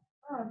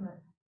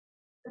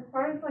 as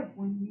far as like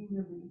when you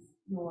release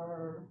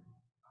your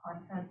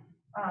content,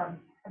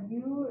 have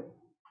you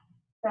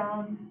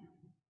found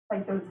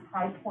like those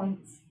high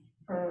points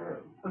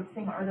for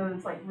posting? Are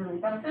those like really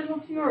beneficial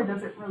to you, or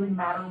does it really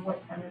matter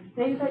what time of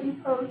day that you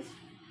post?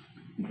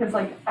 Because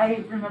like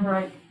I remember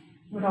I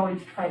would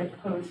always try to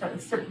post at a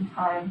certain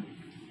time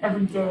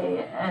every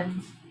day,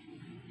 and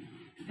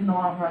in the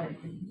long run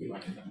it didn't do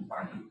anything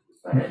for me.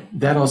 But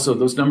that also,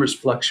 those numbers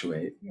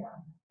fluctuate. yeah.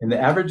 And the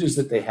averages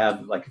that they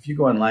have, like if you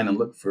go online and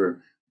look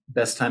for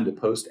best time to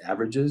post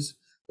averages,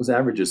 Those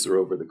averages are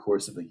over the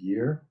course of a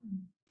year.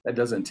 That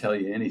doesn't tell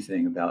you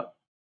anything about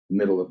the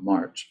middle of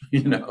March,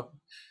 you know.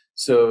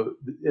 So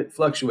it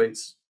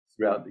fluctuates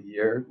throughout the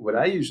year. What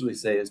I usually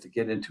say is to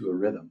get into a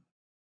rhythm,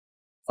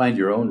 find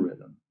your own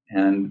rhythm.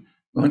 And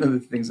one of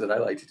the things that I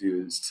like to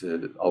do is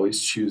to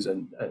always choose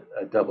a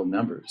double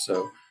number.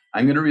 So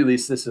I'm going to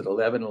release this at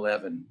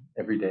 11:11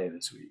 every day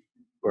this week,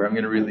 or I'm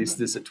going to release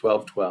this at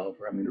 12:12,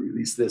 or I'm going to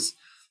release this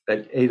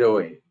at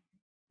 8:08,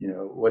 you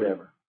know,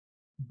 whatever.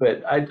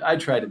 But I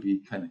try to be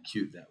kind of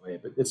cute that way,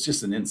 but it's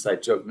just an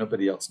inside joke.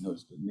 Nobody else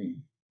knows but me,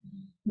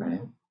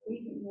 right?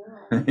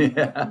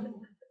 Yeah.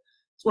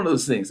 It's one of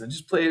those things. I'm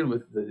just playing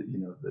with the, you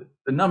know,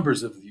 the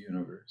numbers of the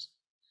universe.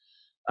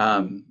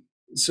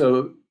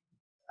 So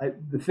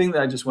the thing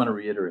that I just want to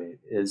reiterate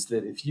is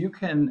that if you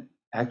can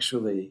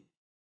actually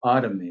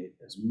automate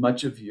as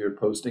much of your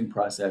posting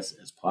process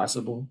as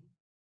possible,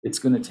 it's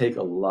going to take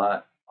a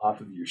lot off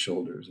of your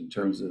shoulders in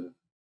terms of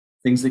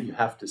things that you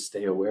have to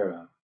stay aware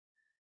of.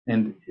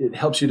 And it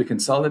helps you to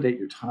consolidate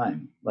your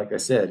time. Like I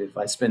said, if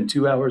I spend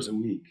 2 hours a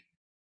week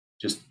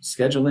just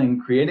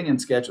creating and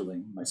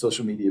scheduling my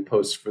social media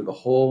posts for the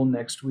whole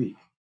next week,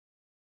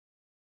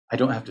 I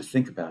don't have to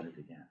think about it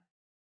again.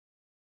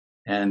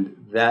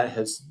 And that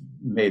has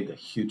made a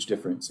huge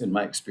difference in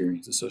my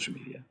experience of social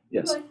media.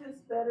 Yes. Do you like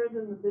this better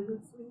than the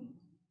business suite?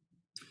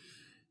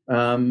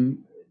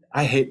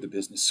 I hate the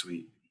business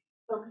suite.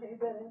 Okay,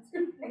 that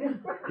answers.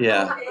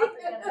 Yeah.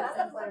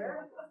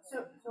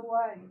 So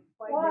why?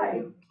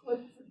 Why?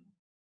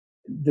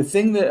 The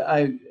thing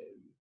that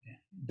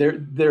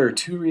there are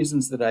two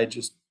reasons that I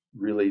just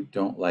really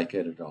don't like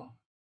it at all.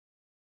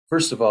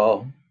 First of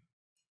all,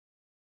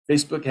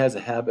 Facebook has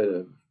a habit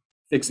of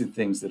fixing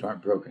things that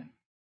aren't broken.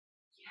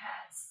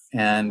 Yes.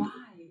 And Why?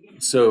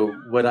 so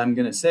what I'm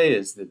going to say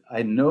is that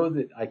I know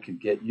that I could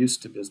get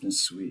used to Business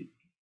Suite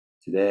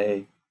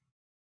today,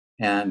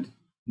 and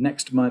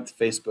next month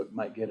Facebook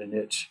might get an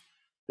itch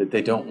that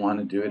they don't want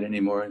to do it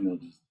anymore, and they'll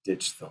just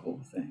ditch the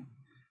whole thing.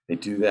 They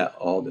do that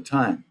all the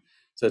time.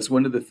 So it's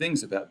one of the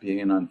things about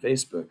being on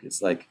Facebook.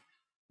 It's like,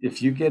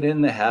 if you get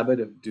in the habit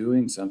of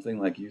doing something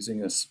like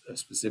using a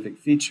specific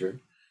feature,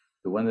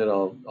 the one that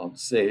I'll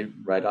say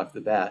right off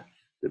the bat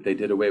that they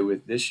did away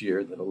with this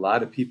year that a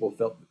lot of people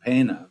felt the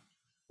pain of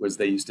was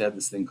they used to have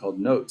this thing called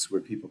Notes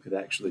where people could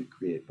actually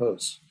create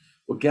posts.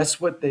 Well, guess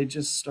what they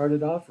just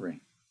started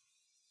offering?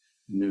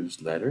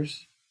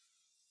 Newsletters.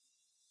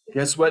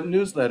 Guess what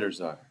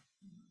newsletters are?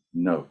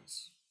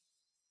 Notes.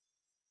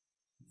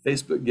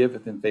 Facebook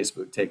giveth and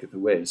Facebook taketh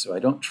away. So I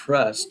don't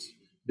trust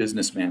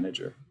Business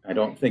Manager. I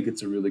don't think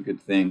it's a really good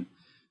thing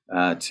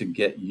to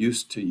get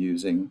used to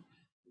using,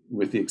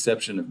 with the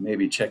exception of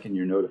maybe checking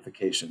your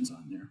notifications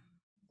on there.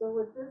 So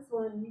with this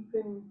one, you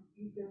can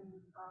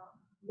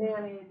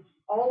manage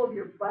all of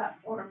your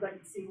platforms. I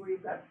can see where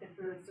you've got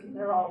Pinterest and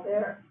they're all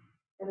there.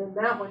 And in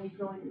that one, you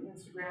can only do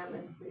Instagram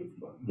and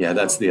Facebook. Yeah,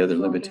 that's the other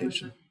So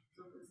limitation.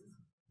 so this is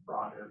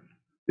broader.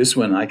 This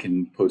one I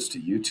can post to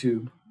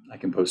YouTube. I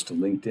can post to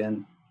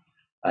LinkedIn.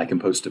 I can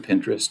post to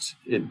Pinterest.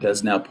 It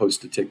does now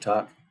post to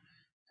TikTok.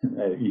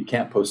 You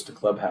can't post to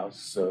Clubhouse,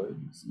 so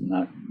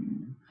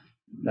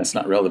that's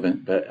not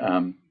relevant.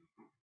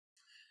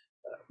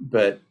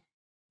 But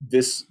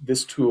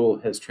this tool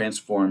has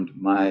transformed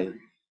my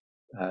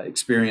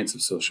experience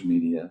of social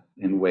media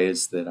in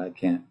ways that I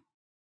can't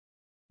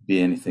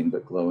be anything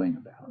but glowing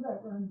about.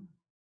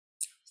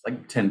 It's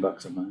like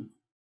 $10 a month.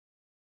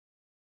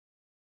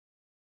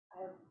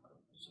 I have a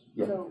question.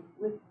 Yeah.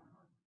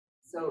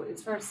 So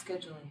as far as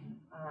scheduling,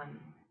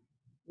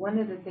 one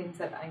of the things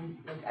that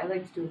I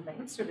like to do with my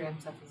Instagram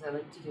stuff is I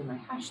like to do my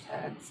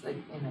hashtags like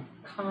in a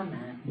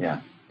comment.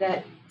 Yeah.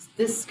 That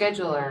this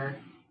scheduler,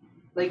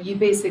 like you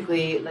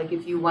basically, like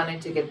if you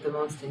wanted to get the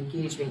most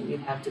engagement,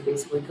 you'd have to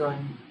basically go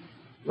in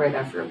right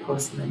after a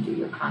post and then do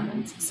your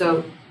comments.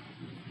 So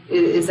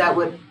is that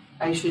what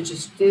I should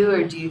just do,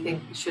 or do you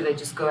think, should I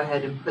just go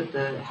ahead and put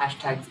the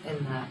hashtags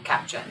in the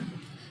caption?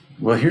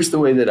 Well, here's the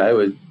way that I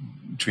would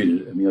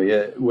treat it,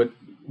 Amelia.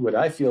 What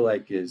I feel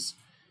like is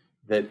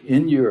that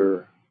in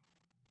your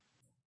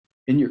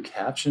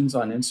captions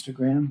on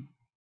Instagram,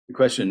 the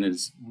question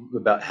is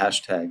about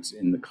hashtags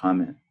in the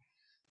comment.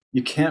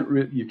 You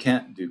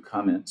can't do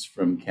comments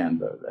from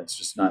Canva. That's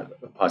just not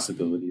a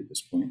possibility at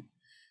this point.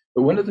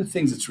 But one of the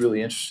things that's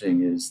really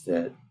interesting is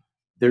that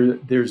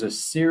there's a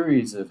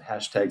series of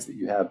hashtags that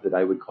you have that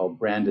I would call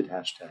branded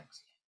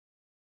hashtags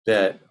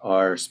that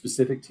are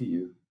specific to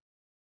you.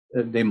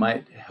 They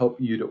might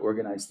help you to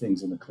organize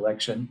things in a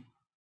collection.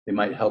 They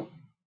might help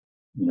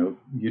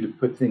you to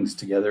put things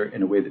together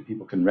in a way that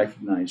people can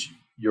recognize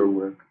your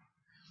work.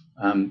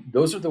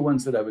 Those are the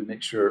ones that I would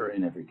make sure are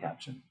in every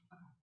caption.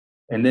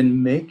 And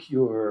then make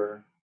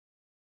your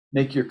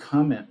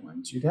comment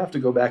ones. You'd have to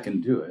go back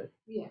and do it.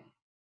 Yeah.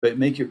 But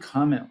make your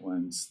comment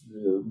ones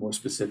the more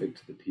specific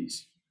to the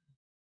piece.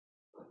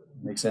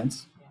 Make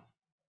sense? Yeah.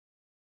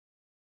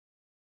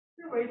 Is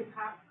there a way to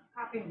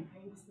copy and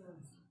paste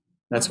those?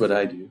 That's what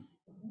I do.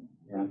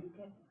 Yeah.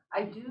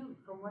 I do,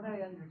 from what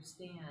I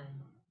understand,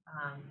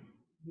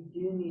 you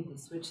do need to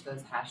switch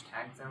those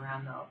hashtags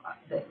around though,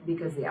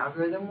 because the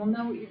algorithm will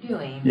know what you're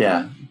doing.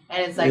 Yeah.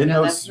 And it's like, It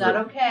no, knows that's not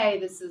okay.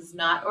 This is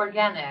not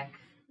organic.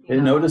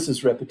 It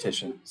notices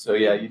repetition. So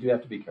yeah, you do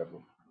have to be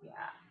careful.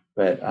 Yeah.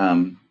 But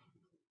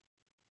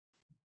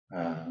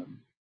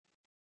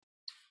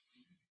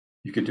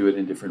you could do it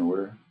in different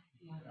order.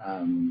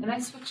 Yeah. And I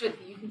switch it.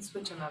 You can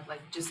switch them up,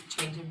 like just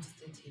change them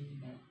just a teeny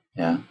bit.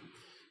 Yeah.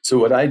 So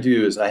what I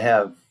do is I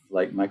have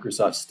like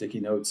Microsoft sticky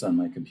notes on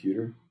my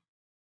computer,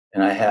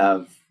 and I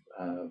have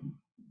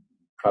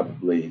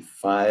probably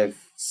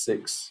 5,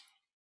 6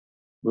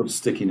 little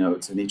sticky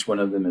notes, and each one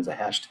of them is a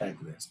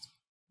hashtag list.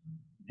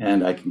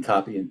 And I can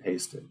copy and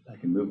paste it. I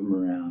can move them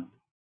around.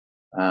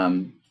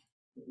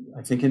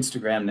 I think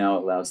Instagram now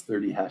allows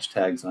 30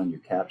 hashtags on your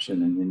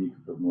caption, and then you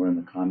can put more in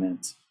the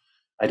comments.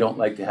 I don't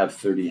like to have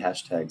 30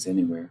 hashtags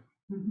anywhere.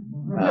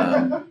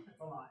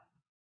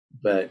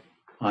 But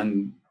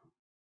on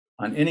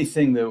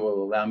anything that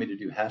will allow me to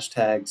do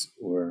hashtags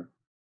or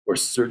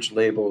search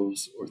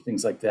labels or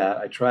things like that,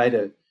 I try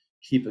to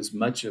keep as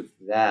much of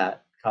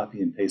that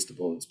copy and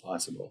pastable as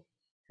possible,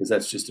 because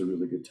that's just a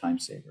really good time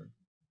saver.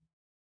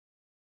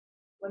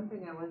 One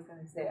thing I was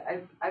going to say,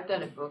 I've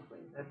done it both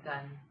ways. I've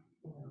done,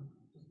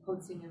 just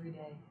posting every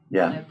day.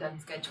 Yeah. And I've done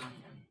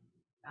scheduling them.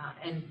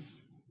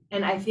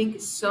 And I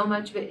think so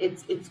much of it,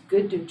 it's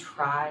good to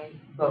try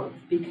both,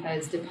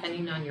 because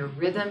depending on your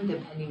rhythm,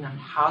 depending on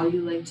how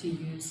you like to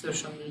use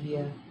social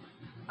media,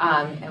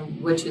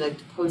 and what you like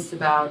to post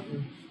about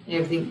and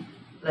everything,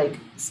 like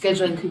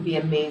scheduling could be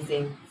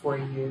amazing for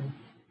you,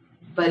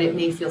 but it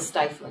may feel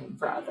stifling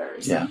for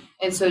others. Yeah.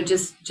 And so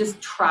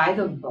just try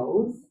them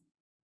both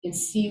and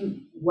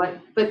see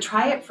but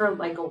try it for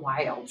like a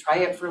while. Try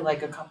it for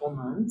like a couple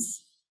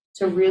months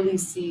to really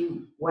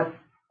see what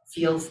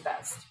feels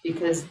best.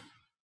 Because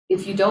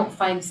if you don't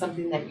find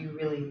something that you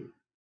really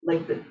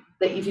like, that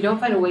if you don't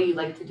find a way you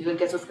like to do it,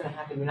 guess what's going to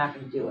happen? You're not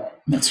going to do it.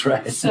 That's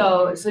right.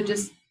 So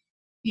just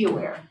be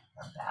aware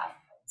of that.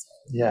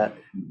 Yeah.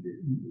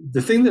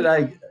 The thing that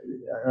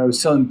I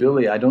was telling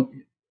Billy,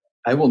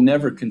 I will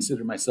never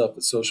consider myself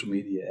a social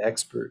media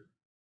expert.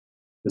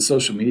 The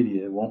social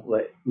media won't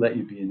let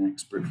you be an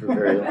expert for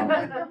very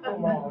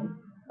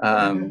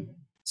long.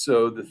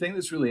 So the thing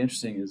that's really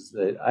interesting is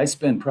that I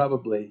spend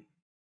probably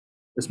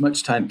as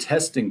much time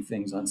testing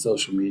things on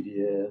social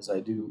media as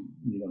I do,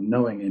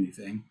 knowing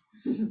anything.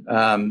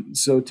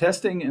 So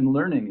testing and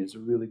learning is a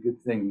really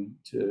good thing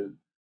to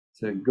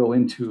go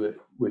into it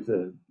with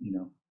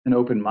an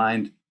open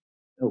mind,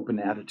 open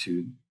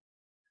attitude.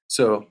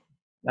 So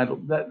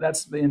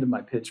that's the end of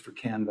my pitch for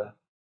Canva.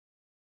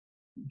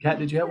 Kat,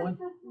 did you have one?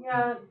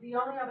 Yeah, the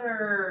only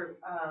other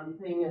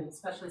thing, and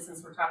especially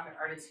since we're talking to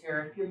artists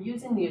here, if you're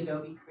using the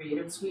Adobe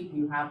Creative Suite and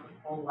you have the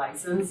full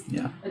license,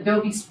 Yeah.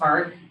 Adobe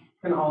Spark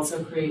can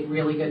also create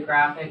really good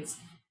graphics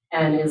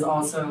and has a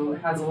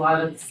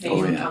lot of the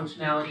same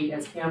functionality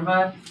as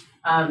Canva.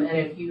 And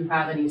if you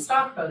have any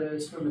stock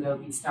photos from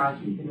Adobe Stock,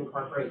 you can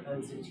incorporate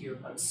those into your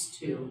posts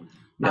too.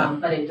 Yeah.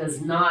 But it does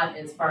not,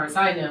 as far as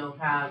I know,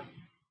 have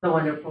the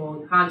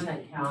wonderful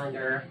content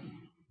calendar.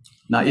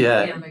 Not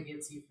yet. Canva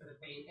gives you for the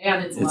page,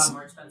 and it's a lot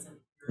more expensive.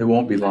 It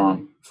won't be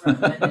long.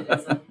 Recommend it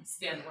as a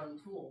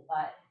standalone tool,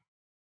 but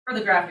for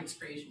the graphics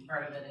creation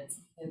part of it,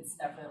 it's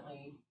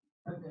definitely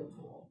a good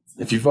tool.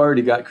 So. If you've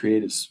already got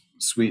Creative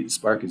Suite,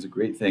 Spark is a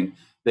great thing.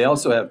 They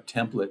also have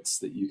templates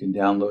that you can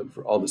download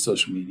for all the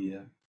social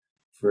media,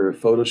 for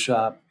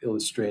Photoshop,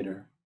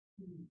 Illustrator,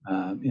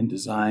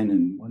 InDesign,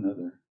 and one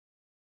other.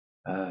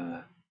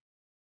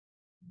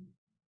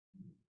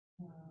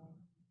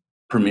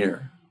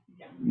 Premiere.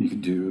 You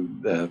can do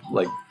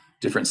like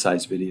different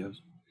size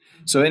videos.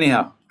 So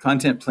anyhow,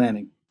 content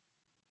planning.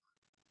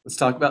 Let's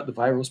talk about the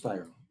viral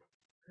spiral.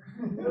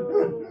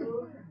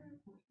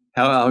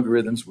 How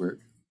algorithms work.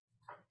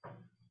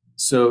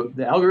 So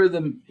the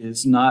algorithm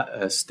is not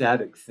a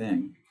static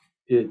thing.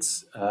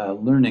 It's a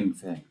learning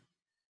thing.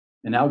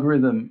 An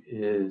algorithm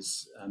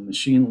is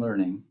machine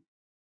learning.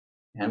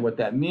 And what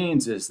that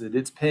means is that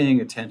it's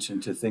paying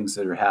attention to things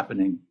that are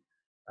happening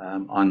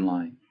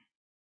online.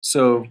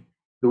 So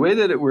the way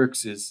that it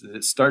works is that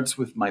it starts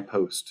with my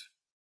post.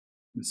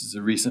 This is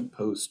a recent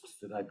post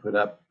that I put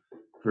up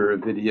for a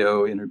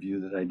video interview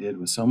that I did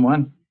with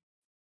someone.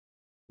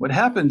 What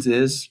happens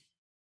is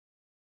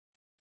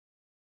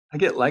I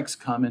get likes,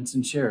 comments,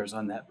 and shares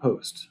on that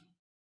post.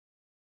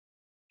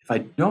 If I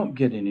don't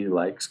get any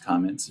likes,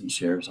 comments, and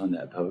shares on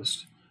that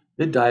post,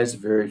 it dies a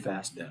very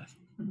fast death.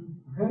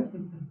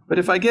 But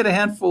if I get a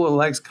handful of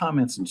likes,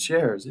 comments, and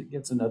shares, it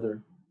gets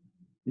another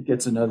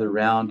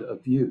round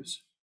of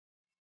views.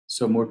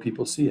 So more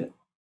people see it.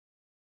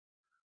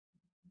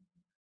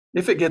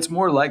 If it gets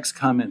more likes,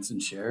 comments,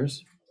 and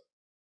shares,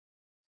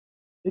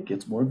 it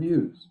gets more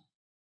views.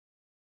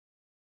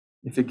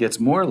 If it gets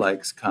more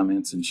likes,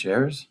 comments, and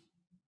shares,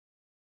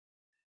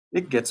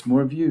 it gets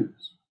more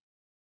views.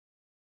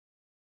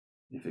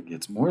 If it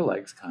gets more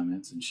likes,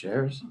 comments, and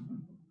shares,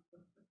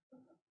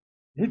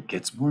 it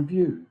gets more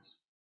views.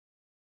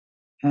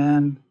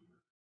 And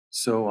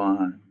so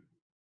on,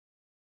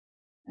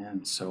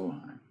 and so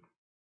on.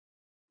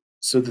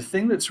 So the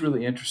thing that's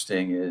really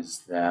interesting is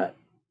that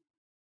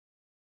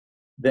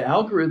the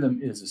algorithm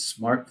is a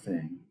smart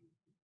thing,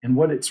 and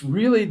what it's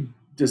really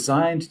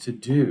designed to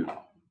do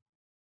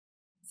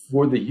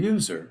for the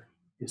user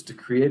is to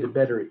create a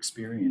better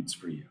experience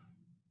for you.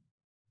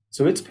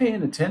 So it's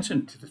paying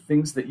attention to the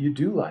things that you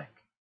do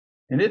like,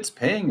 and it's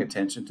paying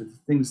attention to the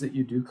things that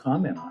you do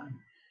comment on,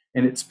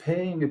 and it's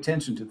paying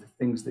attention to the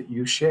things that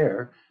you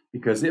share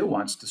because it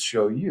wants to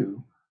show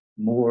you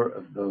more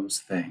of those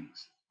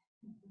things,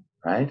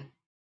 right?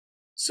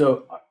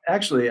 So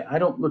actually, I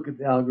don't look at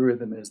the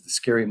algorithm as the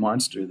scary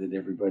monster that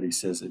everybody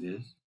says it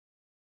is.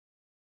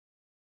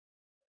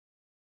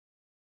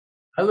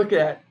 I look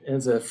at it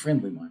as a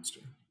friendly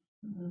monster.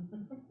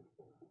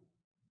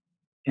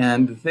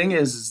 And the thing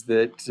is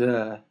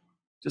that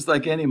just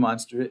like any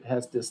monster, it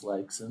has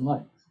dislikes and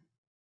likes.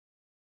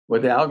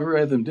 What the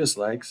algorithm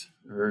dislikes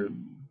are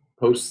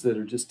posts that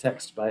are just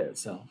text by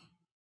itself.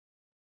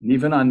 And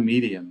even on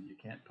Medium, you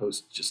can't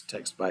post just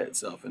text by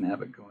itself and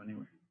have it go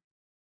anywhere.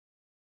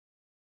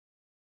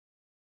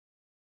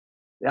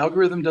 The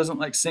algorithm doesn't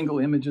like single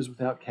images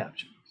without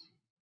captions.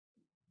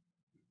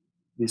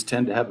 These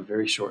tend to have a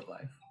very short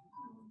life.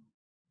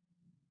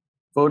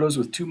 Photos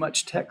with too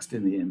much text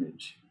in the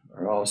image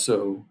are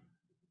also,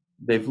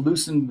 they've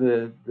loosened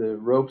the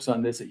ropes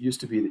on this. It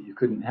used to be that you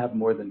couldn't have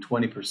more than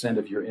 20%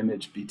 of your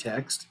image be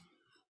text.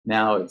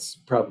 Now it's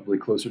probably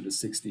closer to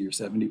 60 or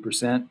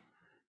 70%.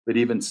 But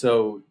even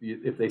so,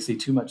 if they see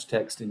too much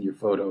text in your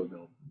photo,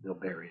 they'll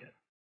bury it.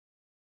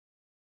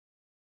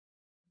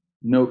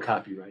 No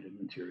copyrighted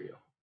material.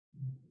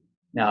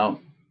 Now,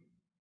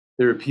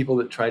 there are people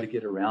that try to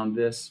get around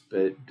this,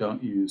 but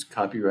don't use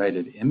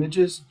copyrighted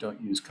images,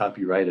 don't use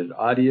copyrighted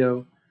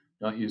audio,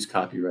 don't use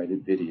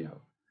copyrighted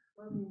video.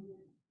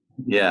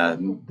 Yeah,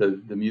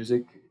 the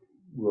music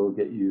will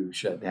get you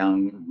shut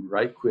down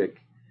right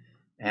quick,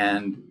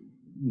 and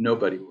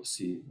nobody will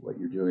see what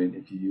you're doing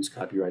if you use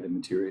copyrighted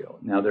material.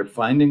 Now they're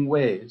finding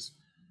ways,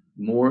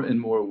 more and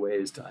more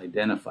ways to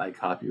identify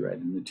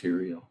copyrighted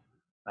material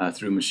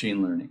through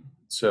machine learning.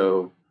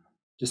 So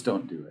just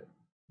don't do it.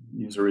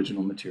 Use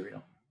original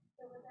material.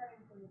 So with that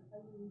include, I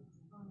use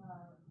on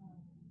our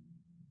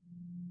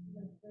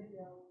the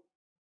video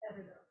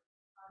editor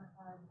on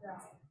our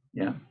Dell.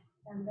 Yeah.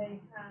 And they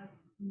have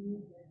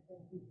music that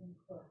you can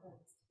put as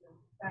the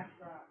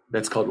backdrop.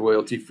 That's called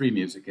royalty-free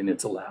music, and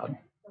it's allowed.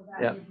 So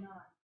that Yeah. would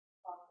not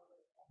follow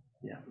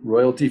it. Yeah,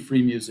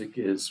 royalty-free music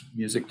is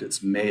music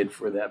that's made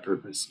for that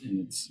purpose,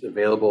 and it's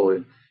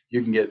available.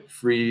 You can get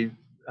free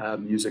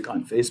music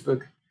on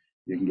Facebook,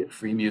 you can get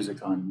free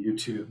music on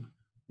YouTube,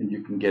 and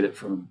you can get it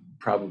from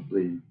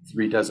probably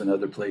 3 dozen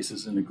other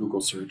places in a Google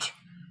search,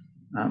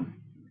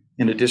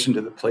 in addition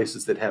to the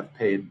places that have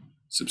paid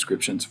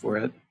subscriptions for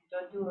it.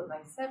 Don't do what my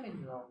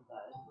 7-year-old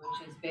does,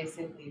 which is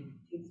basically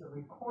takes a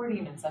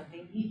recording of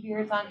something he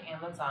hears on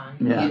Amazon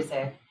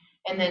Music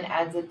and then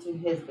adds it to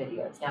his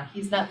videos. Now,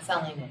 he's not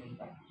selling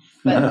anything,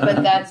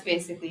 but that's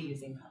basically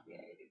using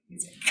copyrighted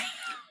music.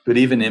 But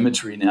even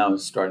imagery now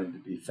is starting to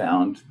be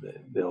found.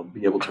 They'll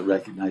be able to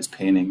recognize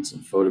paintings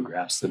and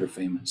photographs that are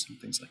famous and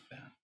things like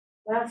that.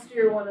 Last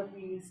year, one of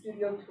the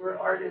studio tour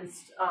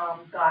artists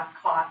got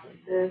caught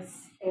with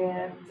this,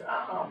 and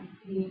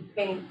he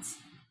paints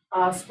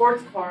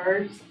sports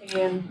cars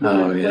and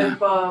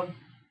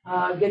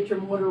get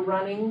your motor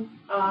running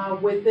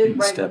with it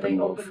right when they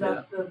opened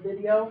up the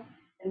video,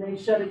 and they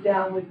shut it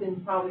down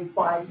within probably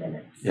 5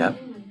 minutes. Yeah.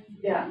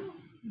 Yeah,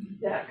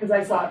 because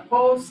I saw it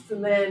post,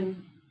 and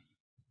then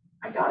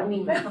I got an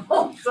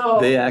email. So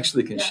They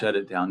actually can shut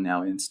it down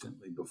now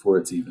instantly before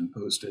it's even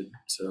posted.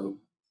 So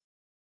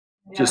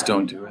just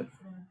don't do it.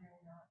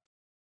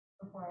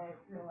 Before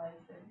I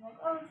realized it, like,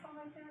 oh, it's one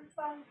of my favorite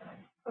songs.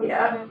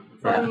 Yeah.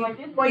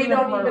 Well, you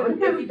don't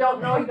even, if you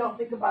don't know, you don't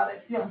think about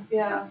it. Yeah.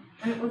 Yeah.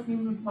 And it wasn't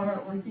even my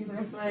artwork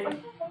either.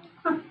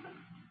 Right.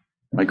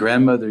 My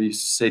grandmother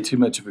used to say too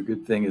much of a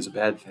good thing is a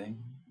bad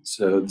thing.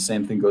 So the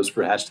same thing goes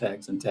for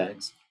hashtags and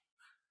tags.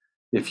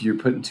 If you're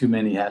putting too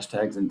many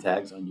hashtags and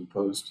tags on your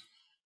post,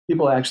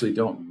 people actually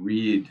don't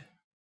read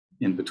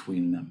in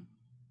between them.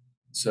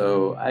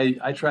 So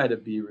I try to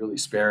be really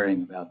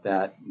sparing about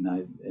that.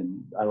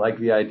 And I like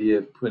the idea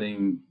of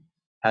putting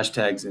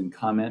hashtags in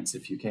comments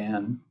if you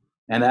can,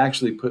 and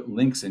actually put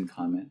links in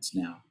comments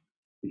now,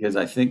 because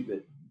I think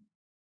that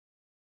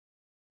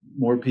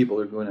more people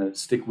are going to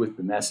stick with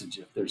the message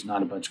if there's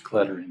not a bunch of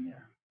clutter in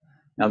there.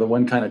 Now, the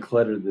one kind of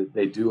clutter that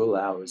they do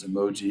allow is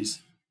emojis.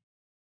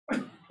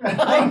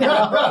 I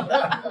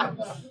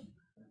know.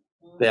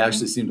 They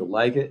actually seem to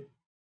like it.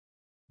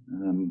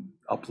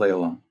 I'll play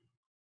along.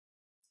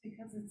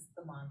 Because it's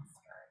the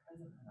monster. It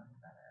doesn't look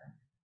better.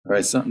 All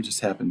right, something just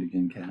happened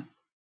again, Kat.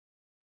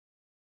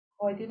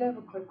 Oh, I did have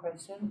a quick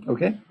question.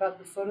 Okay. About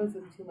the photos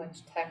with too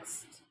much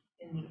text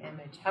in the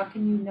image. How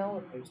can you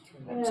know if there's too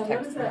much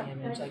text in the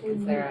image? Like,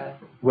 is there a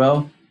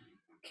Well,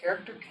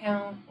 character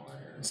count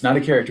or? it's not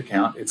a character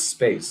count, it's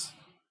space.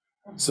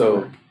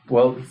 So,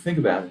 well, think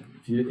about it.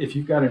 If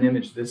you've got an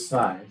image this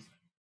size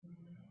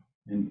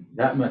and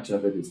that much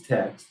of it is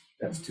text,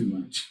 that's too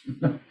much.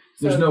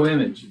 There's So no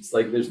image. It's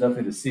like there's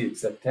nothing to see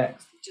except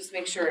text. just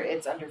make sure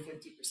it's under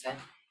 50%.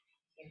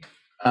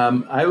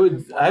 I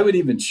would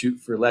even shoot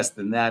for less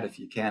than that if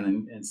you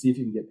can, and see if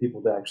you can get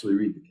people to actually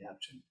read the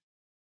caption.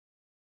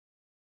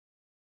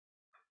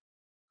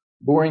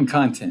 Boring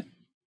content.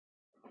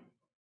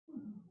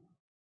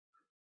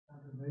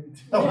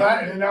 Tell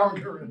that in an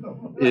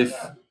algorithm.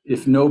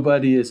 If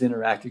nobody is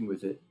interacting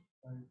with it,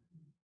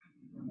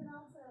 You can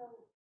also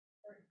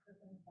search for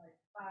things like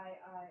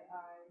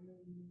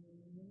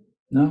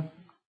no,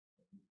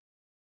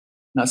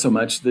 not so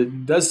much.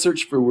 It does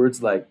search for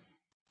words like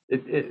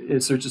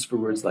it searches for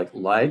words like.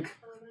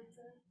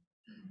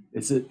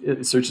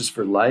 It searches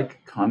for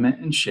like, comment,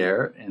 and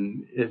share,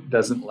 and it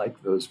doesn't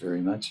like those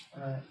very much.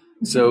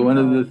 So one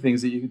of the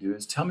things that you can do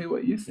is tell me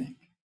what you think,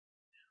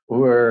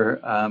 or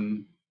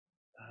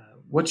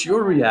what's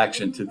your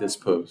reaction to this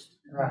post?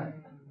 Right.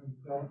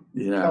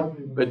 You know,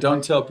 but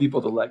don't tell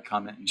people to like,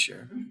 comment, and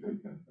share.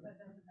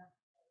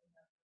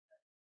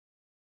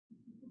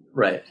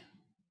 Right.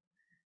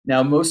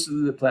 Now, most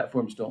of the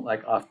platforms don't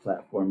like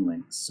off-platform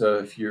links. So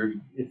if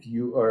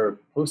you are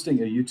posting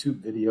a YouTube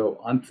video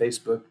on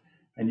Facebook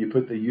and you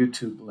put the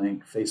YouTube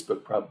link,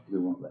 Facebook probably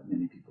won't let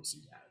many people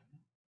see that.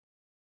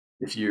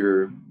 If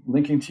you're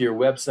linking to your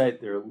website,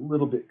 they're a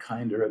little bit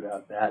kinder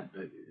about that.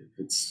 But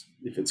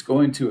if it's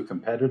going to a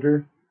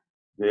competitor,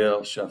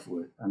 they'll shuffle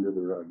it under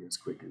the rug as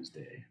quick as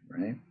day,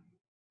 right?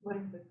 What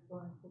if it's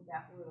going to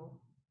that little?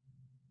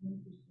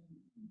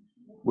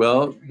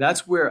 Well,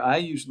 that's where I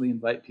usually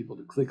invite people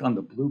to click on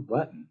the blue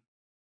button.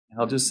 And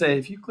I'll just say,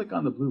 if you click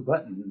on the blue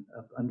button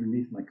up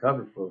underneath my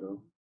cover photo,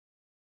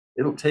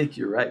 it'll take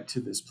you right to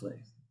this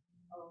place.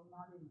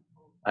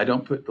 I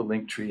don't put the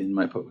link tree in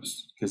my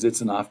post because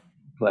it's an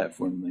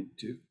off-platform link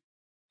too.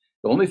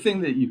 The only thing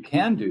that you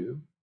can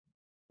do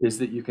is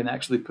that you can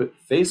actually put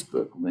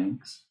Facebook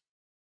links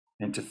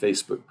into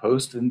Facebook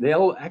posts, and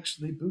they'll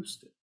actually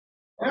boost it.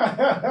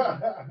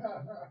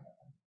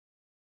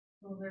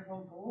 Well, their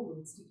whole goal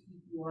is to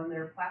keep you on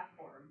their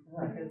platform,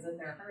 because at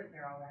their heart,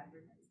 they're all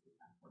advertising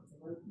platforms. So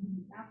let's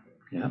keep after.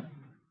 Yeah.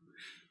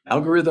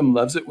 Algorithm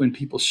loves it when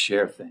people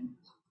share things.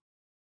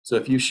 So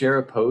if you share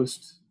a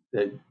post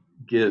that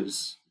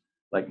gives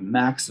like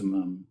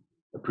maximum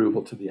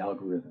approval to the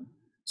algorithm.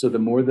 So the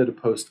more that a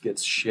post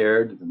gets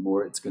shared, the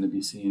more it's going to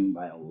be seen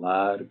by a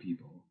lot of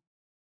people.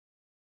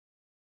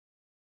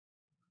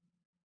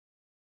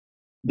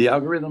 The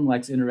algorithm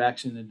likes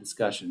interaction and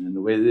discussion, and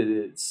the way that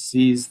it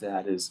sees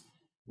that is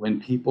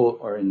when people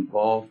are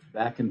involved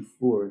back and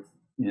forth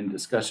in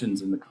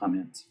discussions in the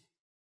comments.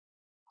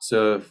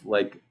 So if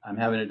like I'm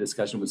having a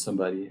discussion with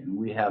somebody and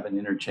we have an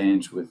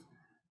interchange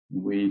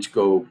we each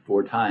go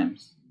 4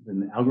 times, then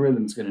the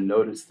algorithm is going to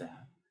notice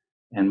that,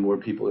 and more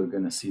people are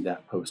going to see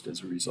that post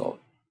as a result.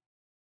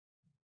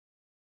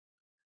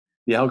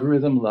 The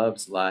algorithm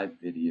loves live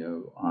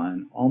video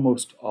on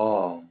almost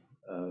all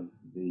of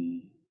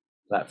the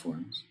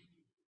platforms.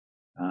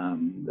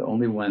 The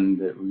only one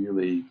that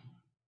really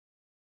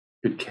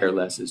could care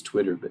less is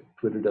Twitter, but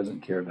Twitter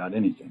doesn't care about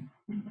anything.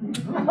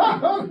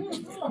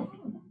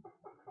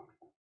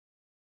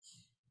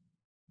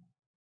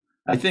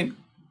 I think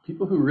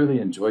people who really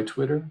enjoy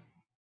Twitter,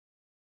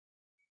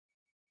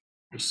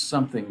 there's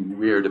something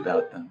weird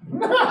about them.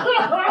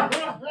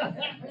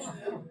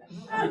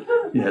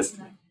 Yes.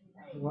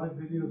 Live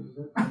videos, is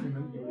that something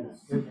that you would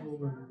schedule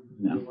when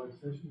you do a live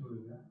session, or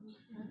is that?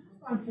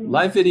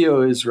 Live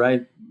video is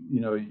right. You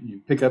know, you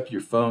pick up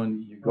your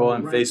phone, you go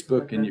on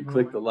Facebook, and you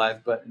click the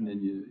live button,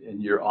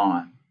 and you're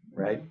on,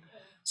 right?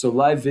 So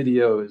live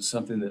video is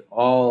something that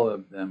all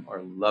of them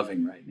are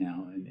loving right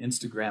now, and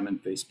Instagram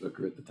and Facebook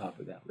are at the top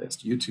of that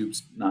list.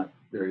 YouTube's not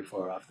very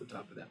far off the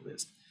top of that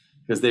list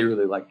because they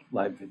really like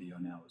live video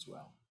now as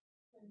well.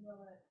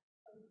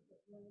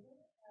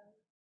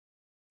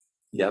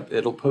 Yep,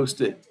 it'll post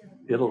it.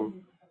 It'll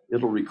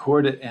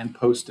record it and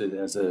post it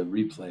as a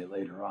replay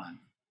later on,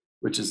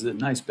 which is a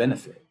nice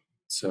benefit.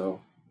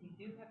 So You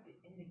do have to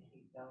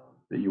indicate though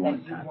that you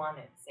want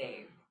it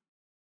saved.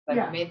 But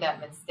Yeah. I made that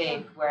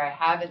mistake where I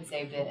haven't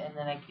saved it and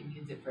then I can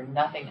use it for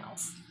nothing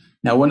else.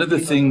 Now, one of the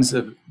things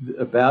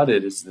about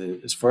it is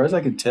that, as far as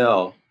I can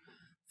tell,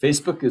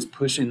 Facebook is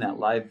pushing that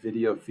live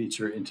video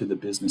feature into the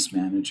business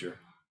manager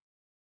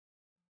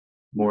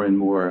more and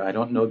more. I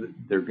don't know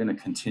that they're going to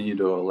continue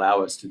to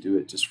allow us to do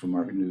it just from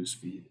our news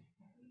feed.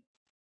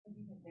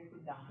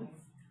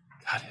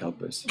 God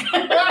help us.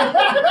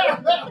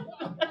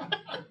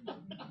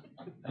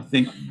 I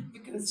think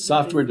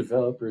software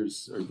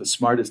developers are the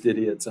smartest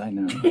idiots I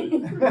know.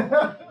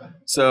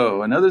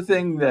 So another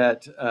thing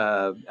that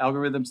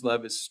algorithms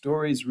love is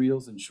stories,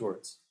 reels, and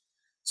shorts.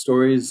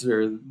 Stories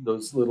are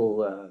those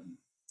little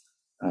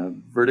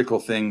vertical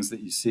things that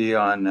you see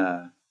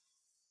on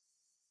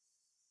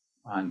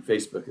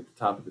Facebook at the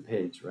top of the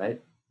page,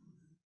 right?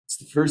 It's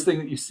the first thing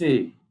that you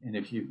see. And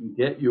if you can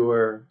get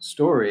your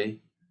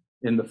story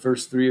in the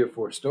first 3 or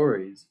 4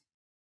 stories,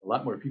 a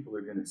lot more people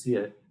are going to see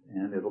it,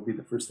 and it'll be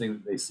the first thing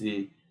that they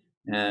see.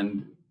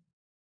 And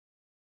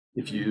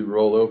if you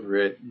roll over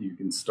it, you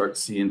can start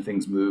seeing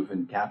things move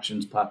and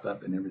captions pop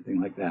up and everything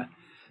like that.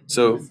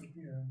 So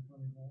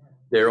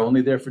they're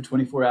only there for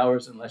 24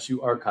 hours unless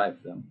you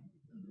archive them.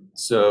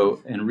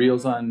 So, and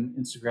reels on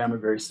Instagram are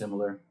very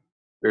similar,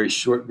 very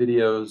short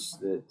videos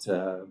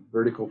that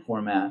vertical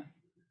format.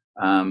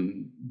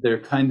 They're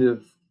kind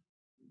of,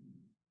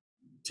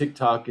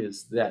 TikTok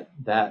is that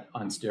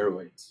on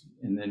steroids,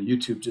 and then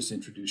YouTube just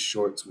introduced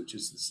shorts, which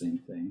is the same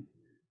thing.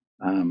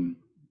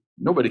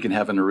 Nobody can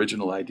have an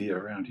original idea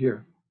around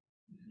here,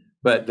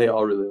 but they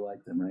all really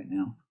like them right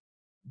now.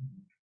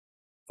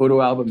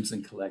 Photo albums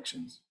and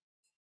collections.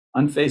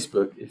 On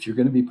Facebook, if you're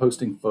going to be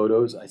posting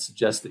photos, I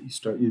suggest that you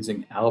start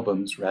using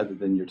albums rather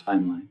than your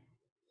timeline.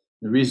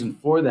 The reason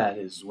for that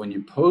is when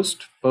you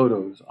post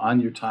photos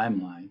on your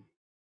timeline,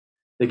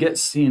 they get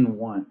seen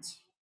once.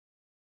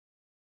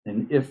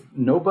 And if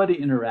nobody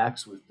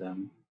interacts with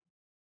them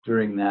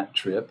during that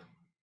trip,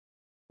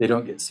 they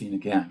don't get seen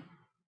again.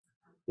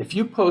 If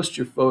you post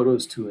your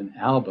photos to an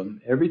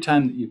album, every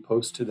time that you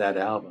post to that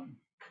album,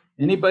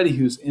 anybody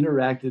who's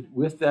interacted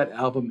with that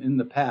album in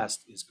the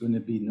past is going to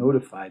be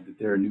notified that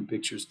there are new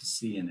pictures to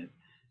see in it,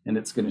 and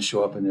it's going to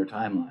show up in their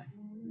timeline.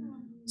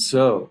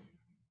 So,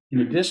 in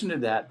addition to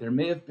that, there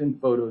may have been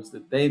photos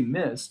that they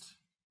missed,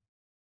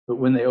 but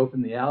when they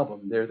open the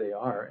album, there they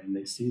are, and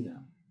they see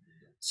them.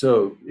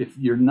 So, if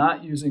you're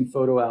not using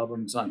photo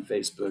albums on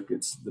Facebook,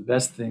 it's the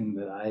best thing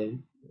that I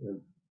have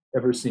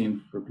ever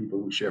seen for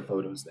people who share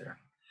photos there.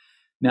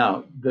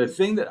 Now, the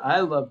thing that I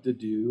love to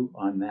do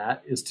on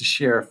that is to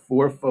share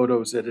 4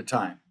 photos at a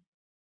time.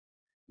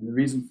 And the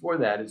reason for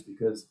that is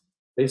because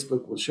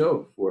Facebook will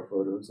show 4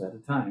 photos at a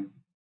time.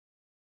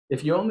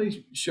 If you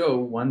only show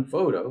 1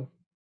 photo,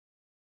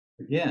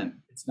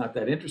 again, it's not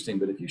that interesting,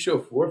 but if you show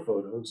 4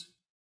 photos,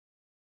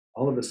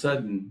 all of a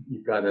sudden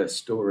you've got a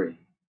story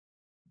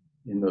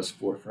in those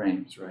 4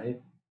 frames,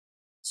 right?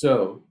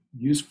 So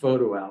use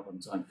photo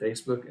albums on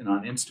Facebook, and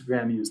on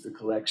Instagram, use the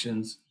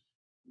collections.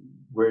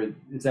 Where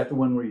is that the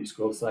one where you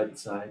scroll side to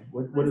side?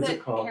 What is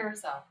it called?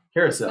 Carousel.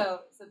 Carousel.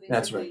 So basically,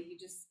 That's right. you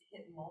just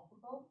hit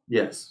multiple,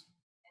 Yes.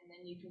 and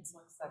then you can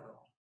select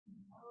several.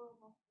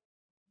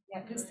 Yeah,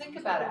 because think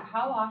about it.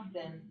 How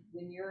often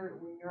when you're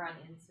on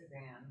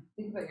Instagram,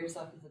 think about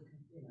yourself as a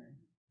consumer.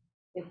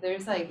 If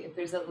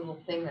there's a little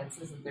thing that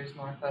says that there's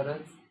more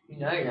photos, you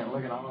know you're gonna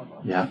look at all of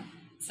them. Yeah.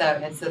 So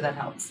that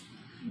helps.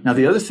 Now,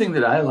 the other thing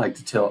that I like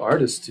to tell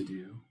artists to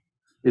do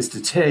is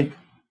to take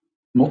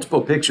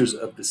multiple pictures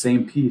of the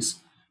same piece,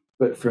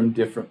 but from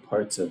different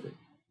parts of it.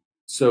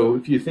 So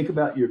if you think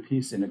about your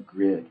piece in a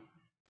grid,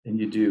 and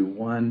you do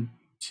 1,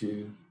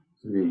 2,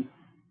 3,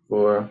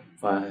 4,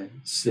 5,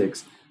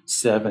 6,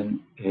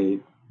 7,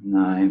 8,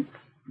 9,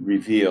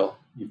 reveal,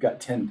 you've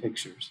got 10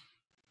 pictures,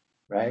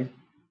 right?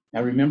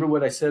 Now remember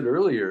what I said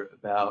earlier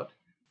about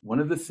one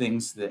of the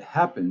things that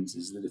happens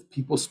is that if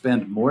people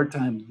spend more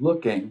time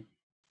looking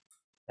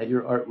at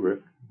your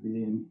artwork,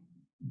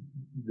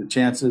 the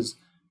chances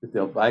that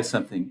they'll buy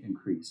something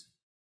increase.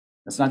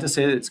 That's not to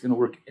say that it's going to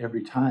work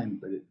every time,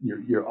 but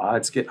your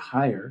odds get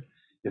higher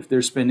if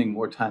they're spending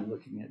more time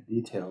looking at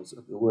details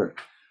of the work.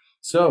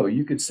 So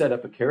you could set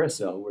up a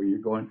carousel where you're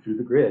going through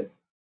the grid.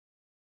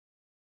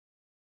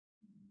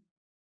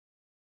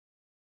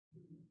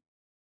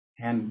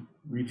 And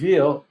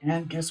reveal,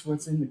 and guess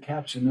what's in the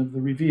caption of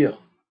the reveal?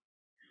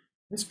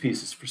 This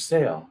piece is for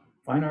sale,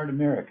 Fine Art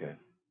America.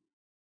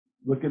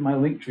 Look at my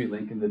Linktree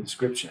link in the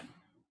description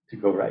to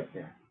go right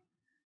there.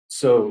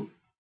 So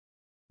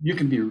you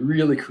can be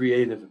really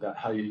creative about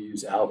how you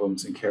use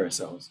albums and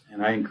carousels.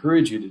 And I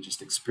encourage you to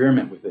just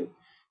experiment with it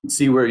and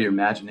see where your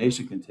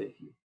imagination can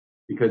take you,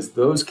 because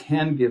those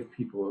can give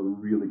people a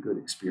really good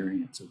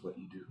experience of what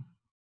you do.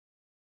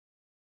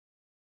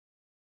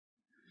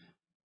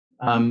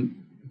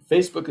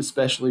 Facebook,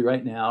 especially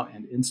right now,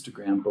 and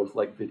Instagram both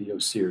like video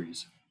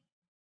series.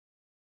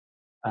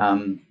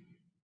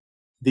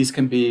 These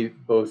can be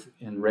both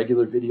in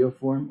regular video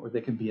form or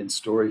they can be in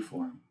story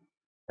form.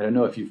 I don't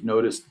know if you've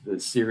noticed the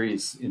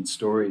series in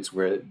stories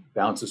where it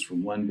bounces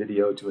from one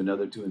video to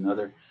another,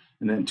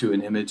 and then to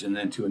an image, and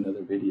then to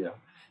another video.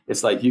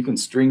 It's like you can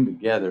string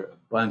together a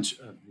bunch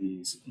of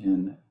these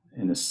in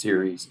a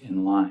series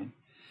in line.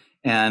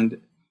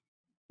 And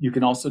you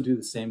can also do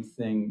the same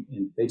thing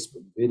in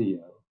Facebook video,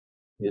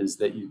 is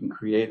that you can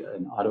create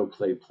an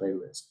autoplay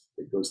playlist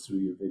that goes through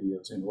your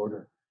videos in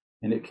order.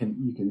 And you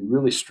can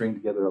really string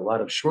together a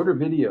lot of shorter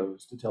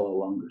videos to tell a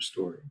longer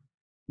story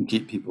and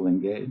keep people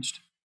engaged.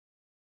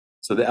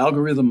 So the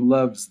algorithm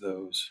loves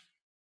those.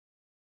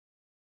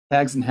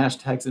 Tags and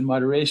hashtags in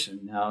moderation.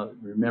 Now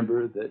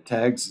remember that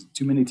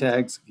too many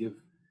tags give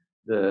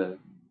the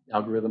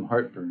algorithm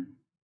heartburn.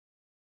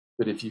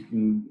 But if you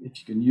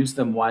can use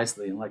them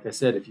wisely, and like I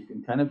said, if you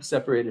can kind of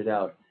separate it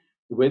out,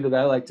 the way that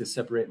I like to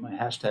separate my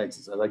hashtags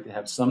is I like to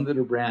have some that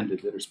are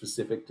branded, that are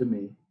specific to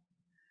me.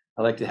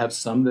 I like to have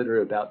some that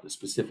are about the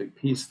specific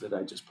piece that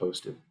I just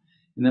posted.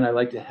 And then I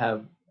like to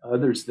have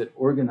others that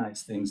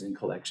organize things in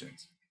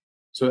collections.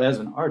 So as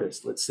an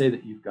artist, let's say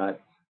that you've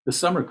got the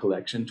Summer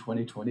Collection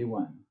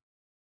 2021.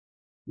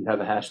 You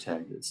have a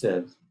hashtag that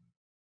says,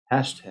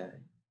 hashtag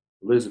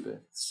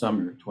Elizabeth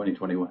Summer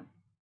 2021,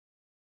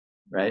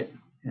 right?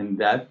 And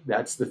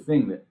that's the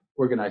thing that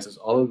organizes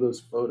all of those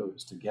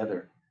photos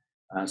together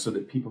so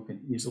that people can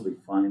easily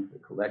find the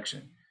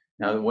collection.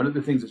 Now, one of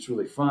the things that's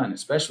really fun,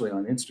 especially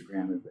on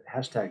Instagram, is that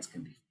hashtags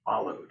can be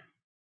followed.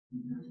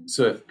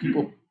 So if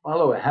people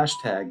follow a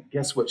hashtag,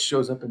 guess what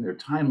shows up in their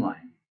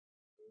timeline?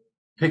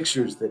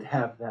 Pictures that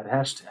have that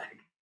hashtag.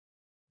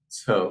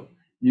 So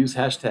use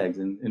hashtags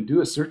and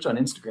do a search on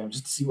Instagram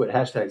just to see what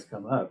hashtags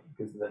come up,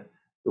 because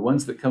the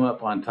ones that come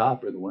up on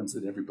top are the ones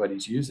that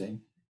everybody's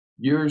using.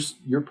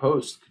 Your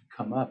post could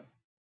come up,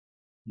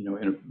 in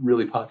a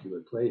really popular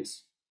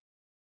place.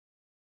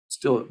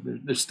 Still,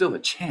 there's still a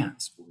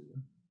chance for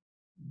you.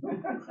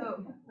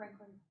 So,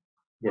 Franklin,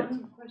 Yes.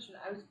 one question.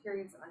 I was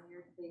curious on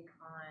your take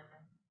on,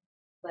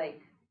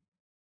 like,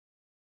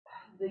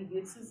 the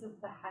uses of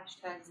the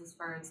hashtags as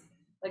far as,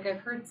 like,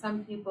 I've heard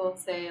some people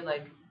say,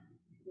 like,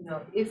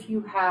 if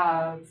you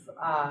have,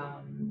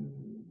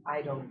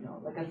 I don't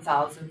know, like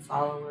 1,000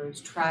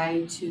 followers,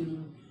 try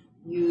to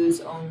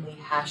use only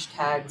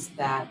hashtags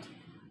that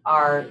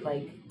are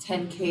like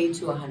 10K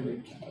to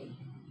 100K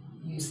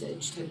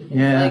usage type of thing.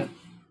 Yeah. Like,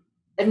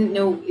 I didn't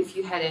know if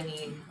you had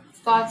any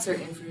thoughts or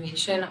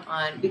information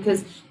on,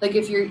 because like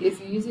if you're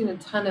using a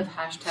ton of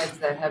hashtags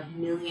that have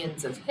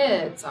millions of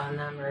hits on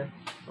them or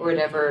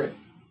whatever,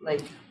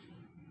 like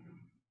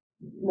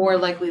more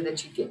likely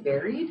that you get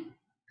buried?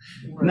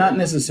 Or... Not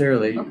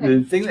necessarily. Okay.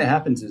 The thing that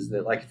happens is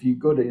that, like, if you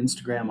go to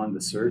Instagram on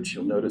the search,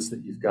 you'll notice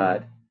that you've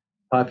got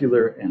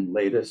popular and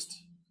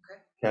latest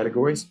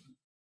categories.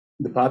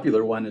 The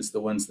popular one is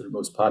the ones that are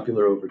most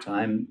popular over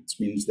time, which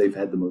means they've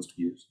had the most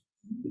views.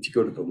 If you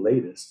go to the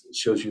latest, it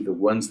shows you the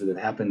ones that have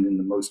happened in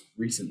the most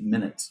recent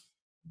minutes.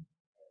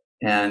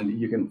 And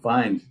you can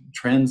find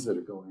trends that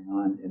are going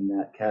on in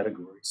that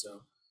category.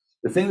 So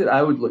the thing that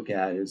I would look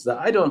at is that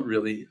I don't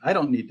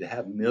need to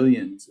have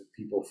millions of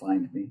people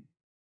find me,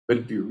 but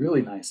it'd be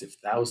really nice if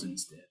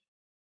thousands did,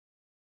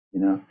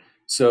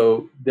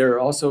 So there are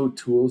also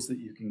tools that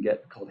you can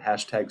get called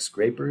hashtag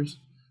scrapers.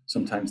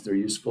 Sometimes they're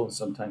useful,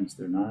 sometimes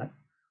they're not.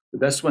 The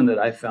best one that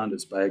I found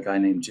is by a guy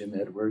named Jim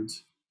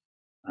Edwards.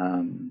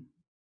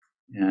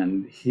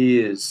 And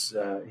he's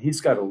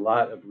got a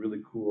lot of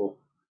really cool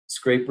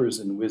scrapers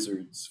and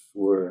wizards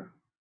for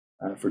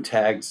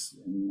tags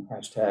and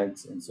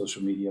hashtags and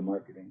social media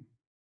marketing.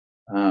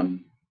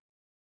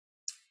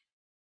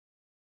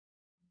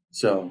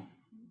 So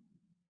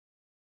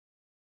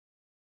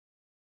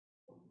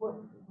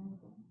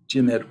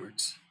Jim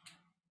Edwards.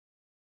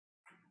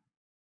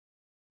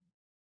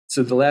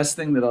 So the last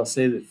thing that I'll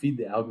say that feed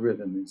the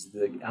algorithm is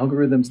the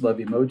algorithms love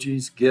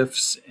emojis,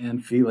 GIFs,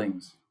 and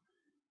feelings.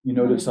 You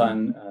notice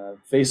on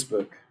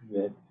Facebook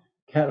that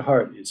Cat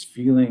Hart is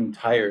feeling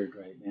tired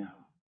right now.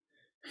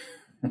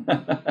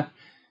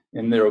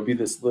 And there will be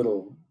this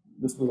little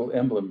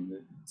emblem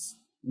that's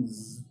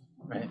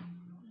right.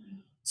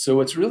 So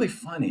what's really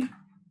funny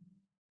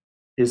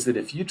is that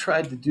if you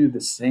tried to do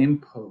the same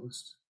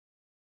post,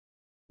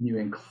 you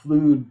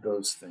include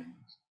those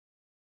things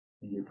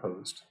in your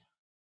post,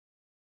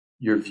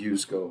 your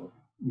views are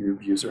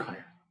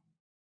higher.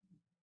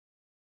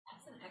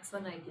 That's an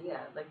excellent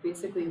idea. Like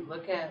basically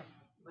look at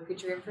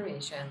your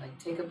information, like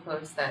take a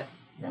post that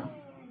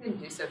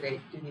didn't do so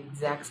great, do the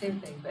exact same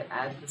thing, but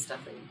add the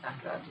stuff that you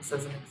talked about just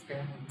as an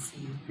experiment,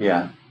 see.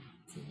 Yeah.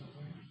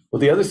 Well,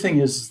 the other thing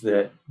is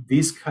that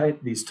these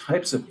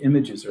types of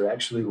images are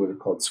actually what are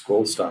called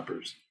scroll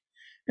stoppers.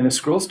 And a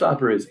scroll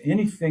stopper is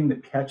anything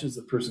that catches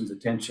the person's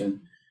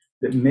attention,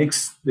 that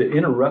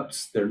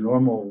interrupts their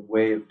normal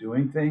way of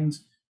doing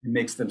things and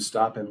makes them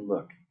stop and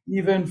look,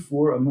 even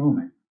for a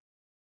moment.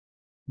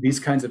 These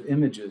kinds of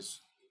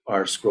images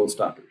are scroll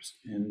stoppers.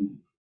 And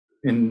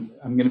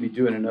I'm going to be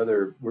doing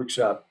another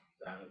workshop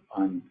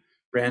on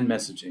brand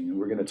messaging, and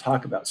we're going to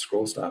talk about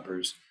scroll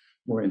stoppers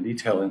more in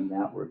detail in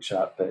that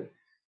workshop. But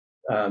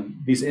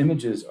these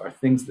images are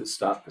things that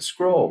stop the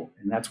scroll.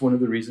 And that's one of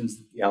the reasons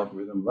that the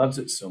algorithm loves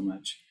it so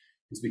much,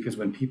 is because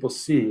when people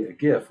see a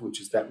GIF,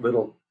 which is that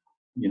little,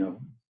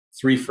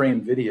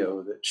 3-frame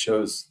video that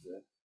shows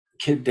the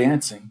kid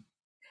dancing,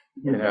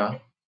 I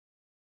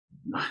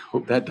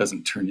hope that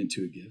doesn't turn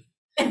into a GIF.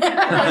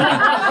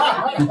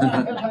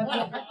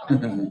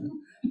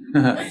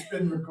 It's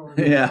been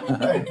recorded. Yeah.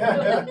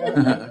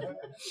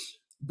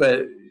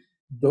 But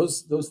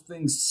those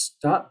things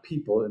stop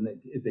people, and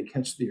they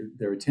catch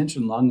their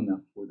attention long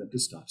enough for them to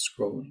stop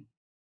scrolling,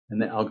 and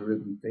the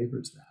algorithm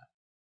favors that.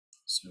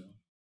 So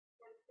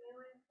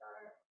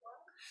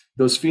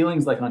those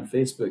feelings, like on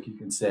Facebook, you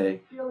can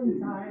say, Feeling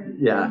tired.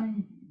 yeah,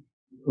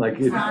 like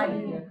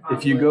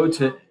if you go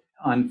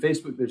on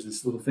Facebook, there's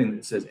this little thing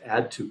that says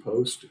add to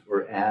post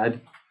or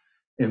add.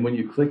 And when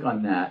you click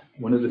on that,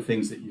 one of the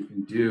things that you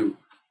can do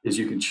is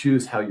you can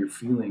choose how you're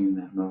feeling in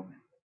that moment.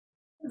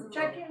 Does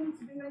check-ins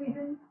do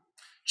anything?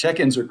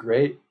 Check-ins are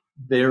great.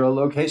 They're a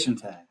location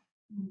tag.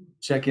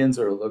 Check-ins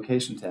are a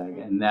location tag,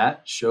 and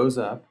that shows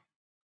up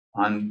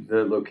on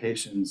the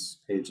locations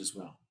page as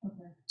well.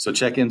 Okay. So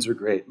check-ins are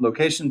great.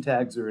 Location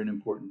tags are an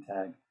important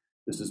tag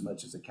just as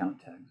much as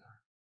account tags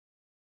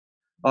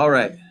are. All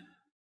right.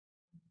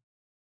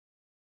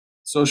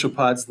 Social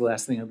pod's the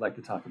last thing I'd like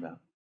to talk about.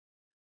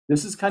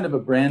 This is kind of a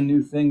brand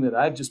new thing that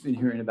I've just been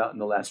hearing about in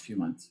the last few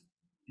months.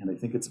 And I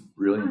think it's a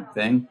brilliant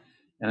thing.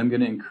 And I'm going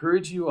to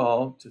encourage you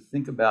all to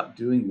think about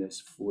doing this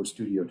for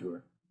Studio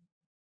Tour.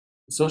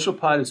 The social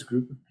pod is a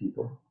group of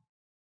people.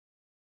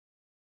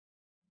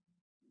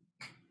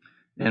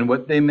 And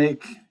what they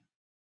make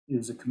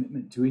is a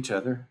commitment to each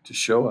other to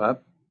show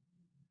up.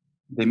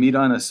 They meet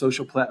on a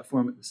social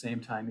platform at the same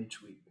time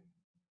each week.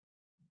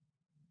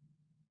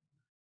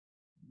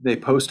 They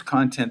post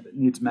content that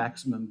needs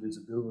maximum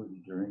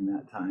visibility during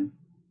that time.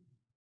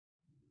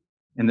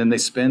 And then they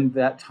spend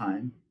that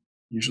time,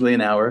 usually an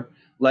hour,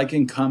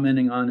 liking,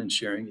 commenting on, and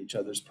sharing each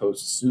other's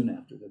posts soon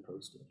after they're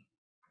posted.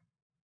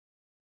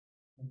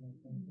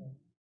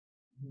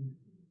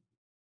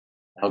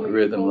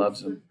 Algorithm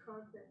loves them.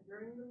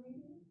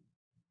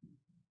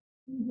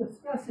 You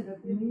discuss it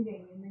at the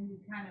meeting and then you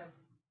kind of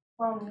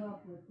follow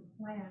up with the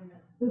plan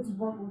that this is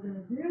what we're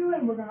gonna do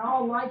and we're gonna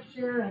all like,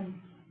 share, and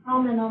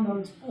comment on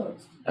those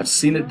posts. I've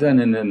seen it done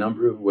in a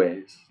number of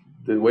ways.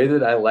 The way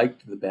that I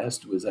liked the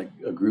best was like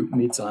a group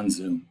meets on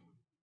Zoom.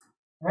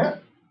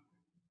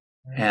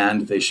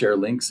 And they share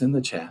links in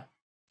the chat.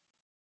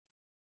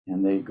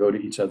 And they go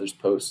to each other's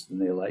posts and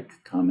they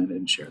like, comment,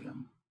 and share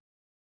them.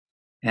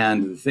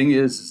 And the thing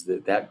is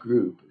that that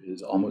group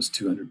is almost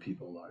 200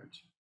 people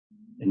large.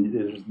 And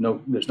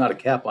there's not a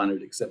cap on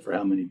it except for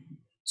how many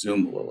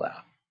Zoom will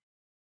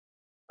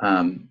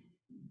allow.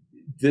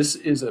 This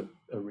is a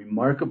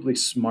remarkably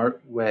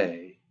smart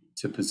way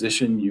to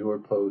position your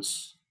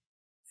posts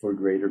for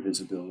greater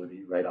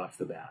visibility right off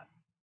the bat.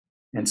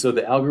 And so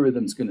the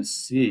algorithm's going to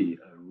see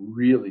a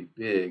really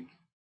big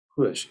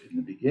push in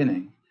the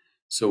beginning.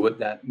 So what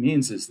that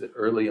means is that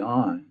early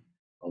on,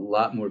 a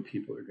lot more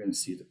people are going to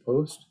see the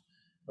post,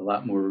 a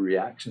lot more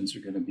reactions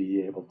are going to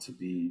be able to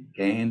be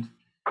gained,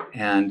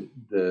 and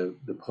the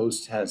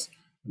post has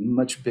a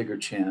much bigger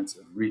chance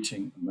of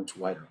reaching a much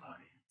wider audience.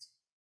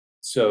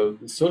 So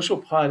the social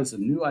pod is a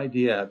new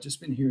idea. I've just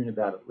been hearing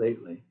about it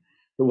lately.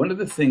 But one of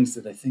the things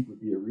that I think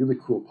would be a really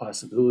cool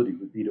possibility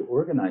would be to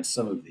organize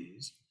some of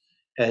these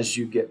as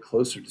you get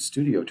closer to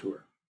Studio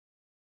Tour.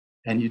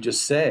 And you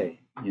just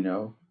say, you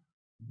know,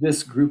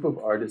 this group of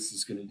artists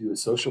is going to do a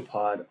social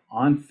pod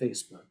on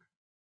Facebook.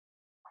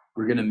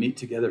 We're going to meet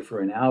together for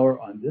an hour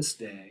on this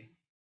day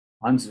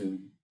on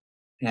Zoom.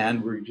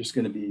 And we're just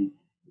going to be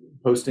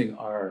posting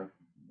our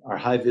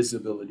high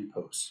visibility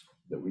posts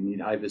that we need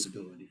high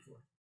visibility for.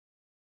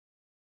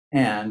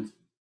 And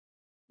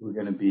we're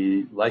going to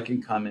be liking,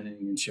 commenting,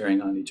 and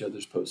sharing on each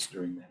other's posts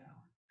during that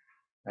hour,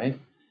 right?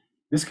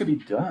 This could be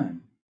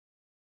done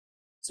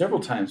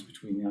several times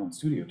between now and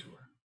Studio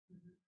Tour.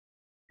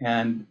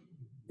 And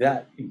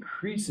that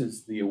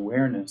increases the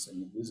awareness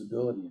and the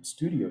visibility of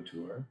Studio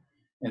Tour,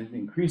 and it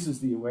increases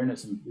the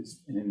awareness and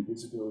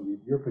visibility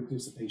of your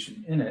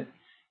participation in it,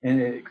 and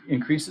it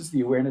increases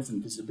the awareness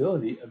and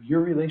visibility of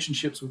your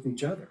relationships with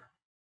each other.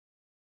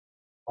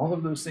 All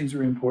of those things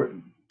are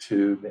important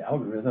to the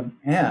algorithm,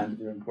 and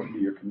they're important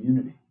to your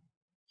community.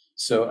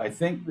 So I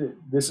think that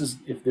this is,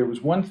 if there was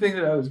one thing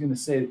that I was going to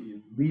say that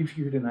you leave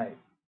here tonight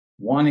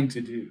wanting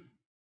to do,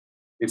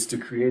 it's to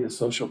create a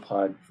social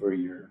pod for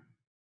your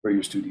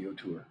Studio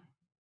Tour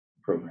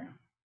program.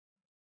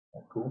 Is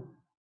that cool?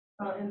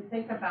 Well, and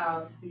think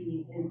about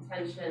the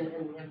intention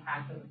and the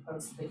impact of the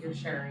posts that you're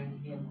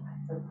sharing in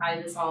that. To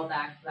tie this all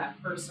back to that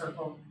first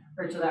circle,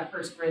 or to that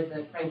first grid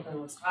that Franklin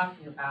was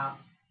talking about,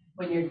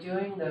 when you're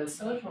doing those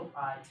social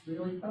pods,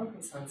 really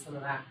focus on some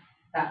of that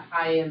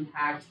high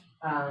impact,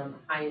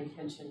 high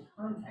intention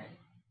content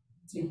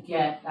to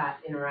get that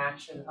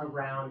interaction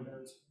around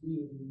those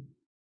really,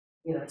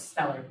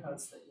 stellar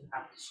posts that you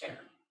have to share.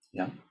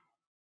 Yeah.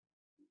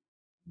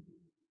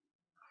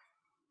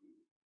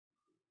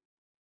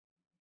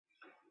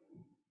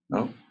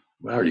 Oh,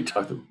 we already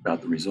talked about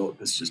the result.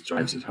 This just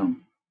drives it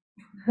home.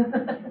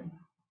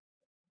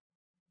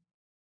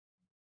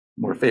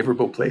 More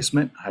favorable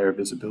placement, higher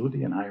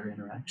visibility, and higher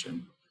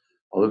interaction.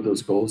 All of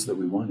those goals that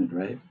we wanted,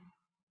 right?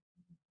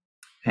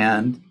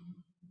 And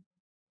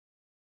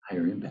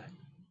higher impact.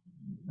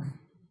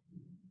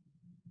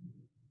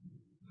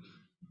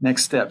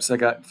 Next steps, I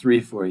got 3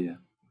 for you.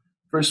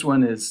 First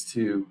one is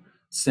to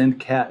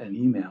send Kat an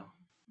email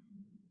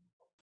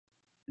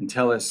and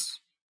tell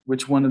us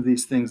which one of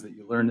these things that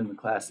you learned in the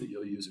class that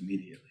you'll use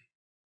immediately.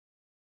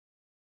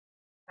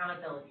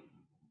 Accountability.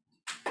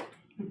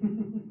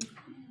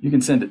 You can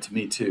send it to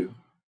me too.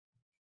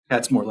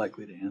 Kat's more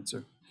likely to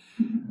answer.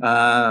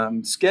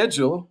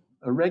 Schedule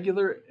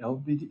regular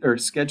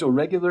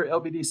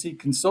LBDC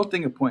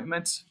consulting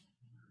appointments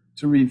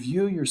to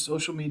review your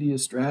social media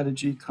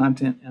strategy,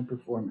 content, and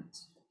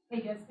performance.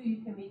 Hey, guess who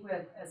you can meet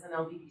with as an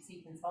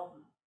LBDC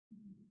consultant?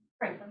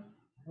 Franklin.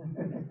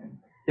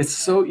 It's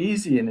so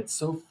easy and it's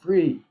so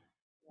free.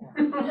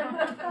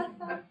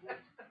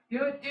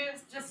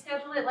 Just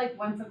schedule it like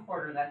once a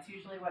quarter. That's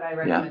usually what I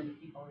recommend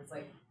to people. It's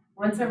like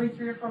once every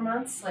 3 or 4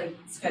 months, like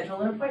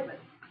schedule an appointment.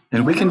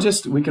 And we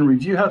can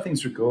review how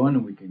things are going,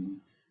 and we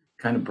can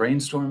kind of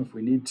brainstorm if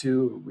we need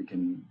to. We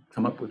can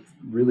come up with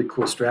really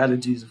cool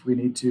strategies if we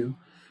need to.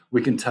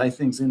 We can tie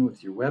things in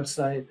with your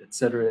website, et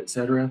cetera, et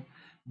cetera.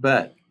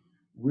 But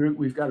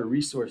we've got a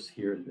resource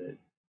here that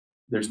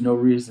there's no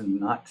reason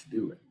not to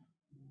do it.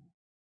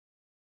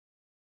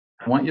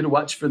 I want you to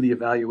watch for the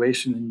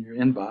evaluation in your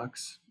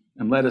inbox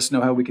and let us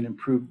know how we can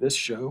improve this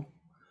show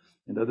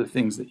and other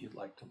things that you'd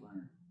like to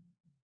learn.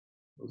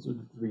 Those are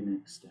the 3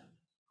 next steps.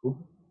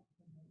 Cool.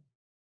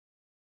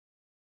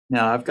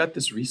 Now I've got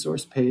this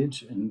resource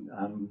page, and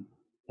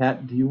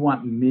Kat, do you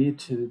want me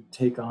to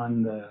take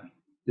on the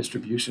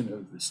distribution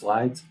of the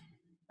slides?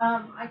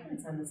 I can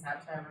send this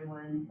out to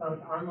everyone,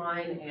 both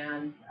online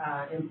and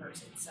in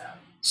person.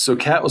 So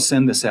Kat will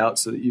send this out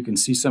so that you can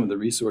see some of the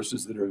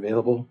resources that are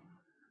available.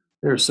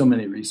 There are so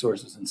many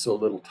resources and so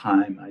little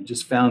time. I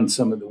just found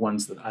some of the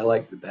ones that I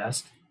like the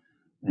best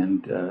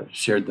and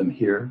shared them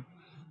here.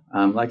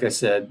 Like I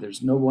said,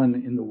 there's no one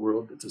in the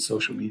world that's a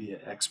social media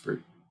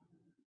expert,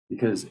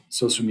 because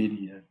social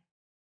media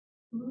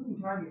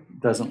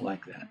doesn't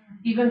like that.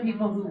 Even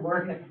people who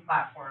work at the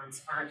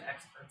platforms aren't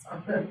experts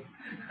on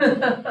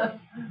it.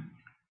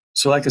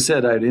 So like I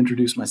said, I'd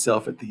introduce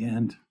myself at the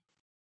end.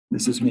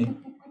 This is me.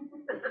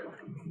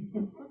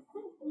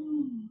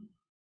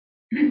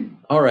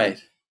 All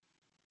right.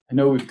 I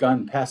know we've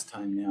gone past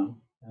time now,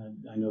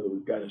 and I know that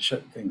we've got to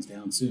shut things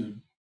down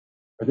soon.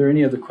 Are there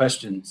any other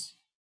questions?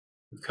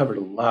 We've covered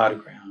a lot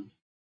of ground.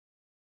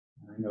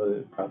 I know that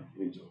it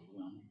probably is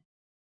overwhelming.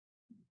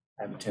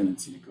 I have a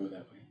tendency to go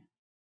that way.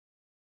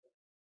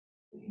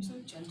 You're so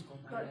gentle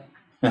about it.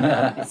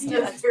 I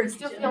still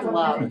feel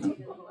loved.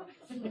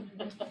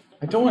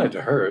 I don't want it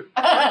to hurt.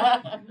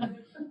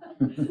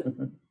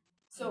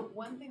 So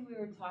one thing we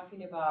were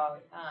talking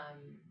about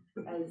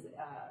as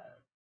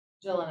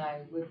Jill and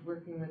I, with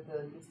working with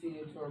the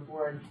studio tour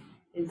board,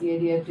 is the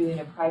idea of doing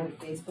a private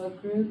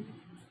Facebook group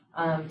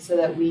so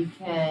that we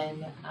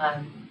can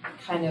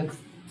kind of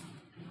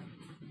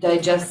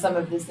digest some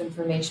of this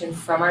information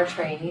from our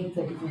trainings.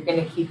 Like if you're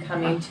going to keep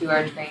coming to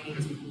our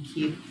trainings, we can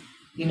keep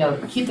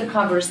the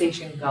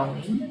conversation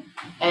going.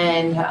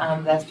 And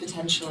that's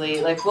potentially,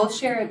 like, we'll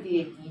share it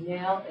via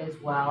email as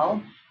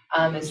well,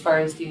 as far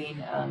as doing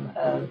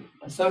a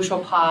social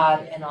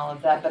pod and all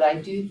of that. But I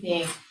do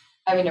think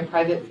having a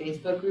private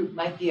Facebook group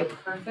might be a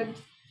perfect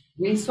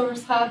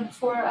resource hub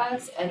for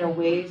us and a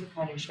way to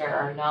kind of share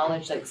our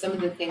knowledge. Like some of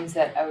the things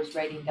that I was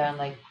writing down,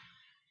 like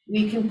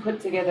we can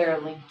put together a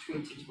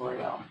Linktree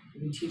tutorial.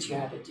 We can teach you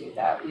how to do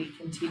that. We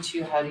can teach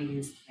you how to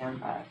use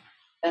Canva.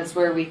 That's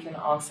where we can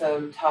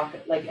also talk,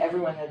 like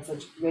everyone had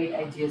such great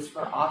ideas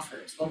for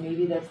offers. Well,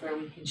 maybe that's where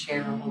we can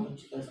share a whole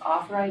bunch of those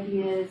offer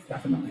ideas.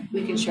 Definitely.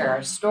 We can share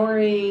our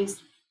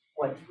stories,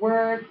 what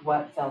worked,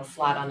 what fell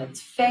flat on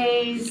its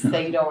face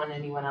that you don't want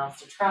anyone else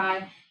to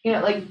try.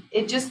 Like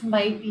it just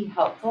might be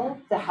helpful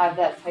to have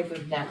that type of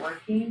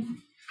networking,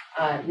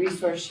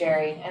 resource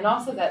sharing, and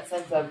also that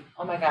sense of,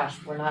 oh my gosh,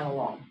 we're not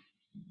alone.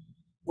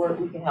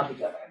 We can help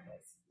each other in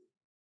this.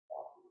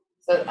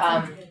 So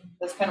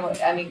that's kind of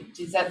what, I mean,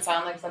 does that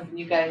sound like something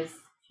you guys?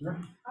 Sure.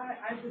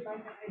 I would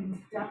like, I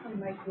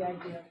definitely like the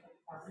idea of the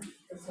card,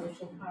 the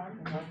social card.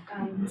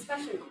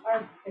 Especially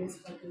our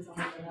Facebook has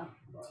only been up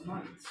for a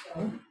month,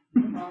 so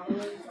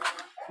followers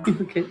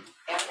are. Okay.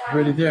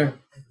 Ready there.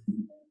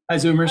 Hi,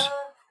 Zoomers.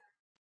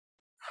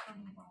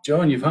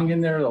 Joan, you've hung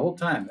in there the whole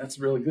time. That's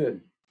really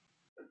good.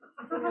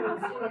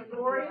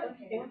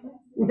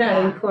 Yeah,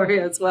 and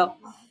Gloria as well.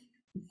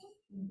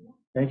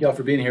 Thank you all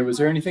for being here. Was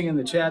there anything in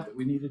the chat that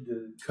we needed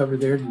to cover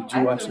there? Did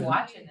you watch I've been that?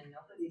 watching and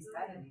nobody's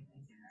said anything.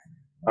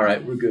 All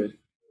right, we're good.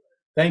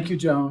 Thank you,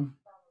 Joan.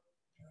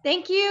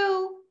 Thank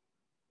you.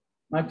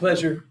 My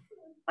pleasure.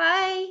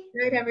 Bye.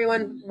 All right,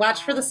 everyone.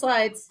 Watch for the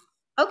slides.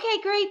 Okay,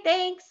 great.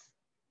 Thanks.